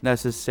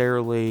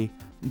necessarily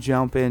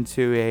jump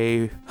into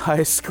a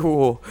high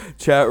school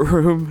chat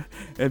room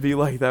and be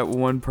like that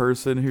one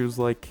person who's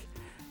like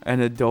an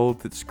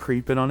adult that's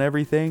creeping on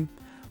everything.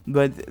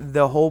 But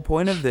the whole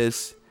point of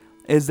this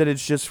is that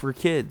it's just for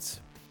kids.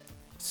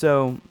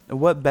 So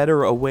what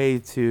better a way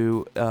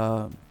to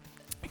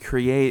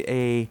create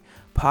a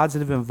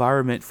positive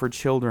environment for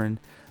children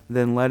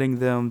than letting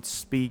them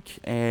speak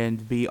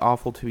and be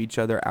awful to each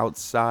other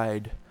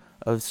outside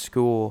of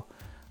school.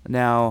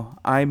 Now,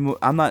 I'm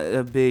not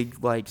a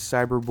big like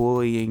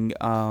cyberbullying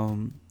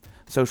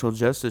social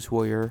justice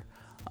warrior,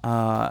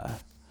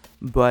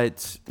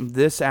 but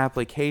this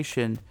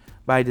application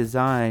by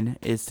design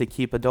is to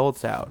keep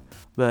adults out.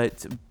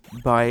 But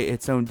by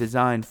its own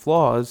design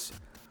flaws,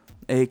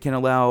 it can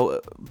allow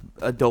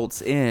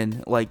adults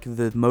in, like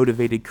the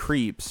motivated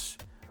creeps,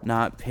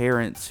 not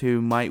parents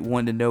who might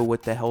want to know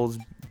what the hell's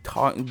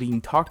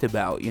being talked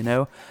about, you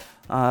know?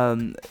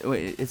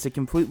 It's a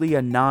completely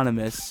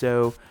anonymous,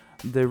 so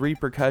the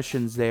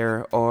repercussions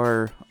there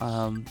are,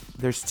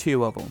 there's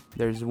two of them.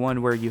 There's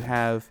one where you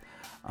have,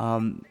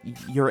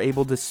 you're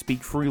able to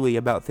speak freely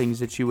about things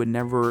that you would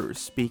never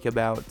speak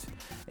about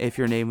if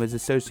your name was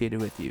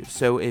associated with you.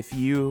 So if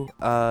you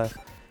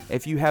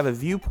have a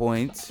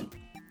viewpoint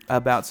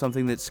about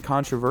something that's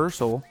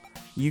controversial,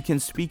 you can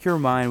speak your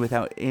mind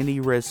without any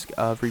risk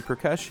of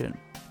repercussion.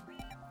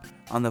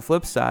 On the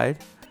flip side,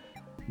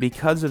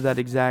 because of that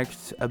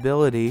exact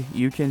ability,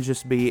 you can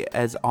just be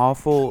as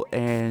awful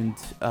and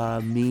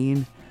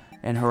mean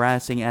and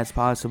harassing as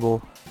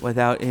possible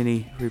without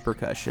any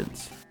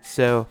repercussions.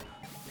 So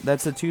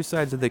that's the two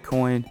sides of the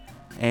coin.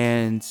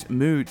 And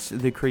Moot,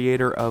 the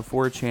creator of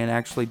 4chan,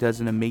 actually does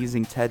an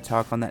amazing TED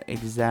Talk on that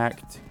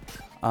exact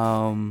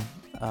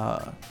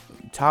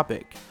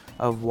topic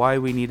of why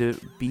we need to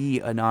be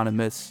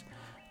anonymous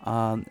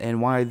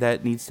and why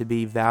that needs to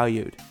be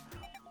valued.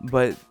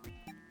 But,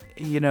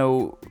 you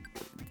know,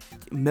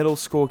 middle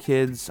school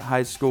kids,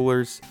 high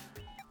schoolers,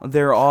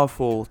 they're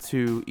awful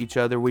to each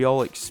other. We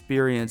all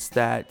experienced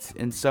that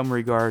in some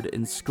regard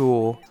in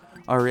school,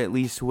 or at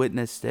least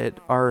witnessed it,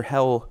 or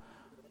hell,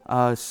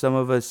 some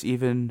of us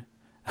even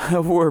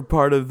were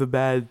part of the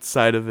bad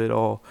side of it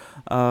all.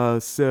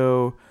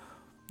 So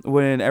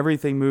when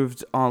everything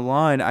moved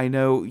online, I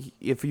know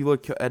if you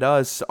look at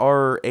us,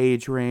 our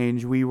age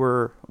range, we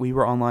were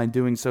online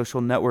doing social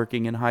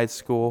networking in high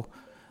school.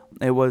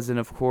 It wasn't,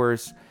 of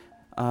course,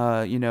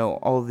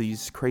 all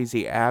these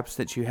crazy apps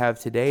that you have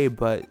today,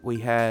 but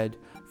we had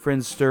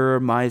Friendster,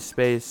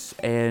 MySpace,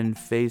 and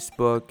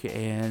Facebook,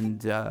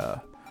 and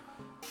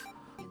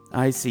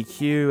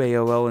ICQ,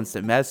 AOL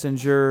Instant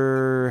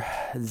Messenger,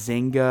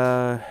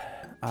 Zynga,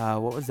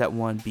 what was that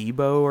one,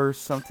 Bebo or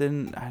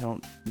something? I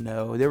don't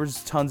know. There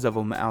was tons of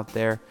them out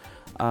there.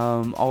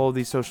 All of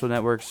these social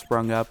networks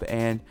sprung up,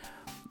 and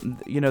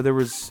there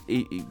was,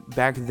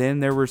 back then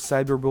there was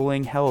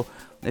cyberbullying. Hell,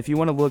 if you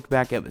want to look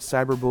back at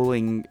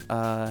cyberbullying,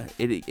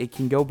 it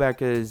can go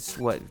back as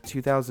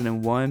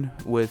 2001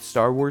 with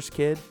Star Wars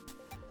Kid.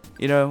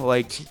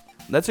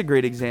 That's a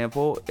great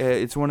example.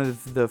 It's one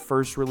of the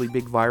first really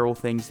big viral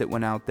things that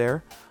went out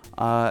there,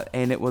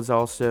 and it was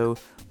also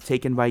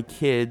taken by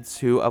kids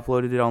who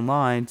uploaded it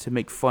online to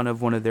make fun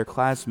of one of their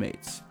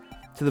classmates,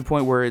 to the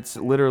point where it's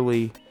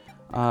literally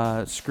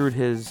screwed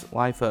his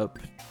life up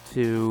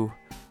to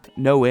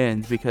no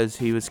end because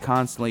he was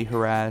constantly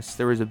harassed.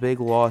 There was a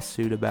big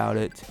lawsuit about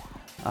it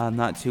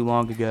not too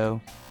long ago.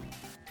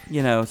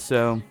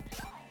 So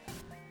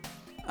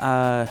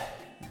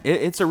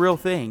it's a real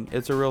thing.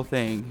 It's a real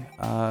thing.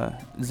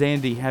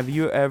 Zandi, have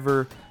you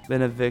ever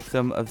been a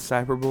victim of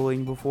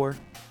cyberbullying before?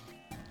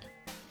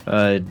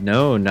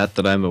 No, not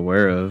that I'm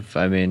aware of.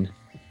 I mean,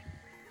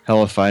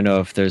 hell if I know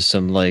if there's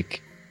some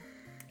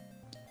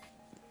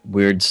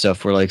weird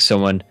stuff where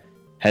someone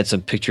had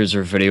some pictures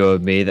or video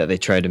of me that they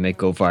tried to make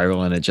go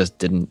viral and it just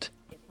didn't.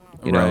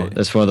 You know,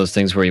 that's one of those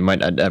things where you might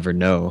not ever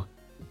know.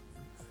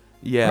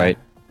 Yeah.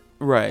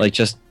 Right.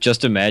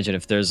 Just imagine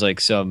if there's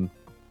some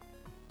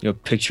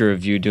picture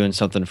of you doing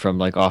something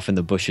from off in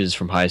the bushes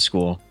from high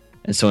school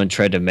and someone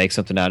tried to make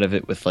something out of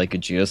it with a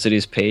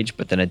GeoCities page,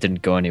 but then it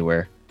didn't go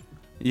anywhere.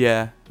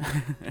 Yeah.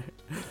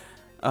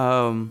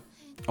 Well,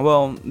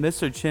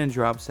 MrChin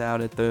drops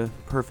out at the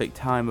perfect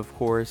time, of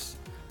course.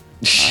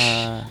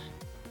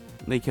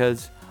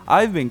 Because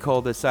I've been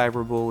called a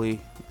cyberbully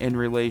in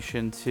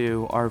relation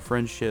to our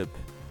friendship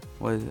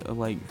with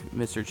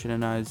MrChin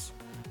and I's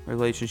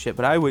relationship,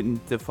 but I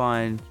wouldn't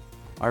define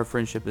our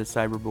friendship as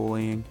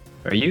cyberbullying.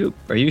 Are you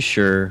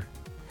sure?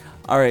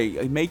 All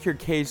right, make your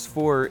case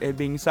for it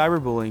being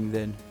cyberbullying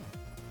then.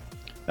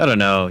 I don't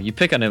know. You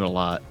pick on him a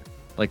lot.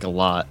 A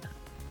lot.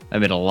 I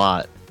mean, a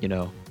lot,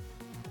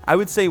 I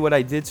would say what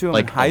I did to him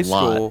in high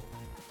school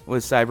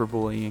was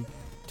cyberbullying.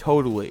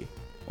 Totally.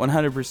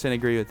 100%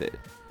 agree with it.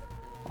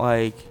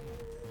 I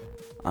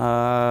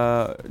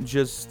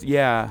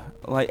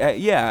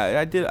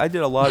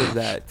did a lot of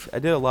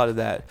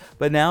that.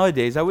 But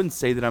nowadays, I wouldn't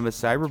say that I'm a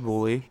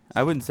cyberbully.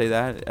 I wouldn't say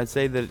that. I'd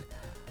say that,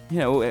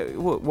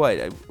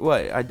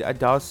 I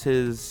DOS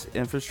his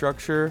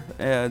infrastructure.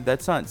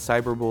 That's not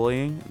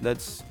cyberbullying.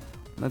 That's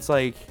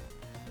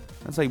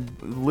That's like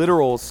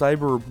literal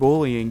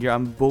cyberbullying.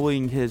 I'm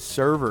bullying his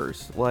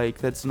servers. Like,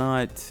 that's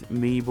not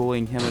me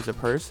bullying him as a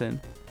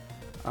person.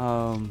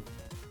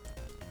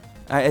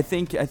 I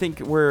think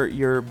where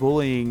your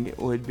bullying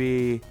would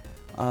be,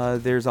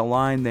 there's a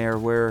line there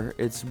where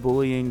it's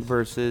bullying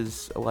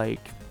versus like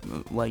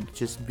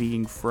just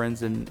being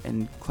friends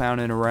and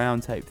clowning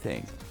around type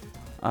thing.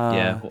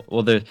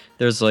 Well,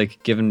 there's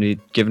like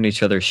giving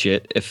each other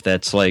shit if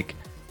that's like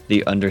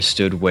the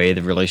understood way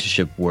the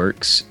relationship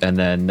works, and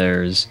then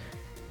there's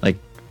like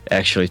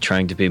actually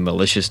trying to be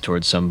malicious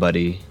towards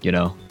somebody, you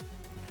know.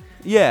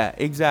 Yeah,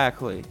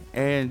 exactly.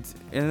 And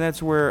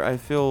that's where I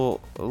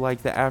feel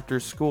like the after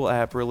school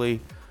app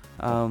really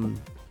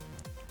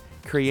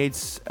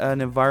creates an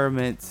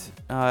environment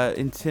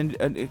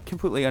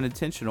completely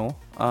unintentional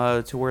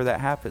to where that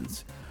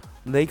happens.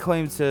 They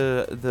claim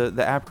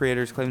the app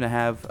creators claim to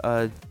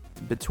have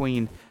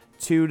between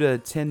 2 to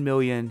 10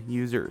 million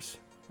users.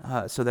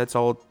 So that's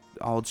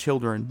all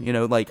children, you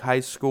know, like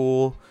high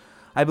school.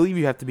 I believe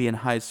you have to be in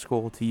high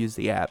school to use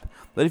the app.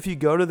 But if you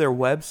go to their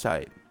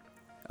website,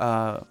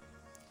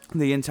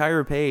 the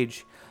entire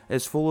page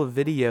is full of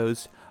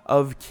videos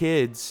of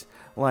kids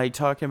like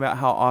talking about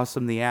how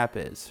awesome the app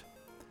is.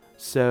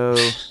 So,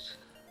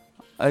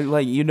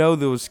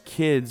 those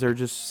kids are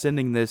just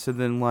sending this, and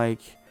then like,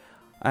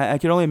 I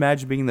can only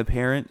imagine being the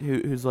parent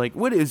who's like,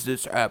 "What is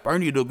this app? I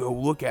need to go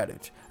look at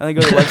it." And they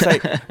go to the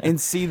website and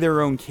see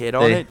their own kid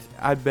on it.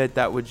 I bet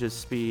that would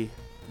just be.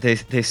 They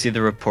see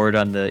the report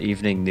on the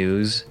evening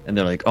news, and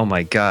they're like, "Oh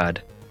my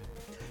god."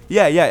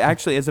 Yeah.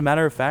 Actually, as a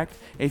matter of fact,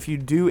 if you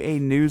do a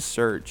news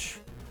search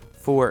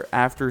for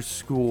after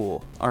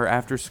school or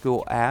after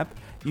school app,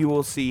 you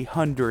will see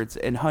hundreds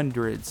and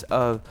hundreds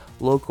of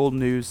local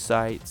news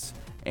sites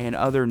and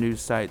other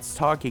news sites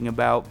talking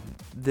about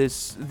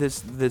this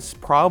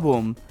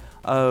problem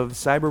of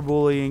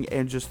cyberbullying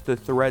and just the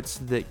threats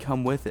that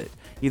come with it,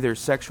 either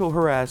sexual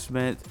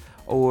harassment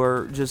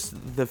or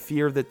just the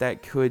fear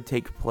that could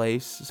take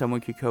place.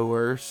 Someone could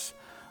coerce.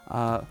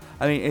 I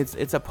mean,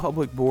 it's a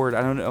public board.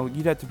 I don't know.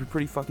 You'd have to be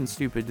pretty fucking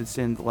stupid to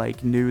send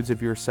like nudes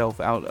of yourself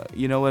out.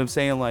 You know what I'm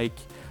saying? Like,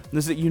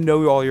 this,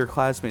 all your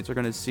classmates are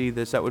gonna see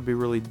this. That would be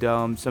really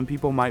dumb. Some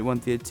people might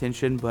want the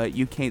attention, but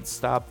you can't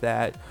stop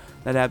that.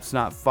 That app's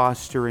not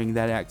fostering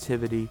that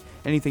activity.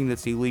 Anything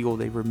that's illegal,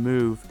 they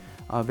remove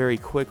very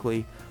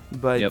quickly.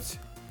 But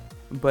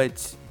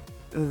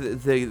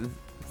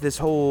this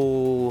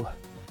whole.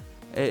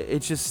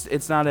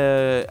 It's not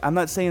I'm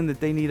not saying that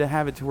they need to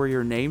have it to where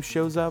your name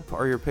shows up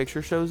or your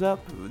picture shows up.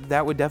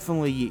 That would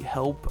definitely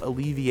help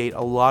alleviate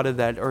a lot of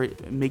that, or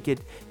make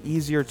it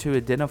easier to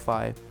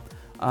identify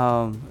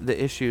the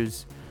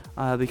issues.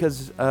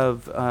 Because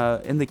of,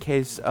 in the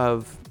case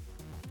of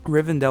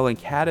Rivendell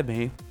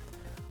Academy,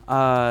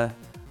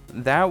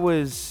 that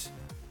was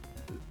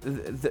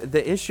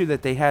the issue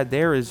that they had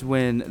there is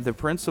when the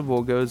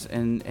principal goes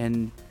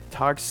and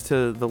talks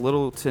to the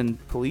Littleton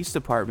Police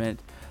Department.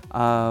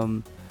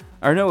 Or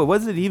no, it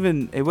wasn't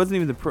even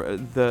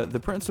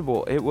the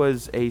principal. It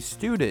was a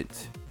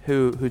student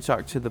who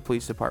talked to the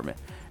police department,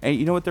 and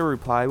you know what their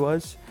reply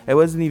was? It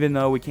wasn't even,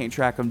 "No, we can't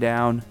track them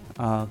down."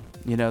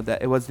 That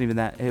it wasn't even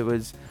that. It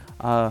was,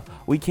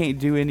 "We can't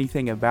do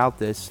anything about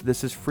this.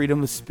 This is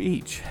freedom of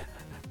speech."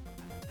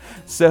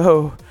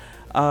 So,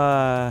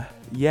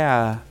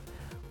 yeah,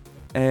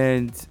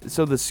 and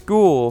so the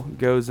school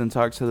goes and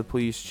talks to the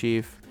police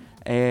chief,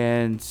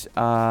 and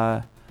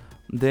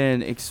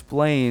then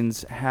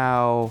explains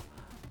how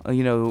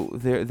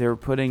they're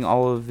putting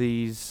all of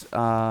these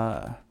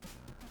and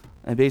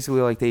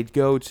basically like they'd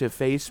go to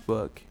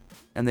Facebook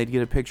and they'd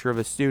get a picture of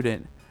a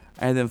student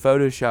and then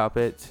Photoshop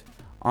it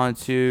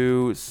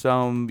onto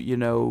some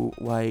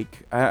like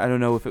I don't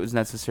know if it was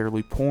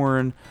necessarily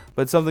porn,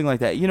 but something like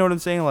that. You know what I'm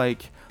saying?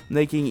 Like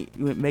making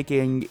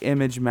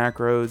image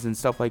macros and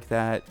stuff like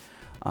that,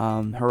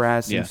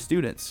 harassing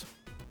students.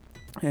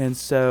 And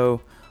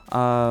so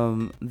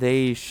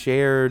they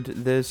shared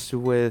this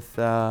with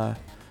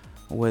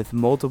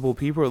multiple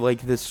people.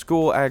 Like the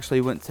school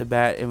actually went to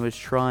bat and was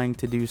trying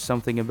to do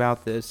something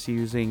about this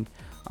using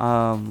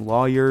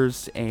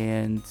lawyers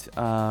and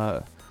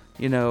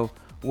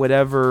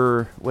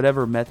whatever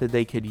method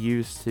they could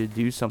use to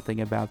do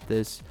something about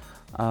this.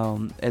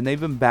 And they've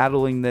been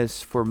battling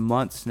this for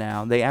months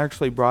now. They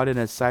actually brought in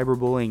a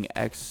cyberbullying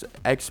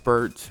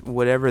expert,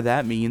 whatever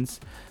that means,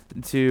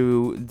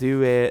 to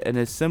do an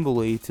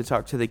assembly to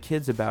talk to the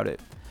kids about it.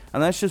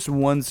 And that's just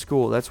one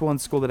school. That's one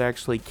school that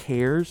actually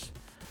cares.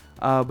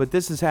 But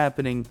this is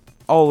happening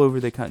all over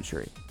the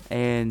country.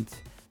 And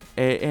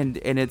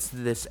it's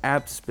this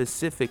app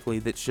specifically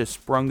that's just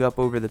sprung up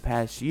over the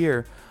past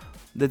year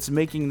that's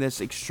making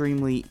this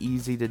extremely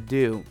easy to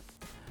do.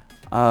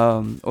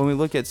 When we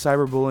look at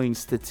cyberbullying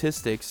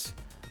statistics,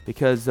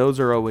 because those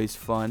are always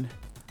fun,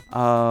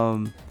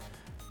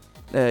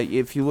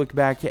 if you look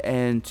back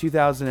in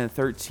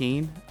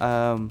 2013,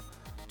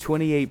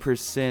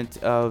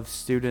 28% of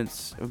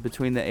students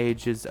between the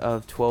ages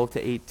of 12 to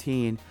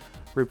 18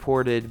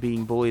 reported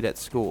being bullied at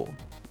school.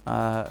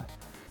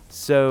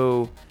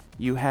 So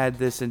you had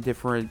this in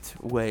different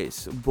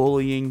ways.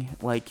 Bullying,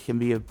 like, can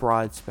be a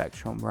broad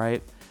spectrum,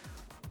 right?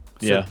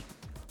 So Yeah.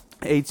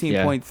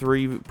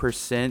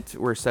 18.3%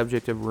 were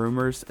subject of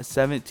rumors.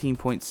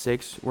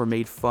 17.6 were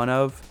made fun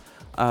of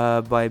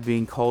by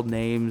being called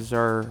names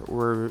or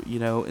were,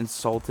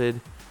 insulted.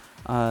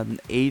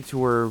 8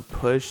 were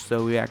pushed,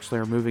 so we actually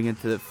are moving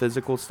into the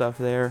physical stuff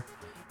there.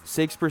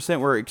 6%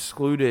 were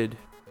excluded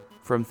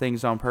from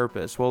things on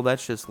purpose. Well,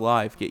 that's just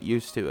life. Get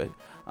used to it.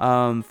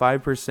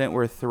 5%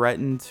 were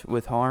threatened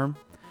with harm.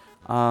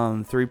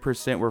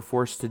 3% were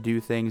forced to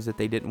do things that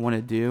they didn't want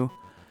to do.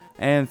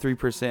 And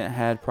 3%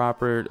 had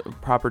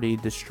property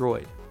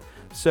destroyed.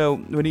 So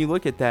when you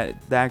look at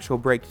that, the actual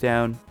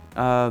breakdown,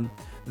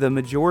 the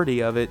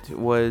majority of it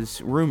was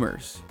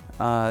rumors.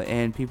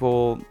 And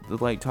people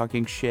like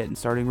talking shit and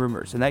starting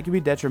rumors. And that can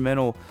be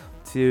detrimental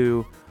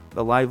to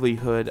the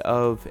livelihood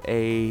of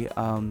a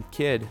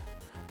kid.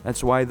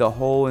 That's why the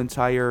whole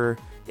entire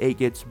It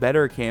Gets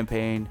Better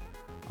campaign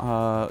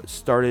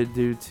started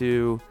due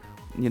to,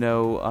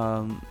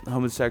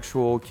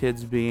 homosexual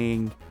kids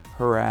being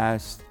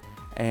harassed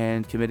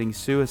and committing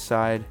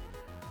suicide.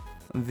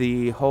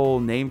 The whole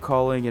name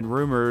calling and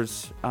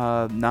rumors,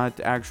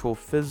 not actual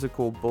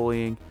physical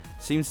bullying,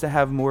 seems to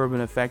have more of an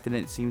effect, and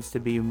it seems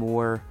to be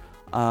more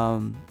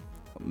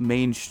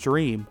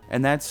mainstream.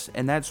 And that's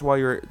why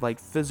you're like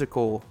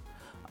physical,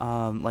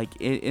 like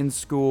in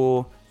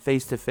school,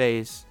 face to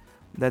face.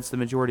 That's the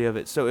majority of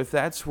it. So if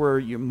that's where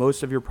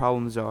most of your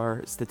problems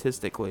are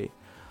statistically,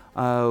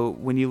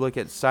 when you look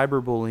at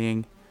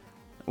cyberbullying,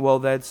 well,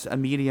 that's a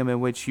medium in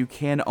which you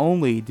can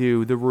only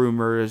do the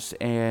rumors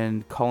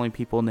and calling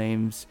people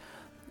names.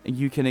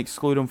 You can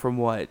exclude them from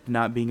what?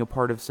 Not being a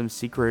part of some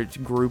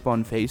secret group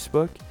on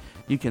Facebook.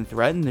 You can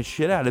threaten the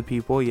shit out of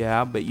people,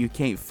 yeah, but you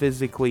can't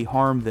physically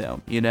harm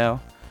them,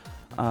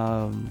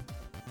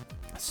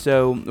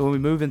 So when we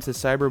move into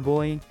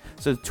cyberbullying,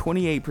 so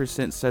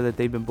 28% said that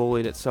they've been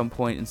bullied at some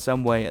point in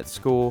some way at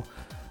school.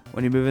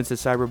 When you move into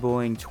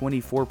cyberbullying,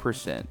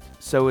 24%.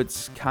 So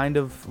it's kind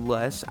of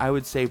less. I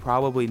would say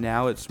probably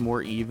now it's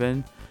more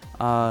even,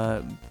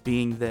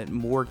 being that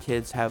more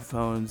kids have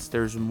phones.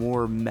 There's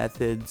more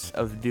methods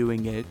of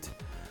doing it.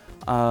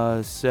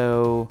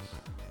 So,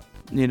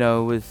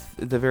 with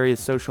the various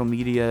social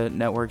media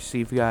networks,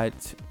 you've got,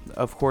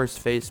 of course,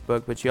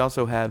 Facebook, but you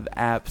also have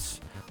apps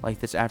like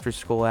this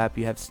after-school app.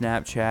 You have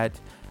Snapchat,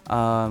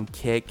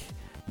 Kick,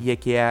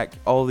 Yik Yak,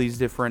 all these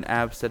different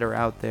apps that are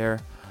out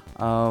there.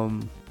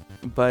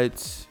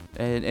 But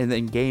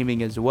then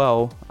gaming as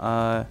well,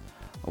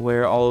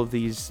 where all of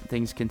these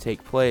things can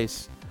take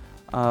place.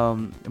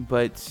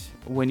 But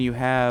when you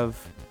have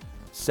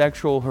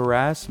sexual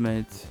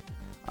harassment,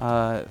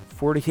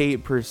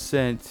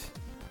 48%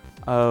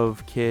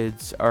 of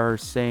kids are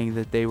saying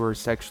that they were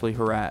sexually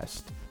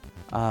harassed.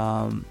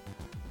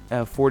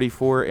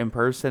 44 in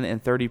person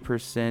and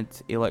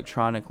 30%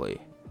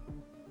 electronically.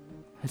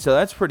 So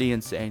that's pretty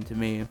insane to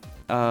me.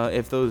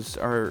 If those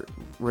are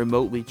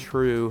remotely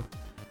true,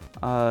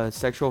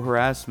 sexual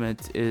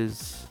harassment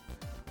is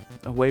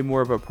way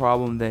more of a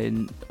problem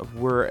than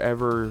we're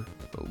ever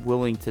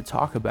willing to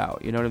talk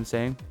about. You know what I'm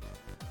saying?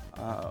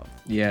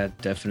 Yeah,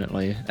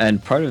 definitely.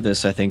 And part of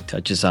this, I think,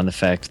 touches on the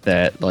fact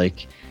that,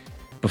 like,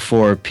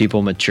 before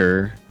people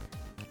mature,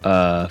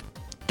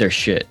 they're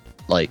shit.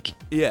 Like,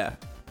 yeah.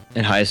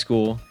 In high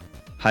school,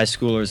 high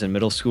schoolers and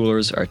middle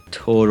schoolers are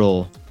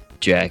total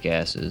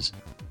jackasses.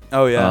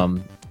 Oh, yeah.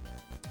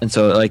 And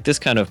so, like, this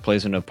kind of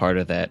plays into a part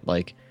of that.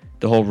 Like,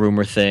 the whole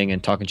rumor thing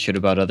and talking shit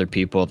about other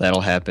people, that'll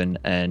happen.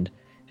 And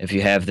if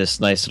you have this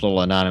nice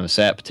little anonymous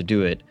app to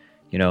do it,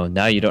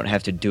 now you don't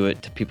have to do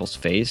it to people's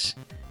face.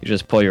 You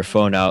just pull your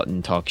phone out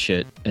and talk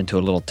shit into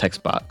a little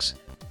text box.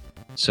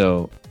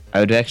 So I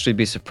would actually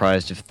be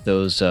surprised if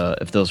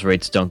those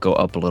rates don't go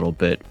up a little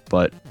bit.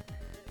 But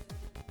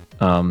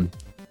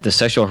the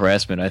sexual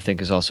harassment, I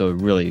think, is also a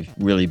really,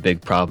 really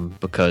big problem,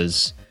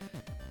 because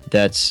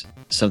that's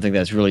something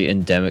that's really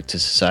endemic to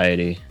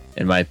society,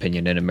 in my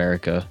opinion, in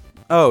America.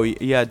 Oh,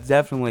 yeah,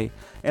 definitely.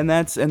 And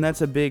that's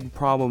a big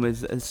problem,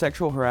 is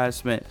sexual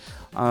harassment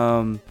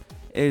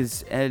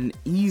is an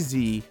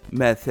easy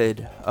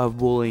method of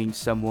bullying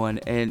someone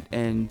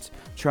and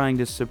trying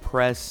to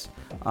suppress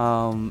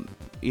someone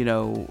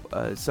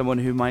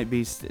who might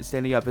be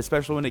standing up,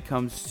 especially when it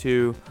comes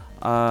to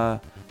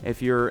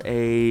if you're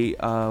a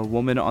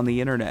woman on the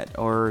internet,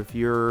 or if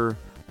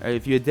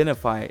you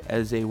identify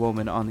as a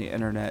woman on the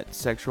internet.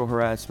 Sexual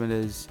harassment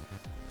is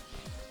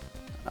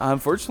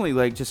unfortunately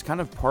like just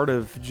kind of part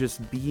of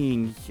just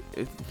being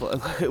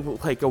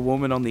like a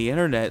woman on the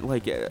internet.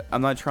 Like,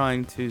 I'm not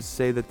trying to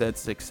say that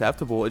that's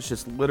acceptable. It's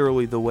just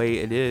literally the way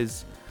it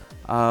is.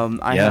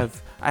 I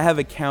have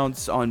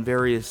accounts on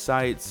various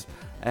sites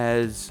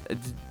as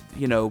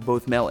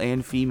both male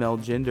and female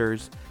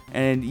genders,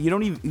 and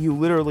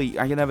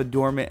I can have a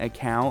dormant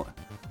account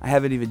I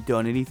haven't even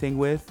done anything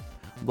with,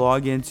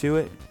 log into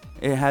it.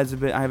 I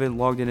haven't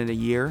logged in a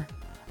year,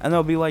 and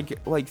there'll be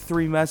like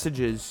 3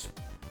 messages,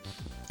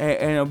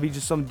 and it'll be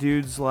just some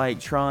dudes like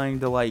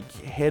trying to like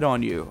hit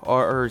on you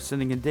or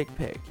sending a dick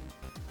pic.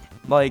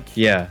 Like,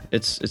 Yeah,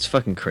 it's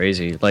fucking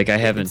crazy. Like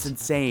it's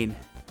insane.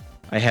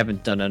 I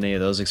haven't done any of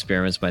those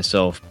experiments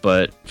myself,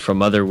 but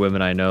from other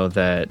women I know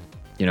that,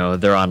 you know,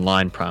 they're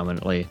online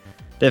prominently,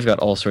 they've got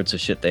all sorts of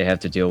shit they have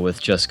to deal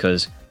with just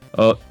because,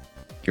 oh,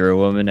 you're a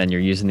woman and you're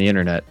using the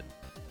internet.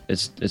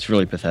 It's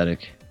really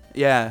pathetic.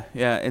 Yeah,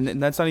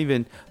 and that's not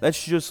even,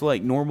 that's just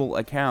like normal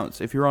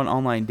accounts. If you're on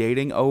online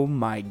dating, oh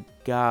my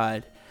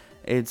god,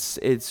 it's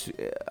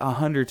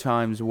 100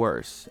 times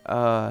worse.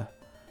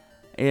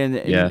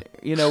 And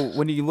you know,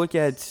 when you look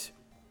at,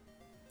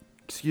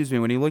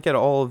 when you look at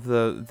all of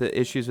the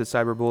issues with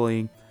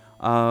cyberbullying,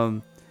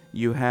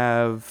 you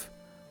have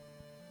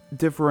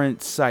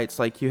different sites,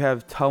 like you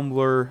have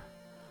Tumblr,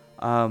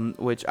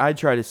 which I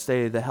try to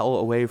stay the hell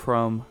away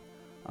from.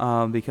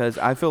 Because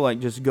I feel like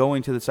just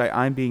going to the site,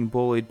 I'm being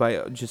bullied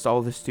by just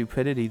all the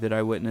stupidity that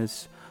I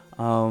witness.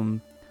 But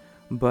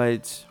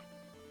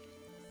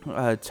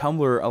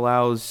Tumblr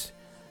allows,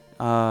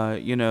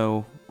 you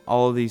know,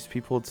 all of these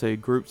people to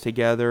group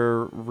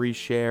together,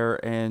 reshare,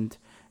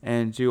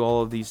 and do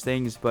all of these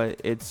things. But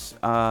it's,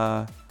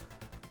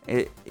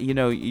 you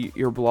know,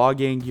 you're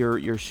blogging,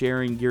 you're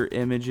sharing your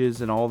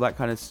images and all that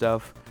kind of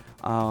stuff.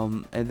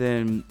 And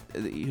then,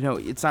 you know,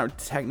 it's not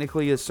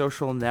technically a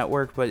social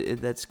network,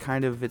 but that's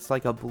kind of, it's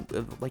like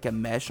a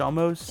mesh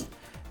almost.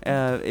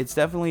 It's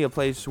definitely a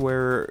place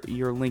where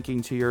you're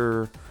linking to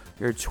your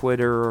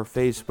Twitter or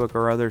Facebook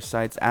or other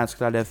sites,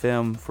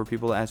 ask.fm, for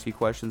people to ask you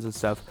questions and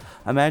stuff.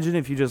 Imagine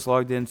if you just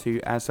logged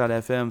into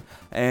ask.fm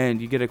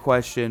and you get a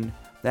question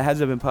that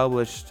hasn't been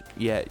published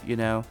yet, you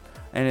know,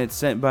 and it's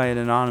sent by an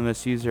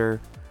anonymous user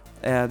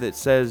that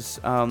says,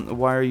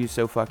 why are you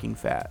so fucking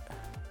fat?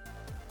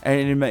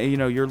 And you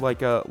know, you're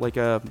like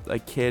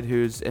a kid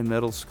who's in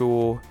middle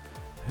school,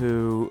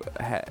 who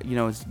you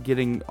know, is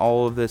getting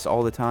all of this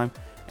all the time,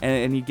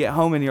 and you get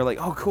home and you're like,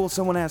 oh cool,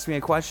 someone asked me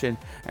a question,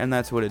 and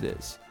that's what it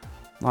is.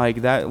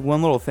 Like, that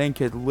one little thing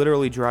could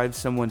literally drive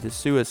someone to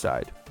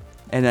suicide,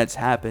 and that's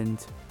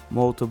happened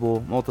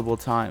multiple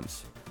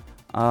times.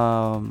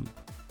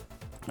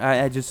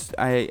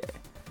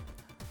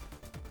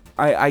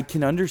 I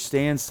can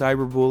understand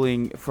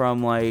cyberbullying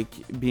from,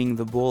 like, being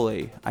the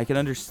bully. I can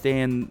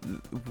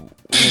understand,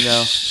 you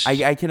know,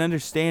 I can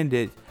understand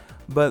it,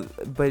 but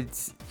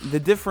the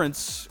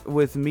difference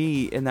with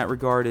me in that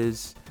regard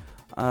is,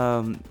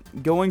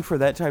 going for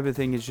that type of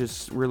thing is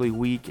just really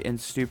weak and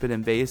stupid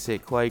and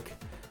basic. Like,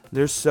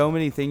 there's so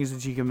many things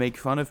that you can make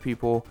fun of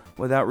people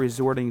without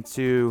resorting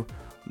to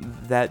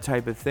that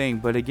type of thing.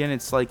 But again,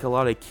 it's like a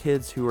lot of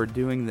kids who are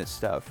doing this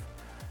stuff,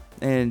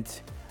 and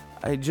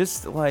I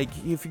just, like,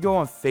 if you go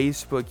on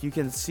Facebook, you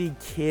can see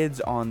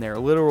kids on there,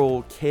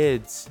 literal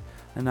kids,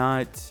 and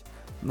not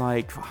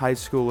like high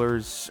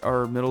schoolers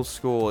or middle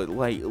school.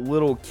 Like,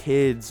 little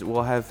kids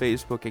will have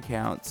Facebook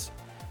accounts,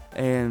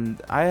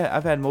 and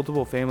I've had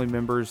multiple family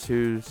members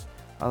who's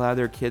allowed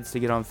their kids to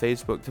get on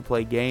Facebook to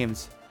play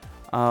games,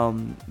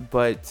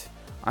 but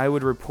I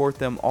would report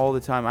them all the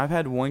time. I've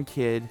had one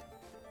kid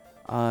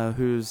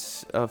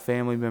who's a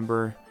family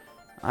member.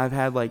 I've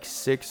had like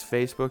 6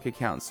 Facebook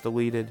accounts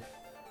deleted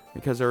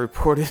because I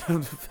reported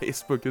him to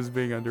Facebook as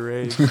being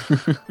underage.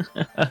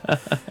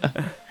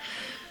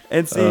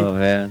 And see, oh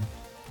man,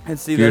 and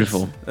see,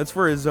 beautiful. That's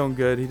for his own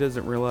good. He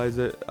doesn't realize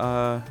it.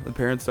 The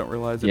parents don't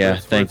realize it. Yeah, but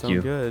it's for thank his own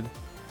you. good.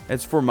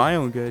 It's for my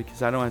own good,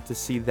 because I don't have to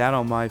see that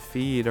on my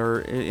feed,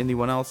 or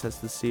anyone else has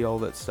to see all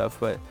that stuff.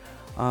 But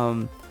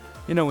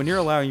you know, when you're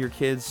allowing your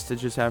kids to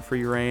just have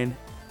free reign,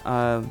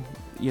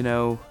 you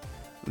know,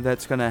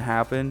 that's gonna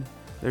happen.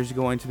 There's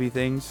going to be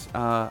things.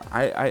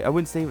 I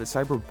wouldn't say it was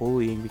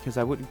cyberbullying, because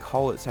I wouldn't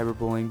call it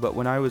cyberbullying. But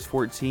when I was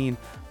 14,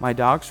 my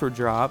docs were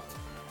dropped,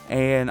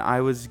 and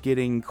I was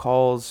getting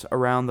calls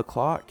around the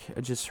clock,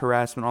 just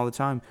harassment all the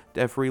time.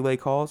 Deaf relay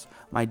calls.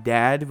 My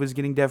dad was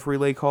getting deaf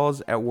relay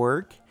calls at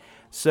work.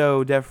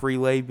 So deaf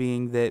relay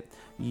being that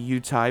you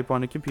type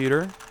on a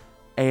computer,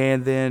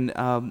 and then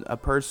a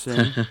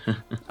person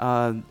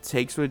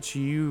takes what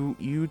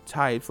you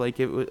typed, like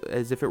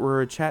as if it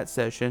were a chat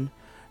session,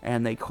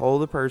 and they call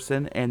the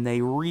person and they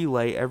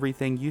relay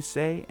everything you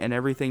say and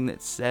everything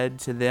that's said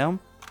to them.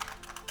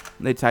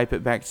 They type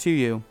it back to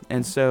you.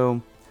 And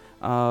so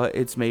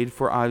it's made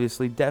for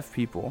obviously deaf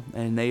people,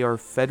 and they are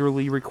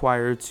federally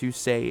required to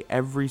say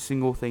every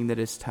single thing that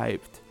is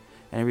typed,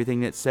 and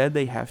everything that's said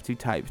they have to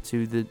type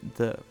to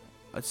the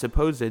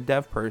supposed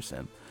deaf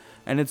person.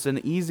 And it's an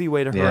easy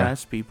way to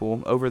harass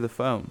people over the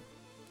phone.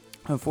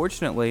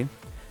 Unfortunately,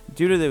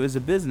 due to that it was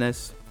a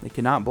business, they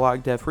cannot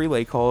block deaf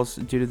relay calls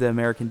due to the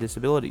American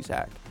Disabilities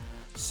Act.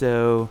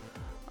 So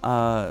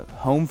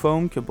home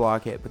phone could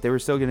block it, but we were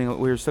still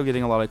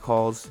getting a lot of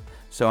calls.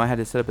 So I had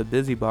to set up a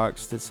busy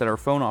box to set our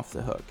phone off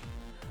the hook.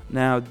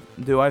 Now,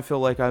 do I feel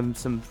like I'm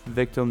some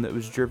victim that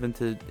was driven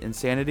to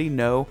insanity?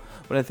 No,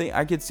 but I think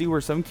I could see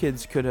where some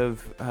kids could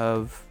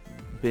have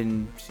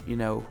been, you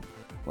know,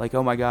 like,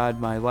 oh my God,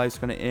 my life's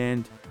gonna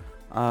end.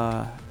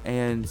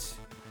 And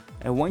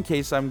in one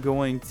case, I'm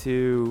going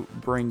to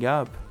bring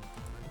up.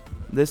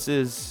 This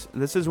is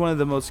one of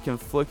the most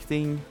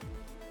conflicting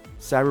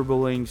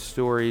cyberbullying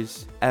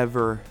stories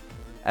ever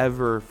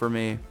for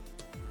me.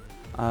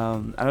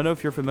 I don't know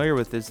if you're familiar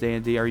with this,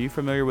 Dandy. Are you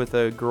familiar with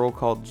a girl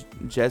called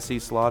Jessie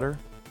Slaughter?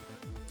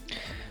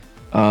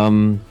 I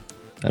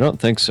don't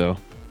think so.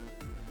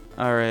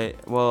 All right.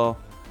 Well,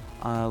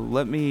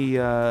 let me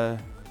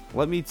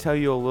tell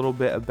you a little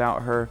bit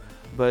about her.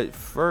 But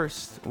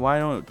first, why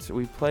don't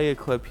we play a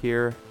clip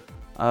here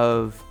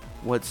of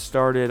what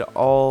started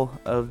all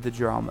of the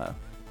drama?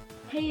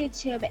 Hey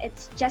YouTube,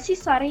 it's Jessie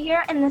Slaughter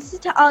here, and this is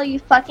to all you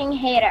fucking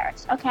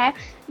haters, okay?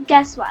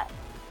 Guess what?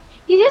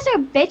 You guys are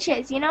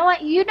bitches, you know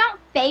what? You don't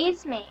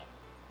faze me.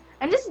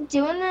 I'm just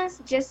doing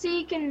this just so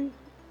you can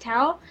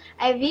tell.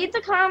 I read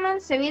the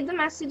comments, I read the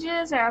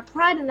messages, I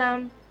reply to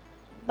them,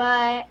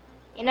 but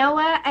you know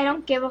what? I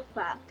don't give a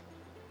fuck.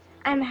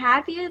 I'm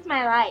happy with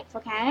my life,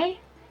 okay?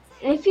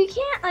 And if you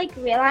can't, like,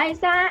 realize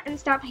that and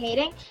stop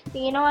hating,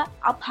 then you know what?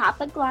 I'll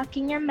pop a Glock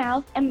in your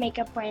mouth and make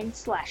a brain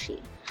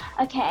slushy.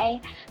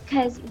 Okay?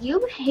 Because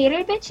you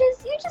hater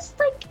bitches, you're just,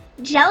 like,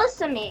 jealous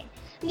of me.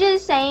 I'm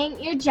just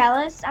saying, you're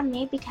jealous of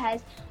me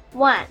because,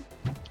 1,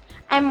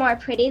 I'm more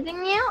pretty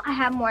than you. I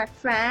have more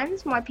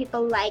friends. More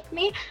people like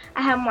me.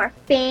 I have more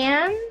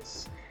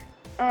fans.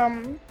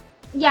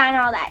 Yeah, and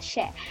all that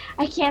shit.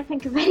 I can't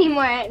think of any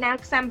more right now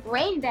because I'm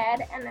brain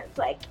dead, and it's,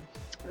 like,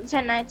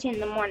 10:19 in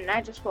the morning.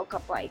 I just woke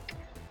up like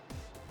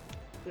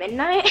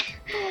midnight.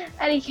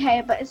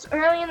 Okay, but it's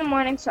early in the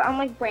morning, so I'm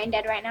like brain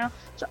dead right now.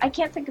 So I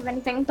can't think of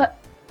anything. But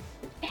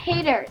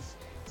haters,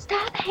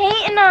 stop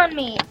hating on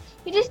me.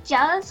 You're just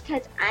jealous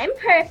because I'm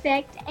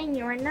perfect and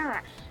you're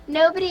not.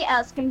 Nobody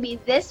else can be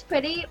this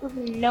pretty with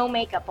no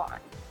makeup on.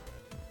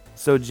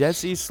 So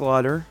Jessie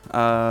Slaughter,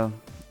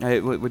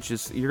 which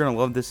is, you're gonna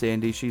love this,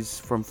 Andy. She's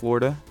from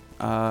Florida.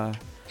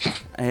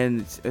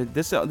 And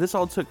this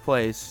all took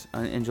place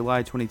in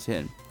July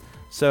 2010.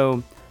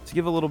 So to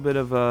give a little bit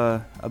of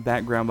a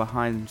background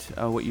behind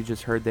what you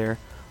just heard there,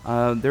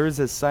 there was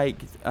a site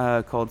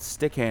called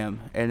Stickam,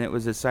 and it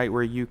was a site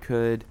where you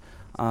could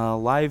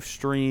live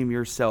stream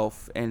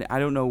yourself. And I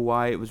don't know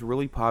why it was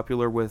really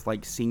popular with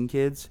like scene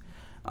kids.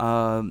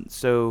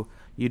 So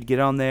you'd get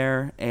on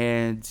there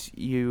and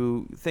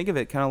you think of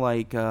it kind of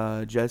like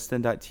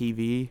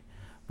Justin.tv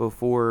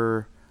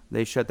before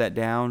they shut that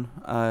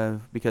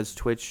down because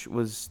Twitch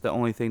was the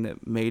only thing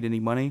that made any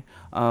money.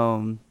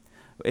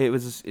 It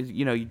was,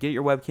 you know, you get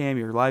your webcam,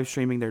 you're live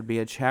streaming, there'd be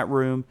a chat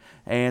room,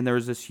 and there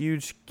was this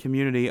huge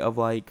community of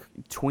like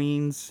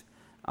tweens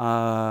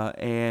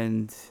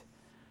and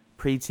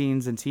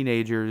preteens and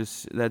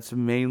teenagers. That's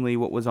mainly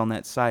what was on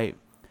that site.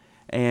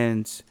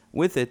 And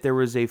with it, there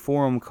was a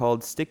forum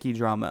called Sticky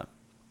Drama.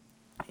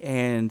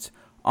 And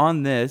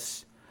on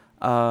this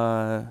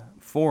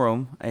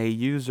forum, a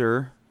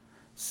user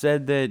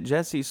said that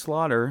Jessie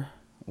Slaughter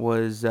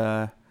was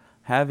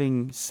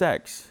having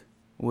sex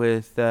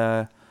with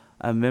a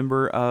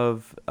member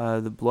of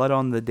the Blood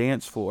on the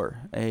Dance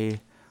Floor, I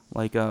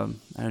don't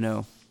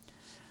know,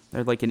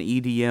 they're like an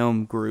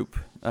EDM group.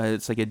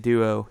 It's like a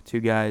duo, 2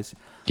 guys.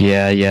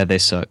 Yeah, they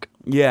suck.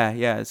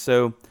 Yeah.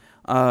 So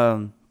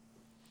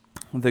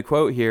the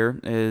quote here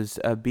is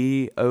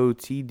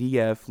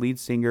BOTDF lead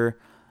singer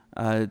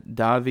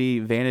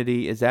Davi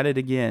Vanity is at it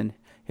again.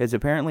 Is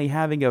apparently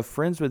having a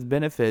friends with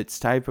benefits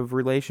type of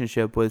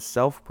relationship with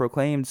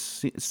self-proclaimed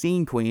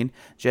scene queen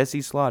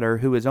Jessie Slaughter,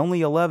 who is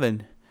only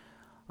 11.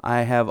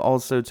 I have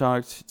also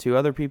talked to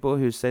other people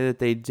who say that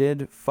they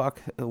did fuck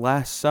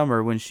last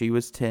summer when she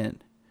was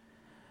 10.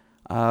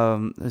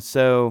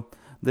 So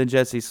then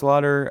Jessie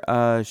Slaughter,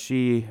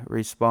 she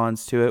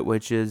responds to it,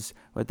 which is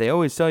what they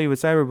always tell you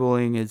with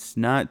cyberbullying is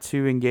not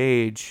to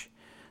engage.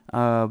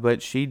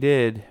 But she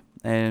did,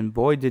 and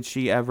boy did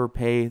she ever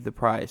pay the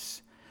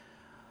price.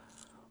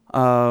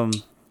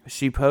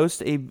 She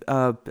posts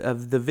of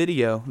the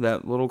video,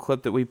 that little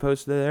clip that we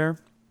posted there.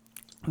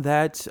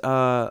 That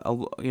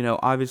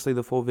obviously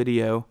the full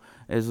video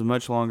is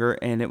much longer,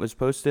 and it was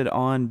posted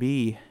on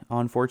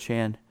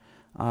 4chan.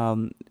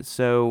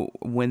 So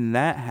when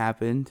that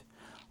happened,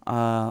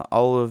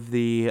 all of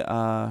the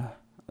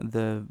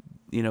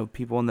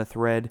people in the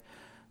thread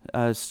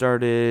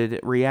started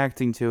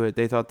reacting to it.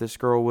 They thought this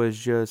girl was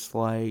just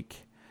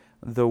like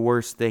the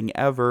worst thing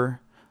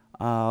ever.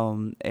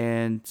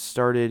 And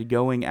started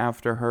going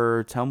after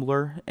her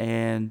Tumblr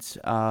and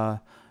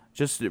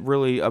just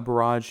really a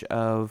barrage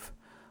of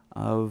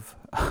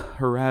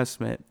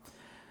harassment.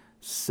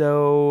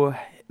 So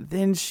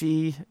then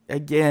she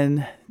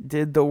again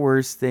did the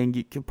worst thing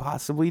you could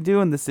possibly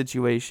do in this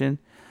situation,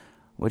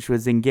 which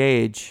was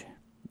engage.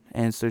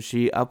 And so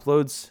she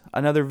uploads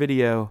another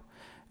video,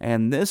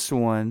 and this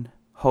one,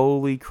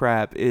 holy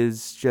crap,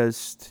 is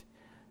just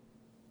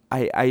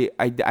I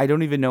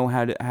don't even know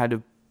how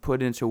to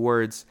put into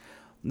words.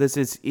 This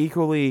is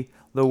equally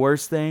the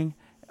worst thing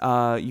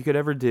you could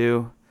ever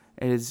do.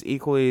 It is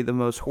equally the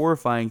most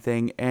horrifying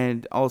thing,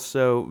 and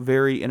also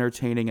very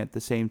entertaining at the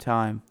same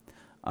time.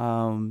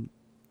 And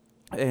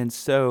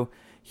so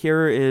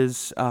here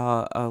is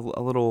a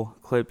little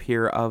clip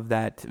here of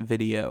that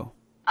video.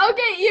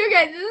 Okay, you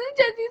guys, this is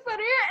Jessie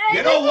Slaughter, and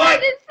You I know just what? wanted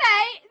to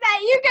say that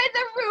you guys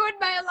have ruined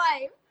my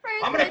life.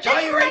 First, I'm going to this tell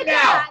is you my right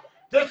now. dad.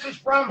 This is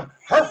from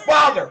her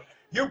father.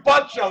 You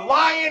bunch of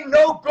lying,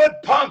 no good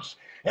punks.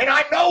 And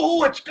I know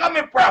who it's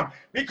coming from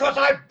because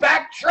I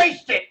back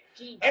traced it.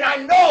 And I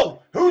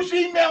know who's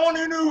emailing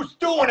and who's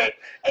doing it.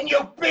 And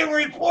you've been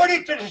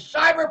reported to the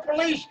cyber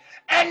police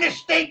and the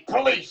state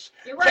police.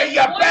 So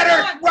you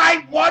better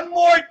write one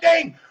more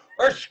thing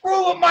or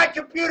screw with my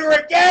computer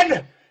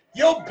again.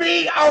 You'll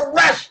be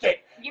arrested.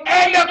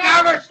 End of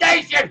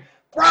conversation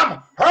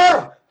from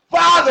her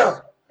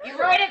father. You're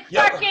right,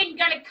 fucking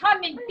gonna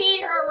come and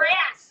beat her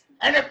ass.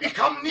 And if you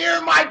come near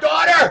my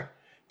daughter,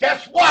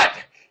 guess what?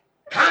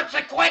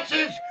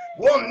 Consequences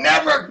will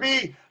never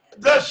be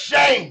the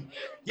same.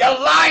 You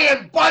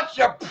lying bunch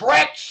of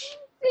pricks.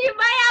 See,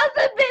 my house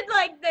has been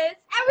like this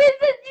ever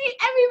since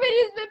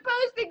everybody's been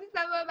posting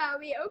stuff about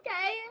me,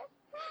 okay?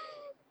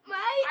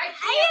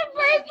 I am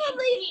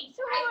personally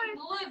torn. I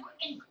live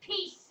in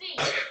PC.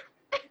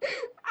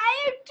 I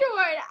am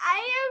torn.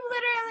 I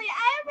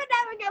have been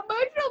having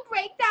emotional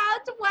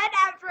breakdowns one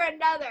after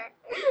another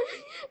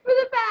for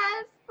the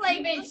past,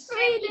 You've been 3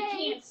 sick, days. you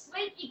can't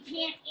sleep, you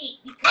can't eat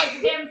because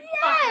of them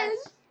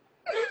fuckers.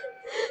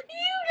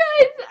 You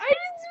guys are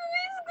just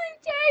basically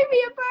tearing me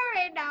apart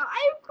right now. I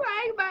am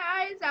crying my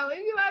eyes out if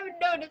you haven't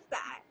noticed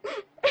that.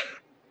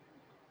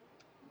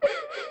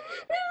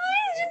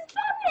 Please just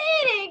stop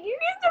hating. You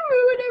guys are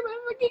ruining my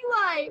fucking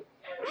life.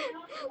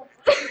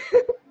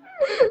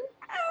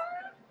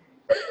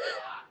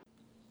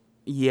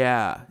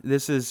 Yeah,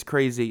 this is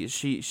crazy.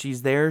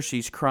 She's there,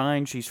 she's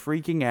crying, she's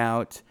freaking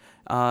out,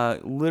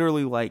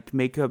 literally like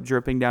makeup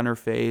dripping down her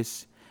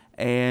face,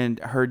 and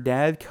her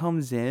dad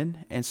comes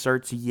in and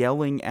starts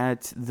yelling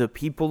at the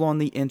people on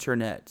the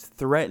internet,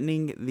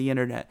 threatening the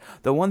internet.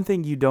 The one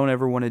thing you don't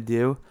ever want to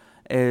do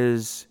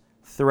is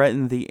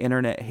threaten the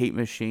internet hate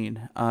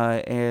machine,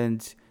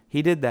 and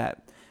he did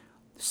that.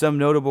 Some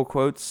notable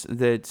quotes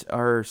that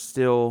are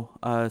still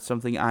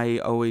something I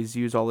always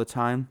use all the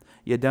time.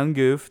 You done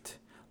goofed.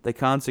 The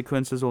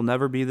consequences will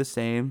never be the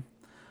same.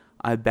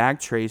 I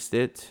backtraced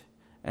it,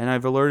 and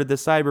I've alerted the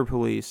cyber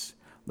police.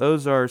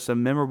 Those are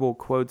some memorable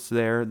quotes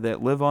there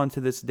that live on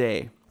to this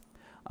day.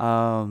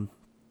 So,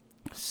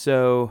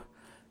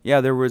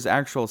 yeah, there was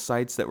actual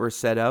sites that were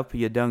set up,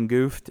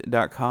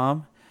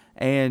 youdonegoofed.com.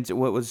 And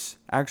what was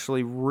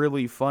actually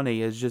really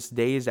funny is just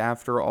days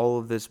after all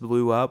of this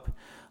blew up,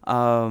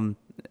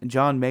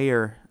 John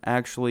Mayer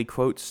actually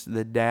quotes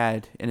the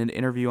dad in an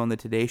interview on the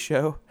Today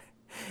Show.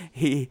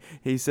 He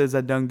says,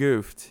 I done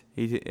goofed.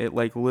 It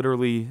like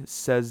literally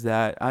says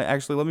that.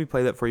 Let me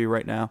play that for you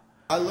right now.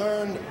 I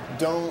learned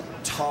don't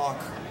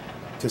talk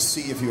to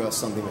see if you have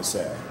something to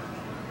say.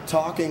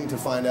 Talking to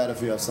find out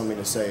if you have something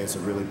to say is a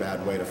really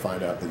bad way to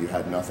find out that you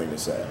had nothing to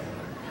say.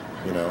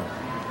 You know?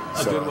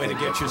 A good way to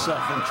get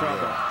yourself in trouble.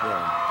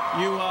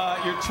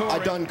 Yeah. You're touring. I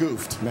done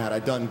goofed, Matt. I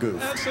done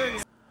goofed.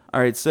 All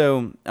right,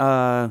 so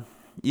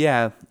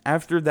yeah,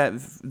 after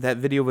that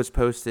video was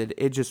posted,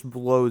 it just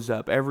blows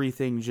up.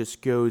 Everything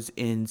just goes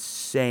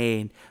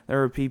insane.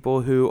 There are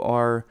people who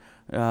are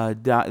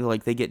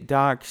they get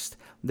doxxed.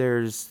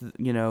 There's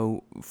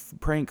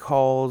prank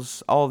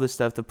calls, all this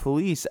stuff. The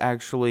police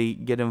actually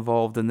get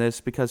involved in this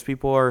because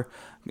people are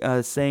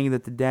saying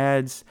that the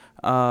dad's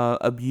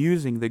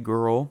abusing the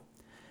girl.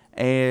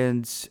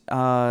 And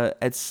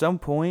at some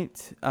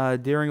point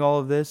during all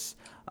of this,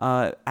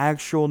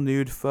 actual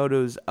nude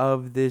photos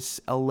of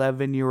this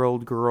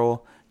 11-year-old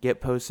girl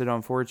get posted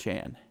on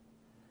 4chan.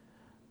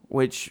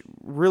 Which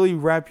really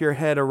wrap your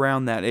head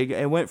around that.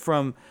 It went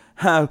from,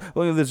 look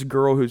at this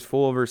girl who's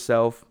full of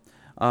herself,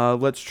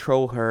 let's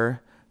troll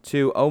her,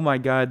 to, oh my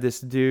god, this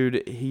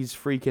dude, he's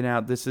freaking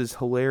out, this is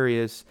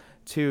hilarious,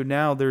 to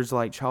now there's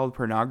like child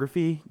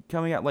pornography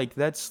coming out. Like,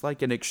 that's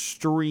like an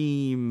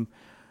extreme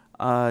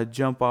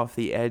jump off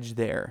the edge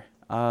there.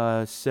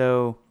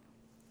 So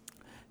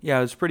yeah,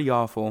 it was pretty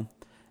awful.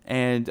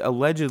 And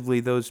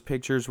allegedly those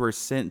pictures were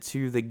sent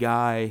to the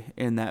guy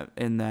in that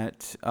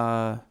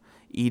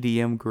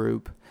EDM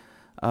group.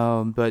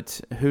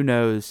 But who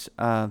knows?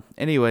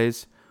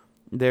 Anyways,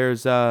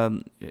 there's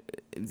so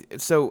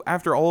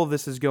after all of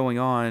this is going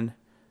on,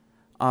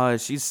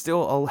 she's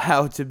still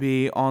allowed to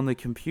be on the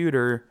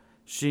computer.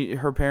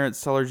 Her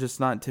parents tell her just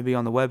not to be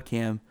on the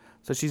webcam.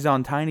 So she's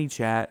on Tiny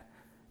Chat,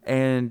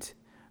 and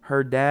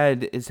her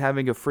dad is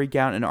having a freak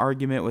out and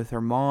argument with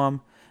her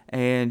mom,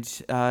 and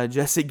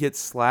Jesse gets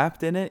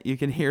slapped in it. You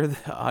can hear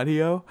the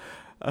audio.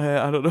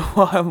 I don't know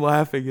why I'm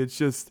laughing. It's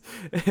just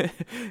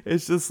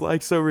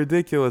like so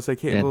ridiculous. I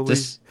can't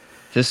believe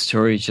this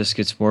story just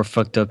gets more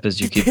fucked up as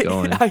you keep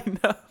going. I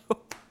know.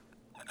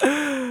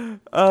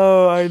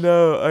 Oh, I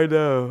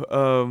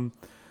know.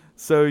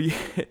 So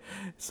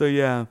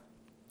yeah.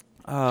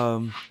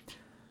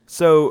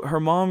 So her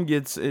mom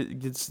gets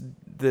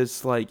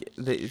this, like,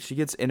 she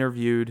gets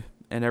interviewed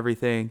and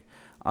everything,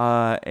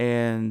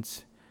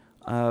 and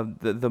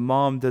the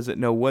mom doesn't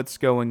know what's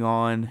going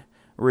on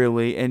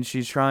really, and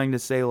she's trying to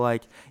say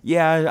like,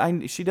 yeah,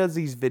 she does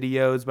these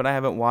videos, but I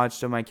haven't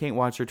watched them. I can't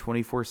watch her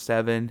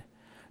 24/7. And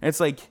it's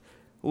like,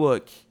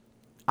 look,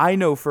 I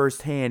know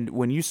firsthand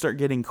when you start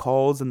getting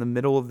calls in the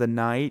middle of the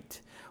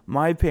night,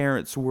 My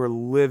parents were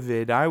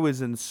livid. I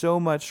was in so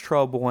much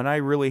trouble, and I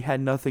really had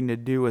nothing to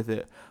do with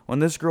it. When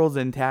this girl's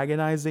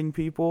antagonizing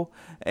people,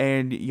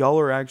 and y'all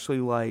are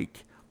actually,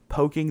 like,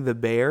 poking the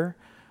bear,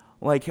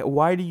 like,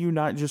 why do you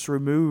not just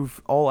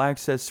remove all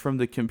access from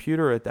the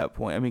computer at that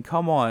point? I mean,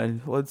 come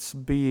on. Let's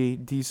be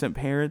decent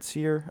parents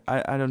here.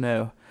 I don't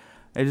know.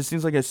 It just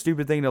seems like a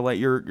stupid thing to let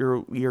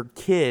your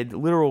kid,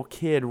 literal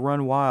kid,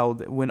 run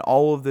wild when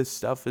all of this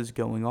stuff is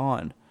going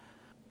on.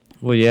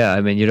 Well, yeah, I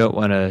mean, you might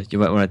want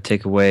to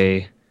take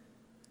away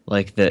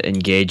like the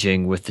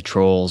engaging with the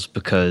trolls,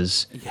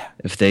 because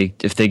if they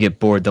get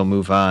bored, they'll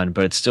move on.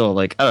 But it's still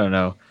like, I don't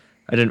know.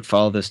 I didn't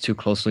follow this too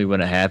closely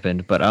when it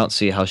happened, but I don't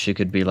see how she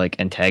could be like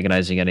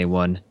antagonizing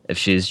anyone if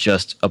she's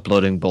just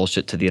uploading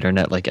bullshit to the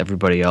internet like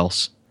everybody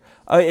else.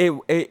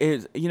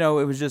 It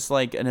was just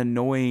like an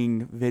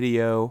annoying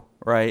video,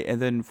 right? And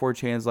then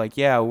 4chan's like,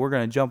 yeah, we're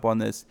going to jump on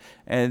this.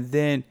 And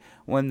then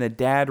when the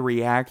dad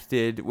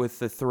reacted with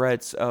the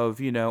threats of,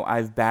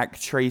 I've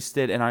backtraced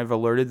it and I've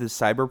alerted the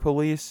cyber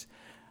police,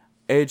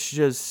 it's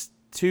just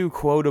too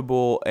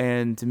quotable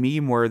and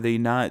meme-worthy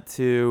not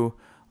to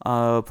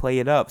play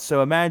it up.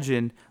 So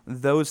imagine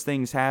those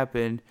things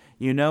happen.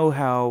 You know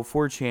how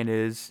 4chan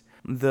is.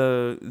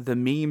 The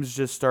memes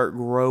just start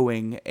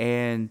growing,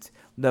 and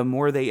the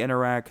more they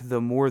interact, the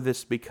more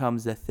this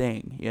becomes a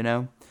thing,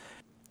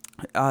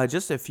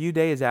 Just a few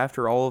days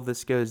after all of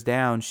this goes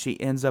down, she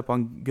ends up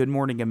on Good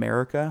Morning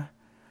America,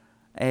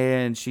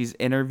 and she's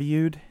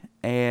interviewed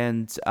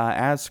and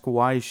asked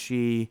why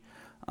she,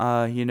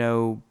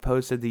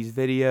 posted these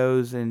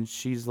videos, and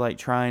she's like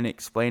trying to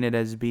explain it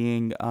as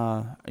being,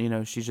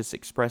 she's just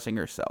expressing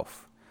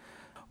herself.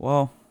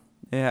 Well,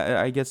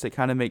 yeah, I guess it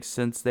kind of makes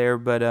sense there,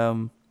 but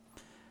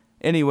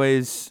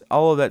anyways,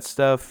 all of that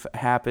stuff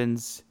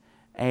happens,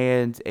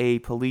 and a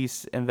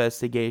police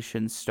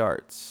investigation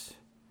starts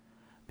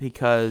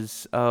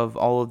because of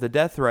all of the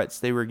death threats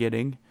they were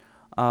getting.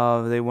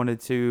 They wanted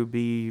to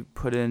be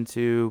put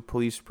into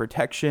police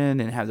protection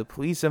and have the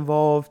police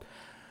involved.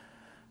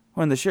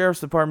 When the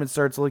sheriff's department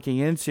starts looking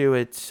into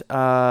it,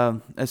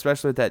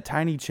 especially with that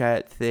Tiny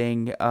Chat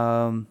thing,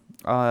 and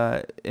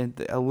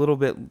a little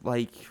bit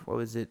like,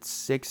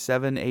 6,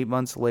 7, 8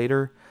 months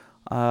later,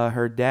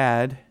 her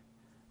dad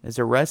is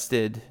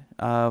arrested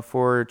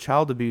for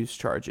child abuse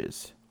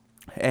charges.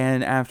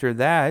 And after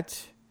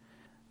that,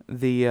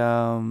 the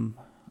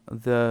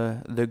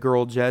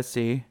girl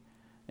Jessie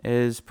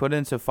is put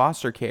into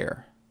foster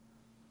care.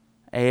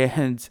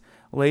 And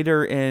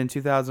later in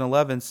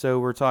 2011, so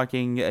we're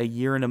talking a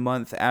year and a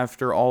month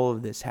after all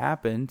of this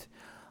happened,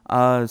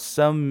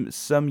 some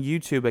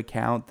YouTube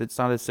account that's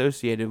not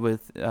associated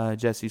with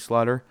Jessie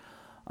Slaughter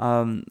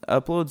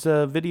uploads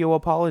a video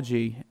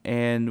apology,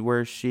 and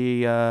where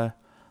she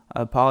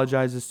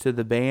apologizes to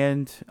the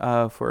band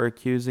for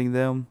accusing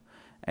them,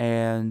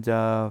 and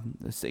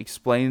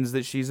explains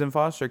that she's in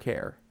foster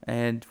care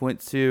and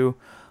went to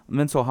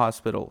mental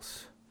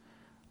hospitals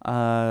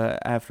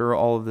after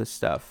all of this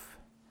stuff.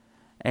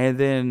 And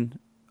then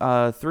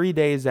 3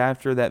 days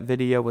after that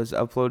video was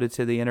uploaded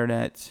to the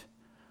internet,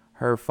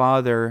 her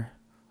father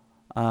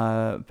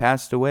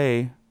passed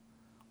away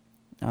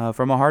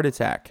from a heart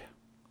attack.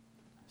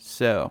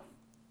 So,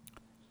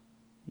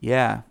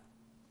 yeah,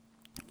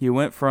 you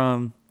went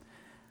from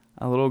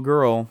a little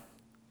girl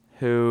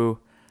who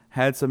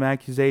had some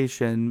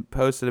accusation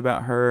posted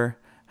about her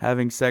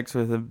having sex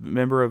with a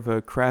member of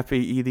a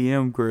crappy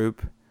EDM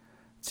group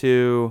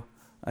to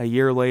a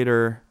year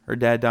later, her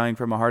dad dying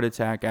from a heart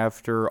attack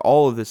after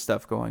all of this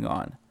stuff going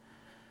on.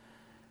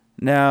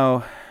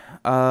 Now,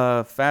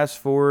 fast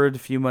forward a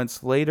few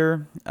months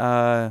later,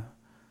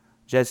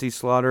 Jessie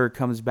Slaughter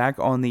comes back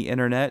on the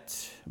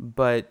internet,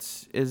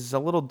 but is a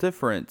little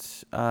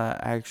different,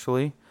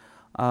 actually,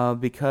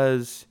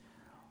 because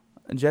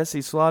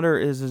Jessie Slaughter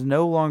is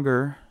no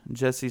longer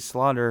Jessie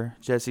Slaughter.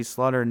 Jessie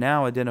Slaughter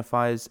now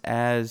identifies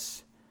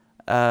as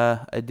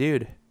a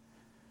dude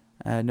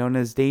known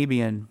as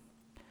Damien.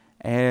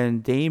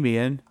 And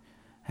Damien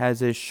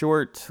has a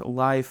short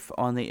life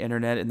on the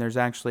internet, and there's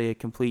actually a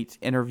complete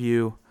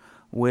interview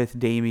with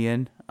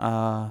Damien.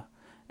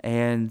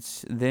 And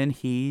then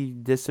he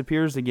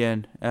disappears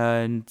again,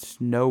 and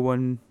no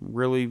one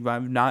really,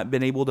 I've not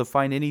been able to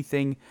find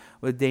anything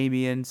with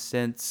Damien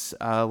since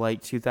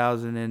like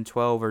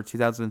 2012 or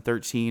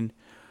 2013,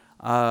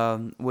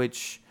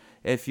 which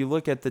if you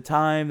look at the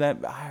time, that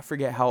I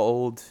forget how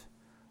old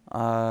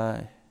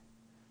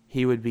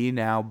he would be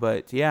now,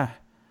 but yeah.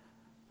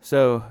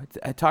 So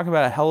talk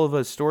about a hell of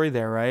a story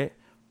there, right?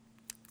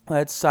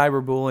 That's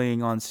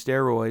cyberbullying on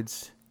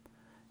steroids.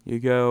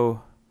 You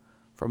go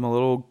from a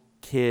little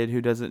kid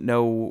who doesn't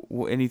know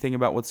anything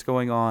about what's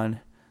going on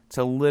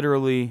to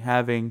literally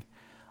having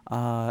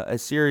a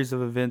series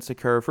of events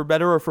occur, for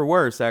better or for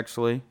worse,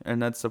 actually.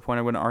 And that's the point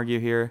I want to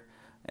argue here,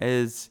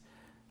 is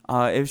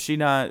if she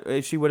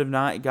would have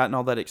not gotten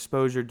all that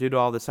exposure due to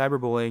all the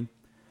cyberbullying,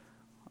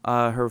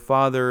 her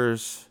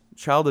father's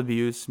child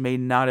abuse may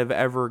not have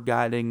ever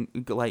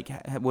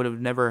would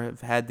have never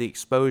have had the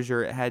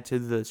exposure it had to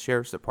the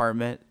sheriff's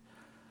department,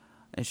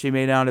 and she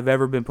may not have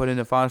ever been put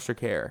into foster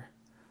care.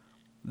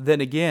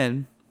 then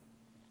again,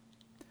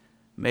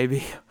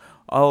 maybe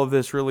all of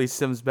this really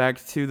stems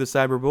back to the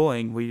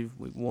cyberbullying. We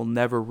will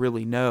never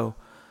really know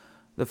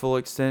the full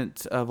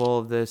extent of all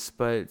of this,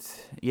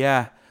 but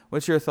yeah.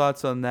 What's your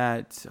thoughts on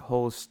that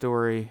whole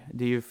story?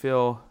 Do you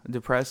feel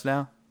depressed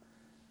now?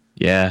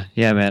 Yeah,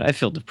 man, I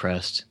feel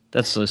depressed.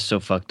 That's just so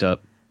fucked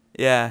up.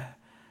 Yeah,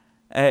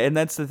 and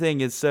that's the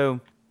thing is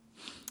so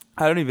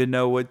I don't even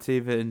know what to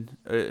even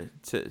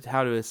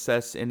how to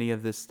assess any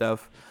of this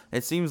stuff.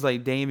 It seems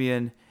like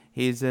Damien,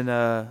 he's in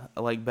a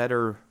like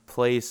better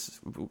place.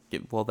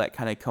 Well, that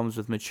kind of comes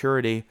with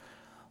maturity,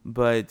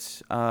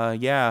 but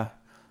yeah.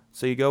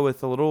 So you go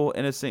with a little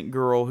innocent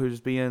girl who's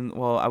being,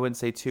 well, I wouldn't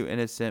say too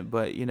innocent,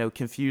 but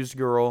confused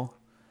girl,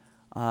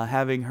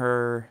 having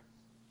her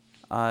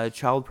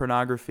child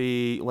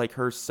pornography, like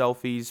her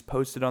selfies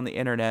posted on the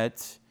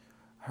internet,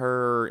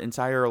 her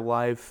entire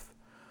life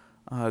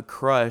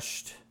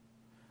crushed,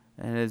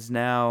 and is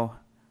now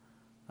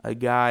a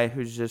guy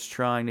who's just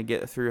trying to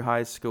get through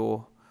high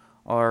school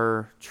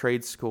or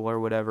trade school or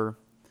whatever.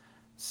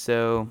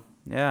 So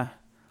yeah,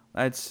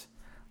 that's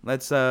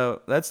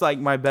like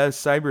my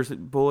best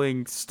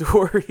cyberbullying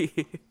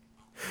story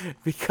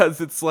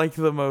because it's like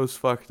the most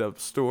fucked up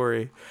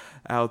story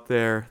out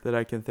there that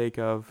I can think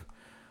of.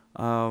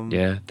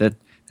 Yeah,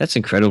 that's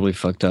incredibly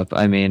fucked up.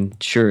 I mean,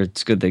 sure,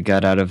 it's good they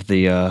got out of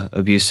the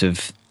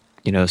abusive,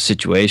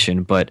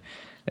 situation, but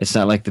it's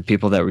not like the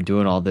people that were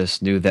doing all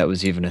this knew that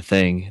was even a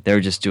thing. They were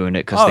just doing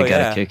it because they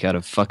got a kick out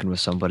of fucking with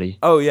somebody.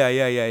 Oh yeah.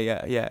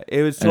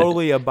 It was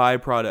totally a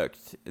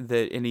byproduct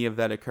that any of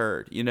that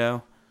occurred.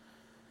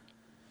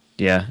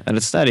 Yeah, and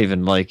it's not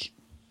even like,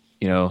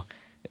 it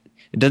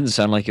doesn't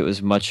sound like it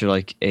was much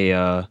like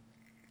a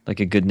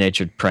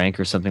good-natured prank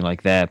or something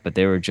like that, but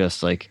they were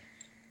just like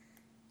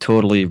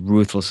totally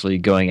ruthlessly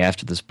going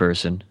after this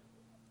person.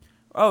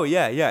 Oh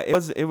yeah.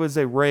 It was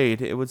a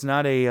raid. It was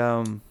not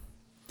a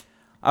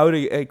I would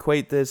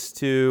equate this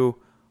to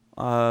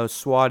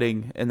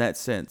swatting in that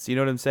sense. You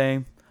know what I'm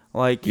saying?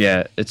 Like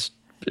yeah, it's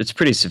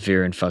pretty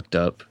severe and fucked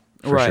up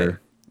for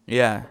sure.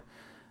 Yeah.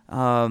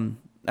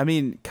 I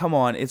mean, come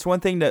on. It's one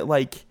thing that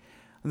like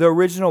the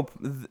original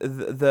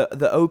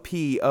the OP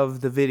of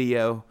the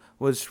video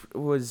was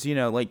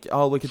like,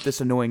 oh, look at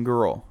this annoying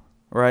girl,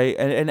 right?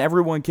 And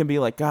everyone can be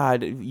like,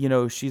 God,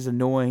 she's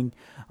annoying.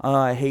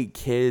 I hate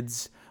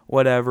kids,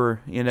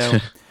 whatever,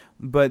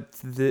 But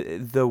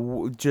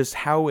the just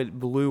how it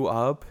blew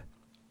up,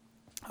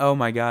 oh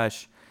my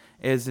gosh,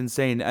 is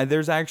insane.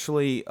 There's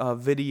actually a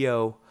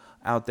video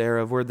out there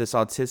of where this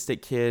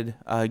autistic kid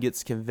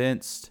gets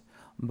convinced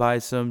by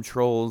some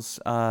trolls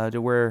to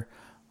where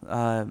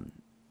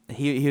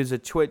he was a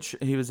Twitch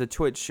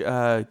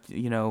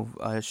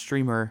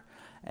streamer,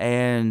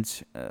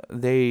 and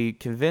they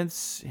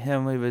convince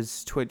him it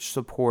was Twitch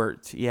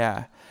support.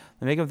 Yeah.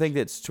 They make him think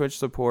that it's Twitch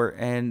support,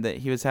 and that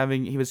he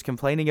was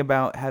complaining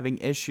about having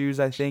issues,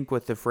 I think,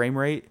 with the frame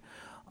rate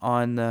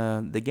on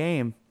the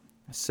game.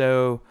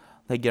 So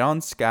they get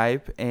on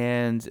Skype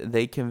and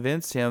they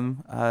convince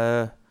him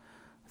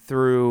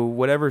through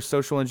whatever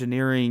social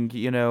engineering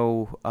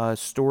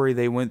story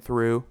they went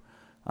through,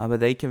 but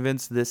they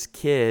convinced this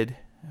kid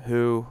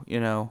who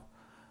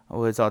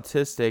was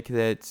autistic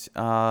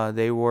that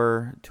they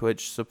were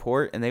Twitch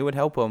support and they would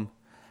help him.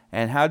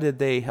 And how did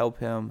they help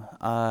him?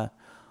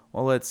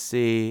 Well, let's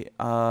see.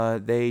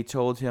 They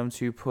told him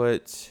to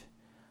put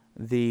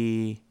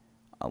the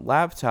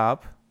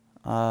laptop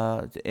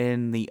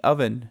in the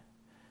oven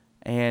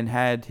and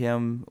had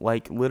him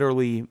like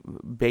literally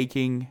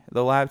baking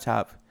the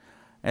laptop.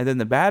 And then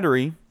the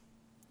battery,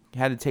 you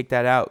had to take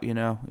that out, you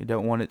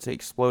don't want it to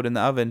explode in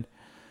the oven.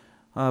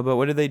 But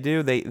what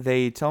do?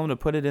 They tell him to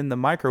put it in the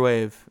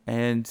microwave,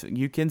 and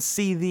you can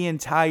see the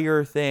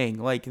entire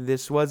thing. Like,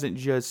 this wasn't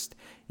just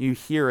you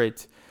hear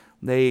it.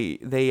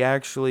 They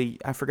actually,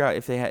 I forgot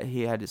if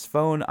he had his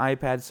phone,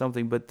 iPad,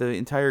 something, but the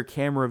entire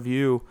camera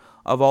view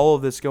of all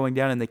of this going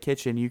down in the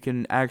kitchen, you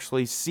can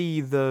actually see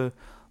the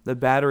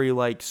battery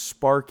like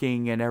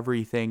sparking and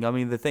everything. I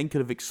mean, the thing could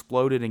have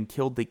exploded and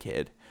killed the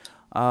kid.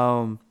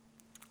 And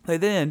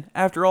then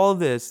after all of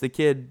this, the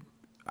kid,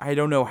 I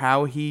don't know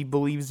how he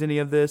believes any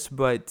of this,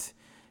 but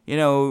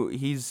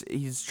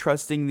he's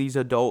trusting these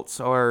adults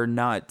are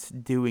not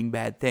doing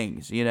bad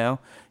things.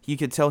 You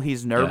could tell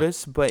he's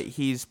nervous, but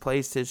he's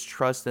placed his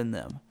trust in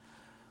them.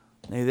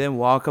 They then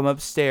walk him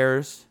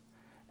upstairs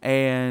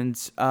and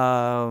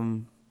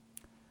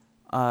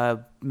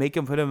make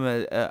him put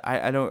him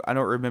I don't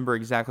remember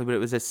exactly, but it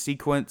was a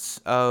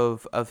sequence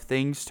of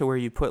things to where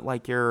you put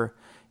like your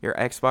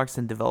Xbox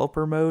in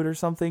developer mode or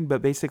something,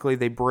 but basically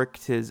they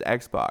bricked his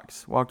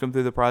Xbox, walked him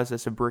through the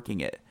process of bricking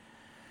it.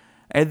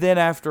 And then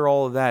after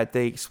all of that,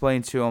 they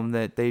explained to him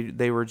that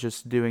they were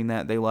just doing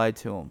that. They lied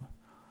to him.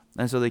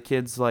 And so the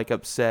kid's like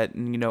upset,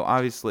 and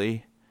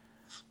obviously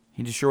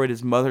he destroyed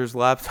his mother's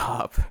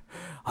laptop.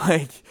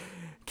 Like,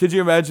 could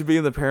you imagine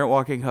being the parent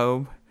walking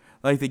home?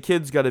 Like, the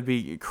kid's got to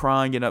be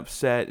crying and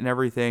upset and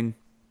everything.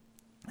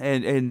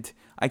 And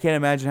I can't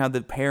imagine how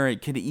the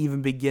parent could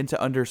even begin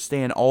to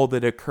understand all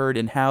that occurred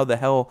and how the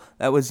hell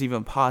that was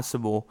even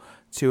possible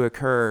to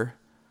occur.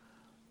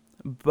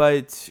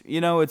 But,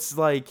 it's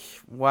like,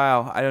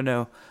 wow, I don't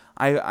know.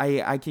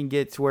 I can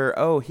get to where,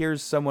 oh,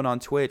 here's someone on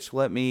Twitch.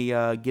 Let me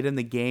get in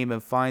the game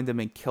and find them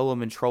and kill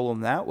them and troll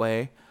them that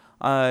way.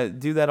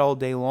 Do that all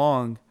day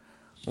long.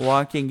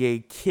 Walking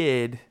a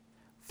kid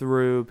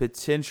through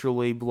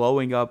potentially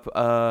blowing up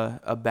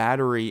a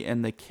battery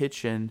in the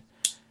kitchen.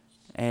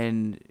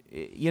 And,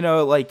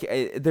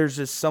 there's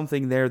just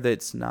something there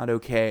that's not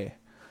okay.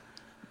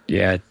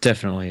 Yeah,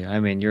 definitely. I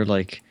mean, you're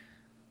like...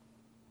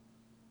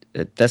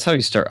 That's how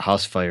you start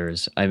house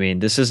fires. I mean,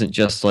 this isn't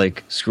just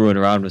like screwing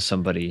around with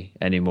somebody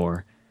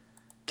anymore.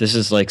 This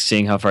is like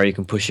seeing how far you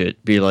can push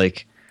it. Be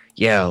like,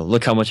 yeah,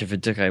 look how much of a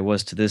dick I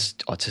was to this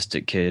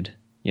autistic kid.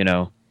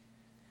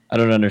 I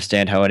don't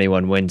understand how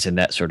anyone wins in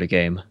that sort of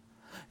game.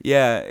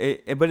 Yeah,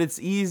 but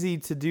it's easy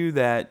to do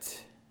that.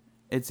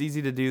 It's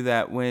easy to do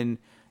that when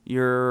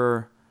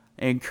you're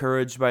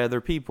encouraged by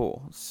other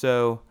people.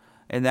 So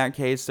in that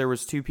case, there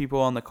was 2 people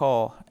on the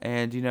call,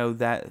 and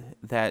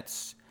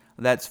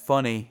that's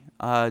funny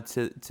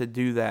to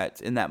do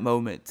that in that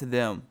moment to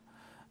them.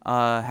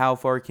 How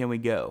far can we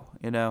go?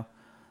 Yeah.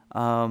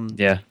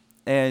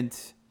 And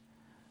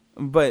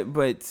but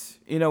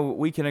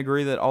we can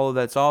agree that all of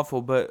that's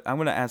awful. But I'm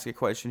going to ask a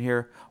question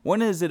here.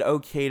 When is it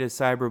okay to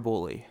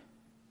cyberbully?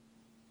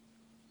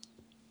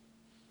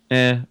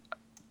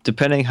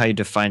 Depending how you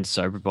define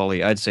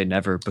cyberbully, I'd say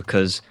never,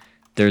 because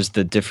there's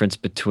the difference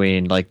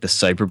between like the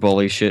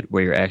cyberbully shit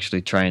where you're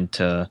actually trying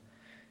to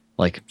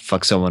like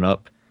fuck someone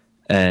up,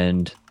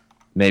 and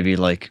maybe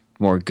like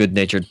more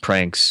good-natured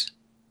pranks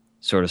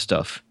sort of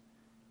stuff.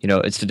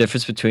 It's the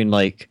difference between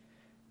like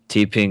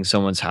TPing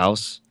someone's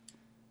house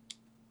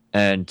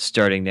and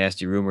starting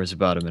nasty rumors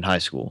about him in high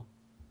school.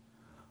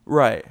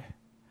 Right.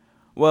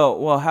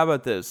 Well, how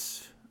about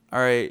this? All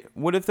right,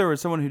 what if there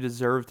was someone who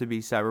deserved to be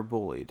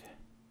cyberbullied?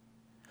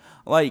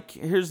 Like,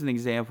 here's an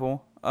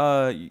example.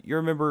 You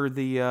remember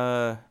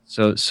the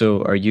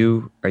So are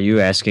you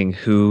asking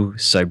who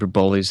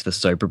cyberbullies the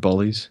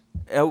cyberbullies?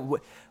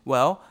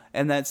 Well,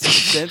 and that's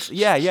sense.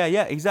 Yeah,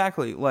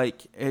 exactly.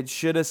 Like,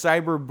 should a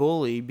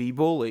cyberbully be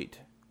bullied?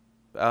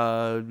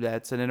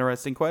 That's an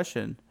interesting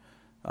question.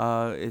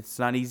 It's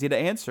not easy to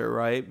answer,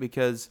 right?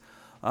 Because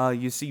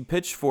you see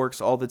pitchforks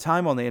all the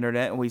time on the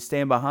internet, and we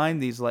stand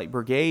behind these like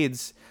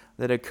brigades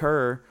that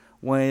occur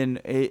when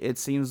it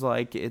seems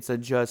like it's a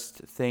just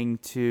thing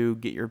to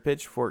get your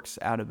pitchforks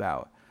out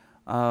about.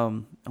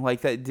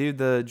 Like that dude,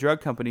 the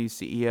drug company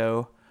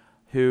CEO,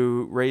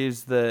 who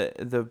raised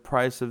the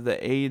price of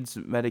the AIDS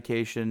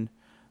medication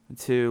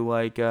to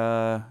like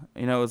it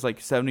was like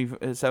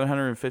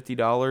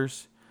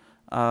 $750.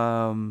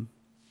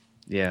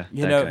 Yeah,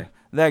 guy.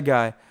 That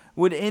guy.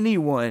 Would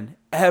anyone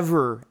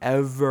ever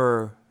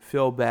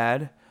feel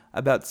bad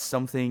about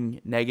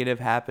something negative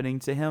happening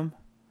to him?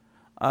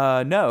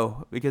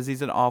 No, because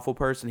he's an awful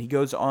person. He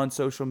goes on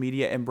social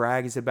media and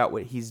brags about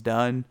what he's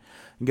done.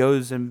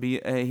 Goes and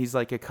he's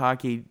like a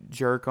cocky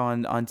jerk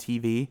on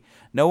TV.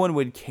 No one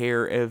would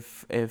care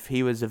if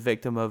he was a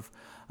victim of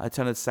a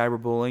ton of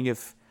cyberbullying,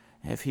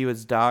 if he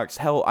was doxxed.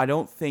 Hell, I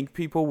don't think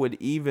people would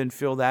even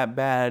feel that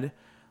bad,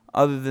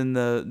 other than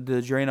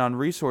the drain on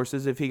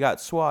resources, if he got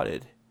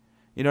swatted.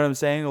 You know what I'm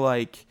saying?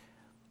 Like,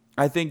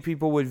 I think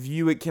people would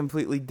view it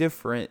completely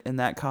different in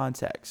that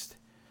context.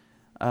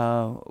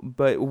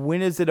 But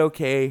when is it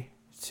okay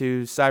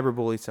to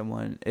cyberbully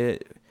someone?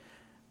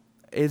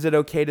 Is it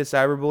okay to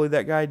cyberbully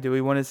that guy? Do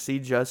we want to see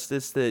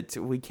justice that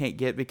we can't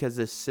get because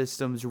the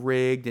system's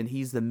rigged and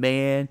he's the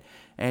man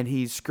and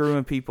he's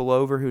screwing people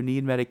over who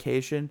need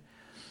medication?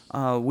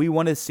 We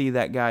want to see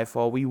that guy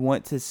fall. We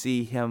want to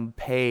see him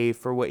pay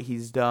for what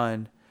he's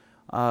done.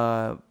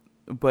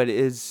 But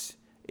is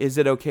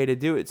it okay to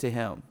do it to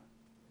him?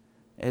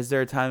 Is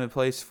there a time and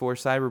place for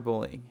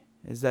cyberbullying?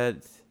 Is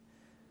that...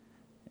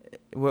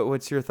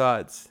 What's your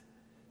thoughts?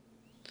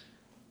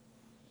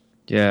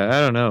 Yeah,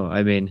 I don't know.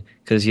 I mean,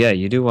 because, yeah,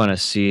 you do want to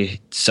see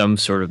some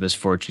sort of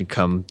misfortune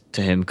come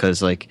to him,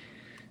 because, like,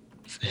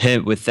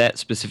 him with that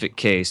specific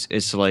case,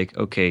 it's like,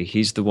 okay,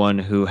 he's the one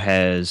who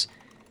has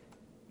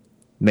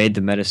made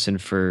the medicine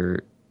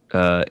for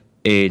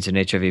AIDS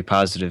and HIV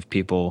positive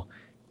people,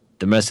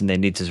 the medicine they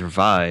need to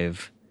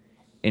survive,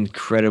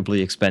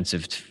 incredibly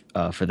expensive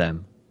for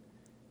them.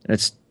 And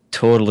it's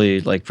totally,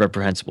 like,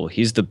 reprehensible.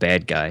 He's the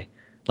bad guy.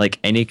 Like,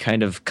 any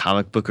kind of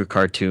comic book or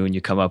cartoon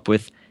you come up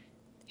with,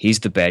 he's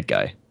the bad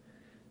guy.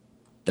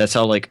 That's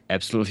how, like,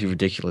 absolutely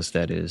ridiculous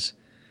that is.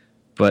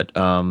 But,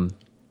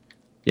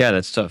 yeah,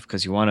 that's tough,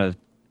 because you want to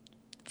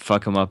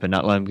fuck him up and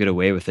not let him get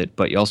away with it,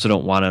 but you also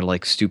don't want to,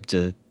 like, stoop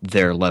to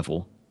their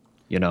level,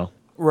 you know?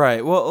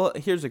 Right. Well,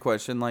 here's a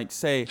question. Like,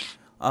 say,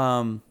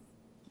 all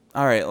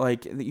right,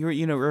 like,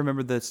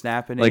 remember the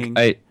snapping? Like,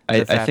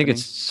 I think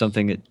it's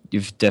something that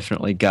you've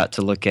definitely got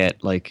to look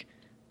at, like,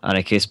 on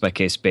a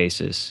case-by-case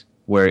basis,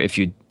 where if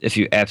you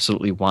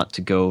absolutely want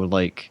to go,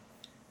 like,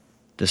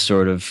 the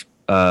sort of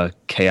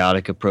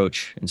chaotic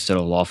approach instead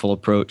of lawful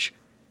approach,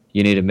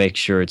 you need to make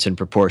sure it's in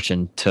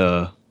proportion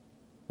to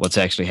what's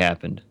actually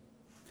happened.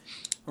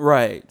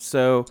 Right.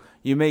 So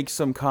you make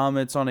some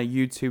comments on a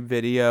YouTube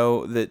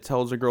video that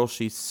tells a girl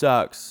she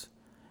sucks,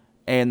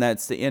 and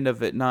that's the end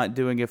of it, not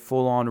doing a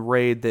full-on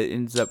raid that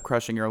ends up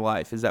crushing your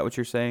life. Is that what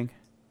you're saying?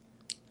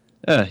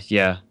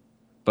 Yeah.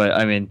 But,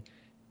 I mean,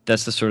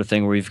 that's the sort of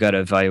thing where you've got to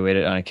evaluate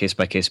it on a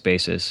case-by-case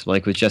basis.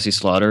 Like with Jesse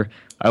Slaughter,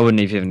 I wouldn't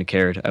have even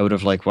cared. I would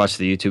have, like, watched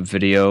the YouTube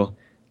video,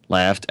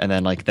 laughed, and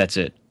then, like, that's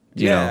it.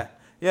 You know,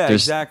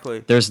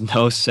 exactly. There's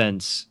no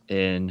sense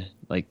in,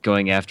 like,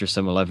 going after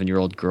some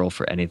 11-year-old girl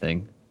for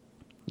anything.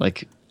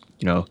 Like,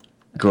 you know,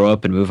 grow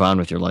up and move on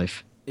with your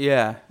life.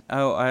 Yeah.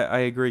 Oh, I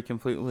agree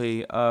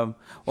completely. Well,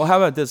 how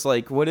about this?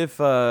 Like, what if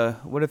a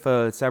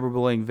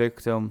cyberbullying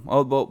victim?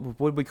 Oh, well, what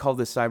would we call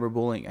this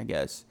cyberbullying? I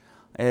guess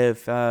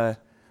if I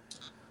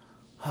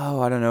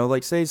don't know.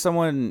 Like, say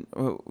someone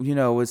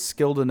was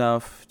skilled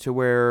enough to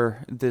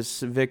where this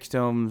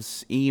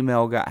victim's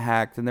email got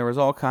hacked, and there was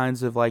all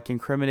kinds of like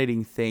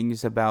incriminating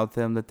things about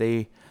them that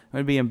they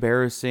would be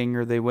embarrassing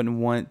or they wouldn't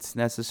want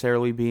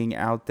necessarily being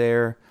out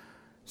there.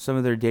 Some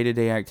of their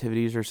day-to-day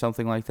activities or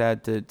something like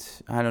that.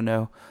 That I don't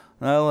know.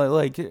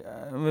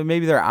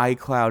 Maybe their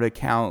iCloud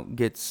account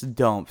gets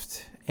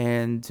dumped,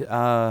 and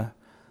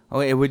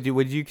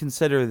would you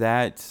consider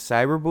that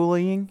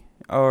cyberbullying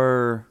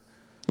or?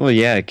 Well,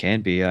 yeah, it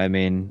can be. I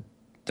mean,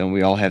 don't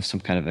we all have some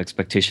kind of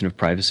expectation of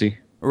privacy?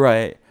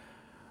 Right.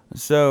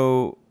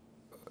 So,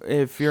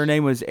 if your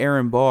name was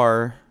Aaron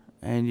Barr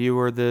and you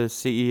were the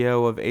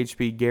CEO of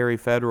HB Gary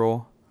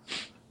Federal,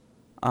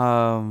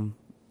 and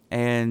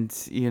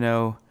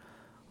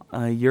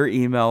your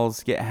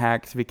emails get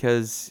hacked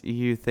because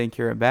you think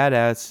you're a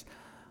badass.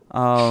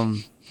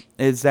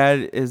 Is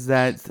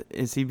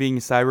he being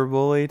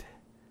cyberbullied?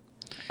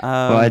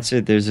 Well, I'd say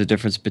there's a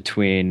difference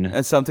between...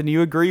 That's something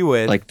you agree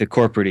with. Like the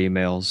corporate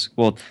emails.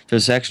 Well,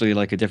 there's actually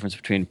like a difference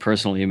between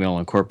personal email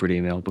and corporate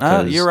email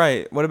because... You're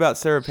right. What about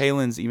Sarah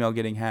Palin's email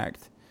getting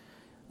hacked?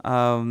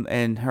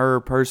 And her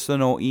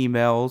personal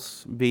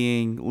emails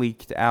being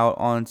leaked out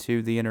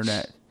onto the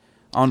internet,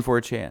 on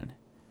 4chan.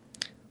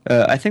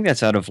 I think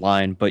that's out of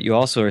line, but you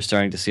also are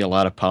starting to see a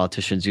lot of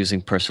politicians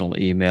using personal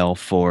email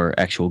for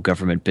actual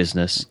government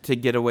business. To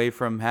get away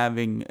from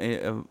having,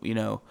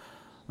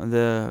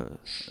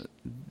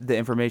 the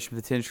information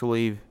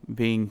potentially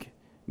being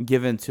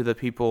given to the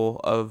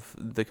people of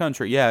the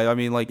country. Yeah, I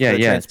mean, like,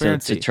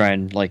 transparency. To try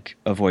and, like,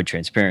 avoid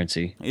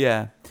transparency.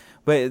 Yeah.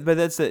 But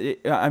that's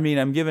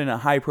I'm giving a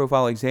high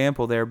profile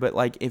example there, but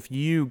like if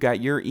you got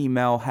your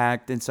email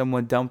hacked and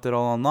someone dumped it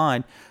all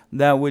online,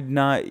 that would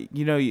not,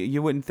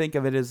 you wouldn't think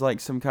of it as like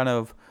some kind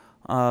of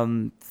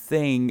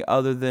thing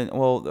other than,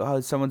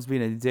 someone's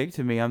being a dick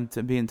to me, I'm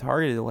being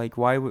targeted. Like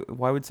why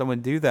would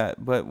someone do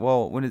that? But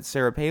when it's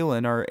Sarah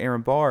Palin or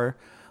Aaron Barr,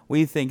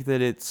 we think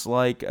that it's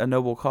like a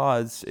noble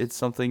cause. It's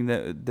something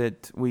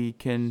that we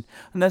can,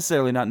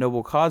 necessarily not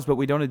noble cause, but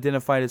we don't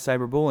identify it as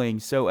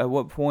cyberbullying. So at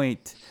what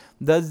point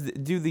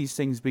do these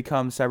things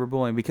become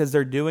cyberbullying? Because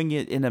they're doing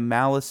it in a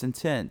malice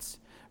intent,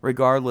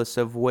 regardless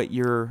of what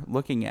you're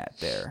looking at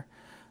there.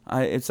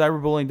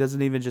 Cyberbullying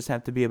doesn't even just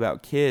have to be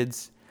about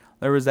kids.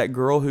 There was that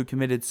girl who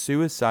committed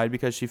suicide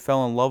because she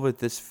fell in love with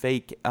this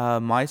fake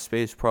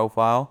MySpace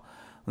profile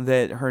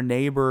that her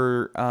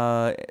neighbor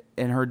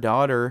and her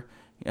daughter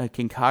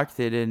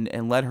concocted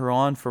and led her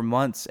on for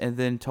months, and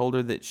then told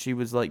her that she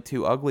was like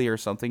too ugly or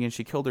something, and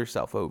she killed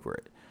herself over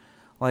it.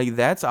 Like,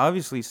 that's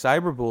obviously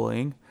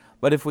cyberbullying.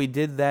 But if we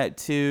did that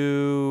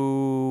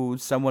to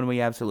someone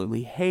we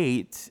absolutely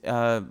hate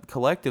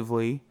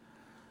collectively,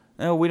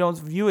 we don't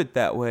view it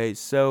that way.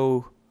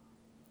 So,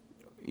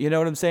 you know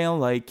what I'm saying?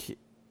 Like,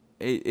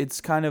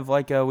 it's kind of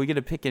like we get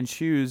to pick and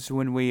choose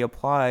when we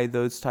apply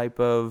those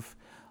type of...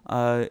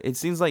 it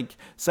seems like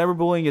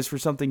cyberbullying is for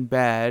something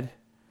bad,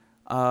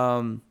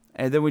 and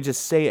then we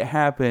just say it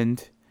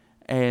happened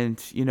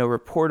and,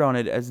 report on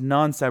it as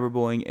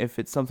non-cyberbullying if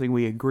it's something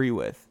we agree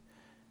with.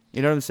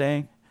 You know what I'm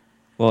saying?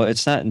 Well,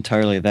 it's not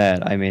entirely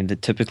that. I mean,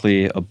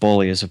 typically a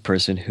bully is a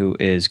person who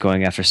is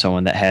going after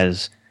someone that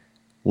has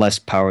less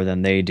power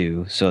than they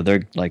do. So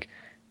they're like,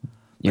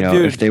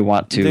 if they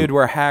want to... Dude,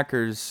 we're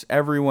hackers.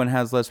 Everyone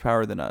has less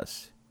power than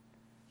us.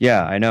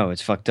 Yeah, I know.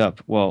 It's fucked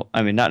up. Well,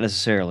 I mean, not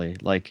necessarily.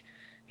 Like,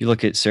 you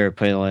look at Sarah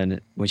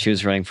Palin, when she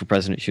was running for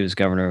president, she was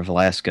governor of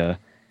Alaska.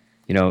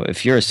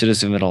 If you're a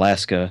citizen of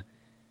Alaska,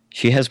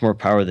 she has more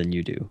power than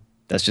you do.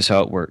 That's just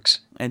how it works.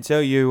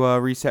 Until you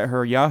reset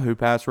her Yahoo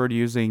password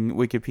using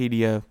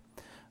Wikipedia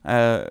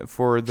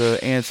for the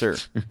answer.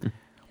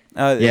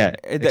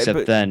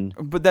 Then.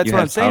 But that's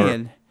what I'm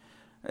saying.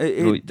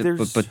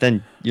 But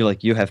then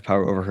you have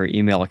power over her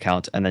email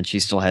account, and then she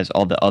still has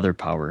all the other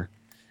power.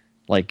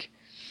 Like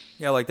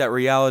that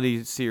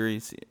reality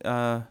series.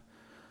 I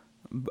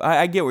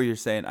get what you're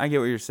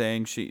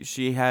saying.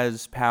 She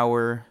has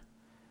power,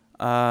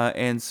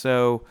 and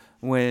so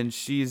when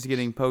she's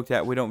getting poked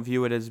at, we don't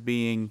view it as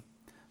being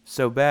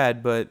so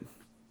bad, but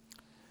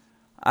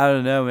I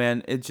don't know,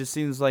 man. It just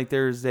seems like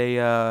there's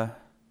a,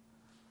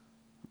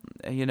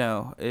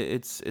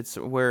 it's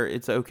where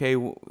it's okay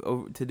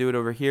to do it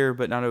over here,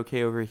 but not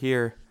okay over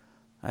here.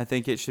 I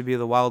think it should be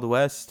the Wild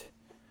West,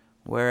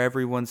 where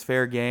everyone's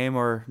fair game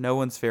or no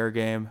one's fair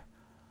game.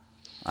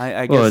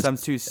 I Well, guess I'm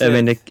too sick. I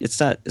mean, it's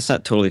not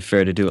totally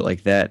fair to do it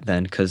like that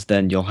then, because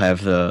then you'll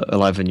have the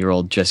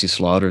 11-year-old Jesse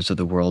Slaughters of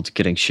the world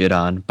getting shit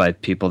on by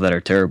people that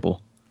are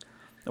terrible.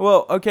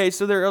 Well, okay,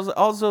 so there's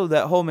also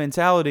that whole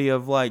mentality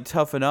of like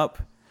toughen up.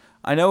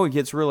 I know it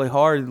gets really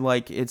hard.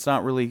 Like it's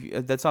not really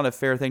that's not a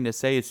fair thing to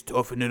say. It's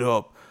toughen it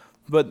up.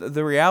 But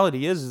the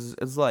reality is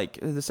like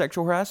the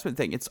sexual harassment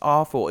thing. It's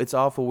awful. It's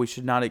awful. We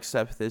should not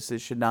accept this. It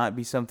should not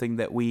be something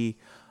that we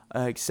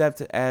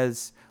accept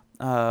as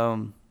a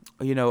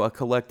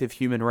collective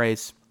human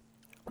race.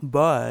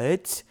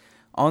 But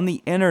on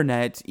the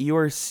internet, you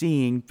are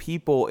seeing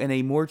people in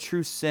a more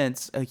true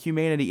sense,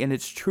 humanity in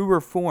its truer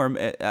form,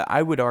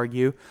 I would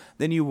argue,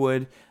 than you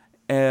would,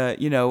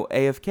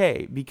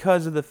 AFK,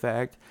 because of the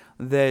fact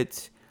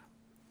that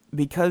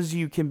because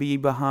you can be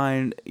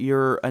behind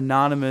your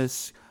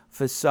anonymous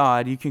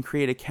facade, you can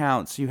create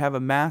accounts, you have a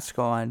mask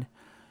on,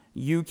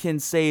 you can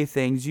say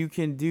things, you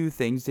can do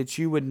things that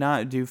you would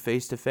not do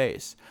face to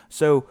face.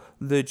 So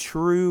the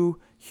true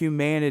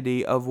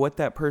humanity of what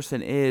that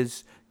person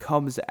is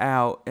comes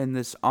out in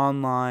this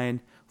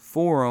online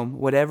forum,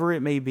 whatever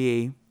it may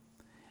be,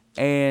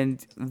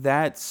 and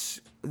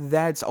that's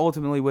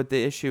ultimately what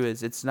the issue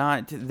is. It's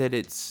not that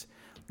it's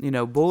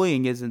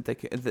bullying isn't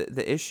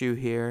the issue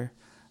here.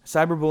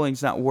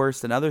 Cyberbullying's not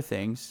worse than other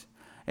things.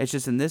 It's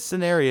just in this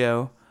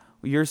scenario,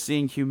 you're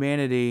seeing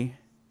humanity,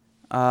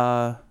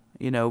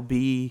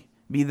 be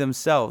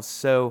themselves.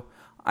 So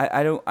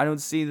I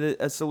don't see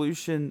a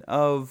solution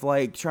of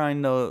like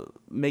trying to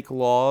make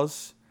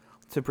laws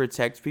to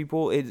protect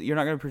people. You're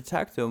not going to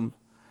protect them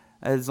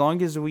as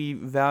long as we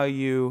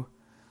value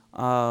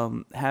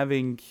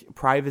having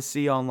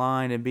privacy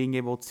online and being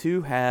able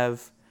to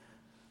have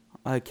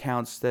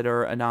accounts that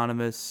are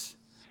anonymous.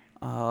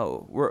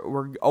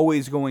 We're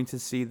always going to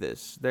see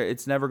this.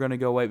 It's never going to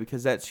go away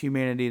because that's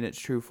humanity in its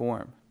true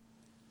form.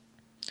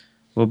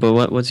 Well,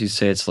 but once you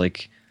say it's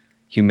like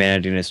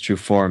humanity in its true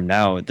form,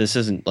 now this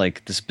isn't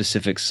like the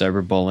specific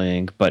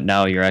cyberbullying, but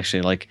now you're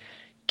actually like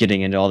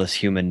getting into all this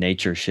human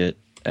nature shit,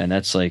 and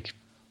that's like.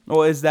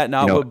 Well, is that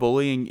not what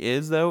bullying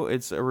is, though?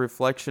 It's a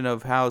reflection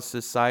of how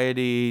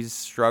society's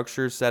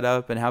structure is set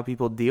up and how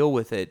people deal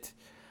with it.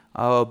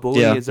 A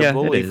bully is a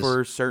bully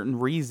for certain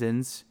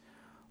reasons,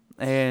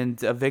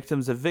 and a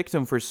victim's a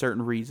victim for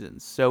certain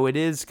reasons. So it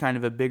is kind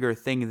of a bigger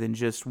thing than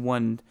just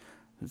one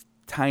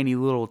tiny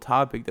little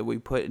topic that we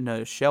put in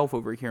a shelf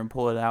over here and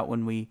pull it out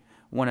when we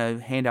want to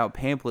hand out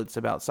pamphlets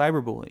about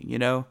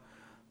cyberbullying,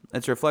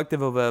 It's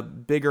reflective of a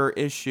bigger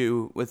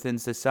issue within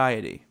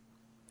society.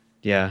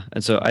 Yeah,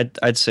 and so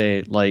I'd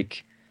say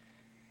like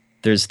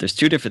there's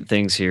two different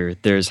things here.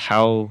 There's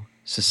how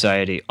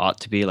society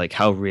ought to be, like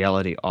how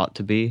reality ought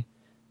to be,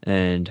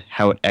 and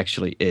how it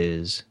actually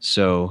is.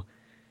 So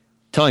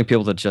telling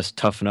people to just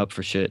toughen up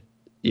for shit,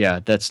 yeah,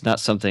 that's not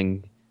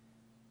something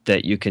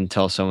that you can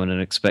tell someone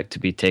and expect to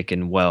be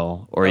taken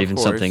well, or even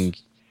something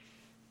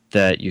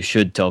that you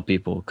should tell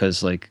people,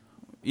 because like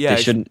they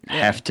shouldn't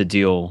have to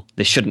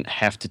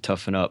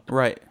toughen up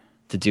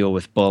to deal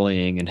with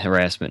bullying and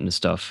harassment and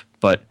stuff.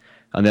 But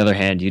on the other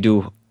hand, you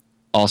do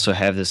also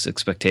have this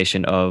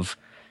expectation of,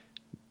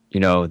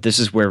 this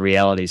is where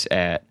reality's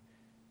at,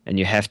 and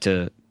you have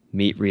to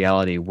meet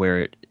reality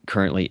where it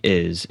currently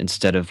is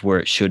instead of where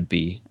it should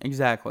be.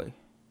 Exactly.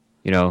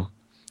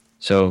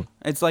 So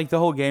it's like the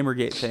whole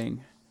Gamergate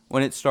thing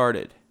when it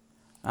started.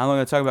 I'm not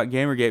going to talk about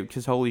Gamergate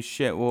because holy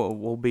shit,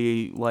 we'll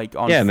be like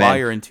on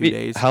fire in 2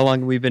 days. How long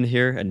have we been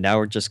here, and now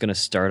we're just going to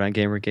start on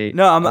Gamergate?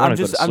 No,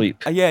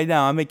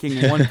 I'm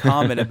making one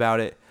comment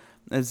about it.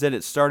 Is that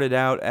it started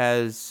out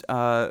as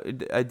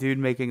a dude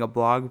making a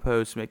blog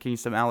post, making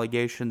some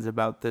allegations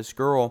about this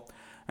girl,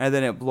 and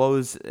then it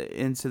blows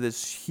into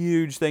this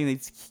huge thing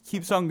that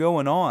keeps on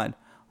going on.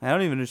 I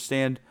don't even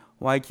understand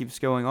why it keeps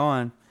going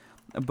on,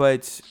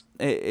 but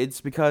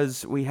it's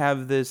because we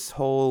have this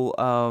whole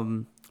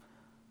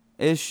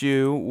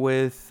issue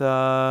with,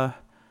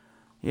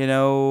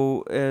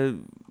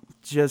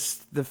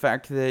 just the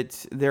fact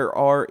that there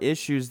are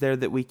issues there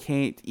that we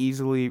can't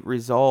easily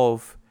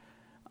resolve.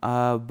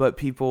 But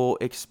people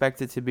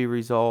expect it to be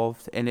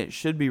resolved, and it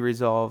should be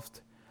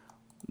resolved,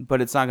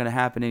 but it's not going to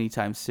happen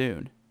anytime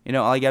soon.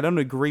 I don't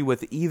agree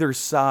with either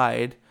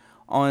side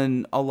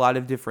on a lot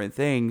of different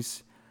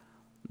things,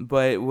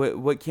 but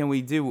what can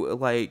we do?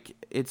 Like,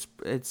 it's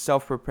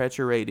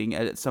self-perpetuating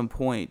at some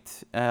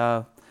point.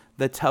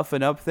 The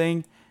toughen up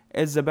thing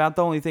is about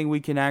the only thing we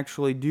can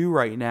actually do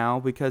right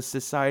now because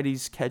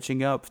society's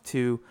catching up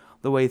to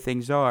the way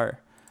things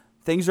are.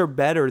 Things are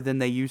better than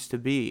they used to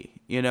be.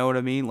 You know what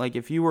I mean? Like,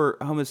 if you were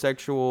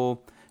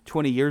homosexual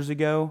 20 years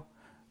ago,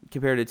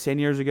 compared to 10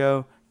 years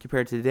ago,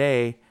 compared to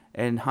today,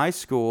 in high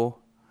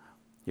school,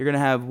 you're going to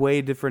have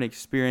way different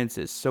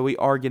experiences. So we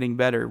are getting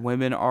better.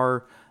 Women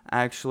are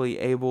actually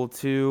able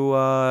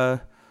to,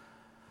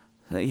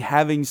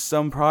 having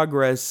some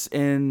progress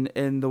in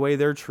the way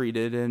they're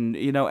treated. And,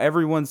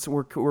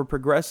 we're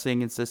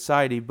progressing in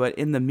society. But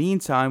in the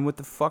meantime, what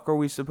the fuck are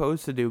we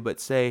supposed to do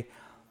but say,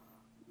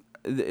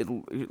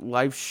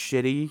 life's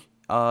shitty.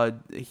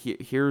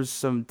 Here's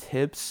some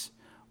tips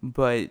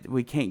but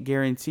we can't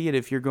guarantee it.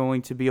 If you're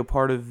going to be a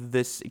part of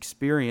this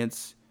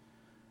experience,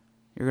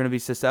 you're going to be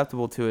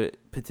susceptible to it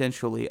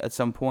potentially at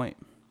some point.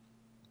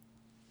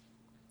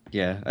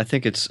 Yeah, I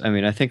think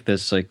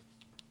there's like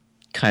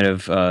kind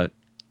of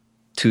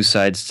two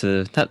sides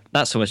to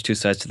not so much two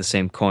sides to the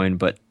same coin,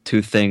 but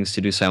two things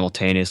to do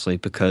simultaneously,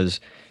 because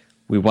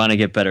we want to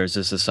get better as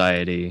a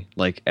society,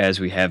 like as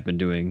we have been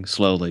doing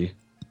slowly.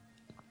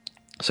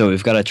 So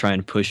we've got to try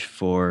and push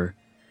for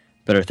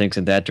better things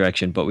in that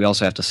direction, but we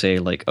also have to say,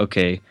 like,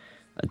 okay,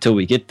 until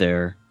we get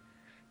there,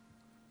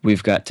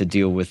 we've got to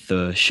deal with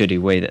the shitty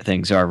way that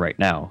things are right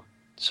now.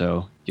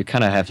 So you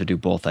kind of have to do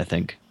both, I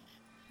think.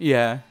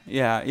 Yeah,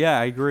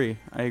 I agree.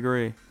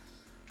 And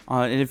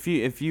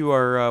if you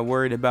are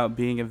worried about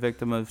being a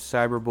victim of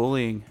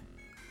cyberbullying,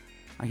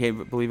 I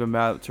can't believe I'm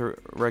about to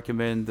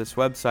recommend this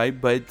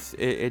website, but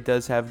it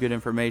does have good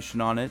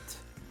information on it.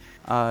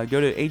 Go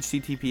to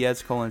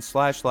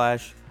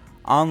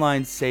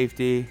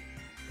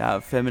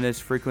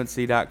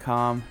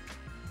https://onlinesafety.feministfrequency.com,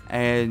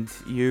 and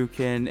you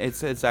can.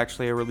 It's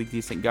actually a really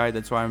decent guide.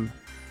 That's why I'm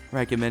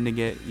recommending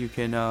it. You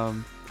can.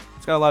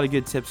 It's got a lot of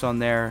good tips on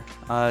there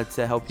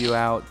to help you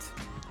out.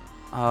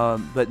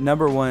 But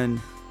number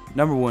one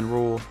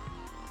rule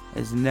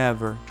is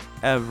never,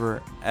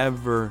 ever,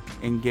 ever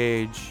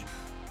engage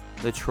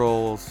the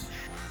trolls,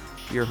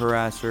 your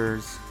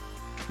harassers.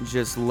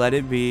 Just let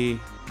it be.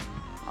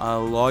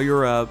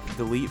 Lawyer up,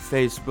 delete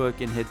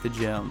Facebook, and hit the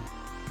gym.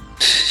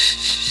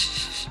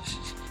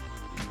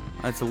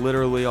 That's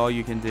literally all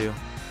you can do.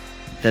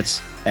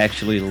 That's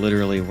actually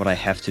literally what I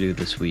have to do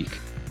this week.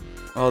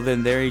 Well,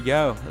 then there you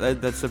go.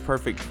 That's a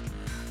perfect,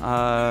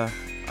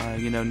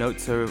 note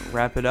to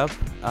wrap it up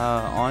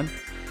on.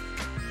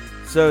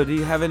 So, do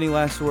you have any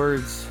last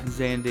words,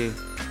 Zandi?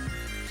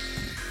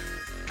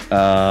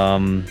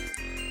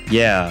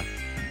 Yeah.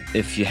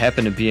 If you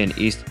happen to be in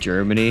East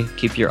Germany,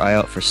 keep your eye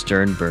out for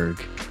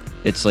Sternberg.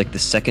 It's like the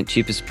second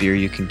cheapest beer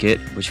you can get,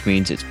 which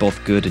means it's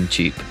both good and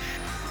cheap.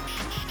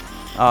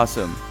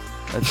 Awesome.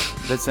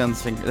 That's an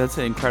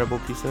incredible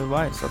piece of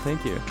advice. So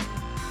thank you.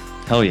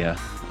 Hell yeah.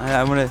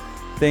 I want to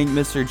thank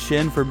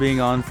MrChin for being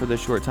on for the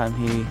short time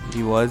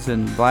he was,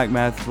 and Black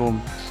Math will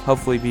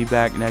hopefully be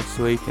back next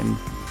week, and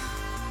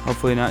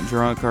hopefully not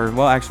drunk, or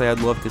well, actually I'd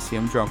love to see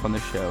him drunk on the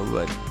show.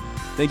 But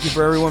thank you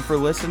for everyone for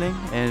listening,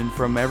 and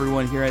from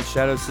everyone here at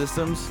Shadow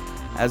Systems,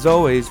 as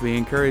always, we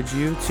encourage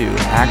you to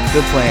hack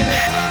the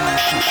planet.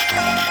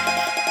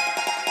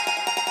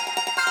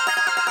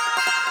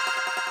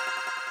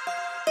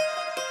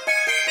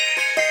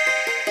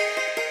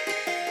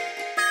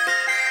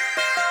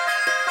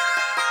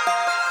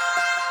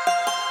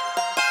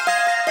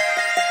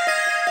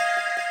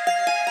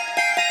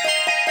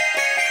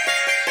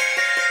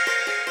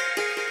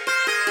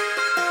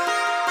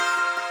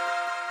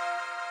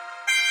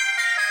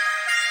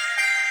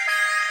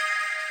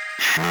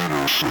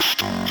 Shadow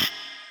Systems.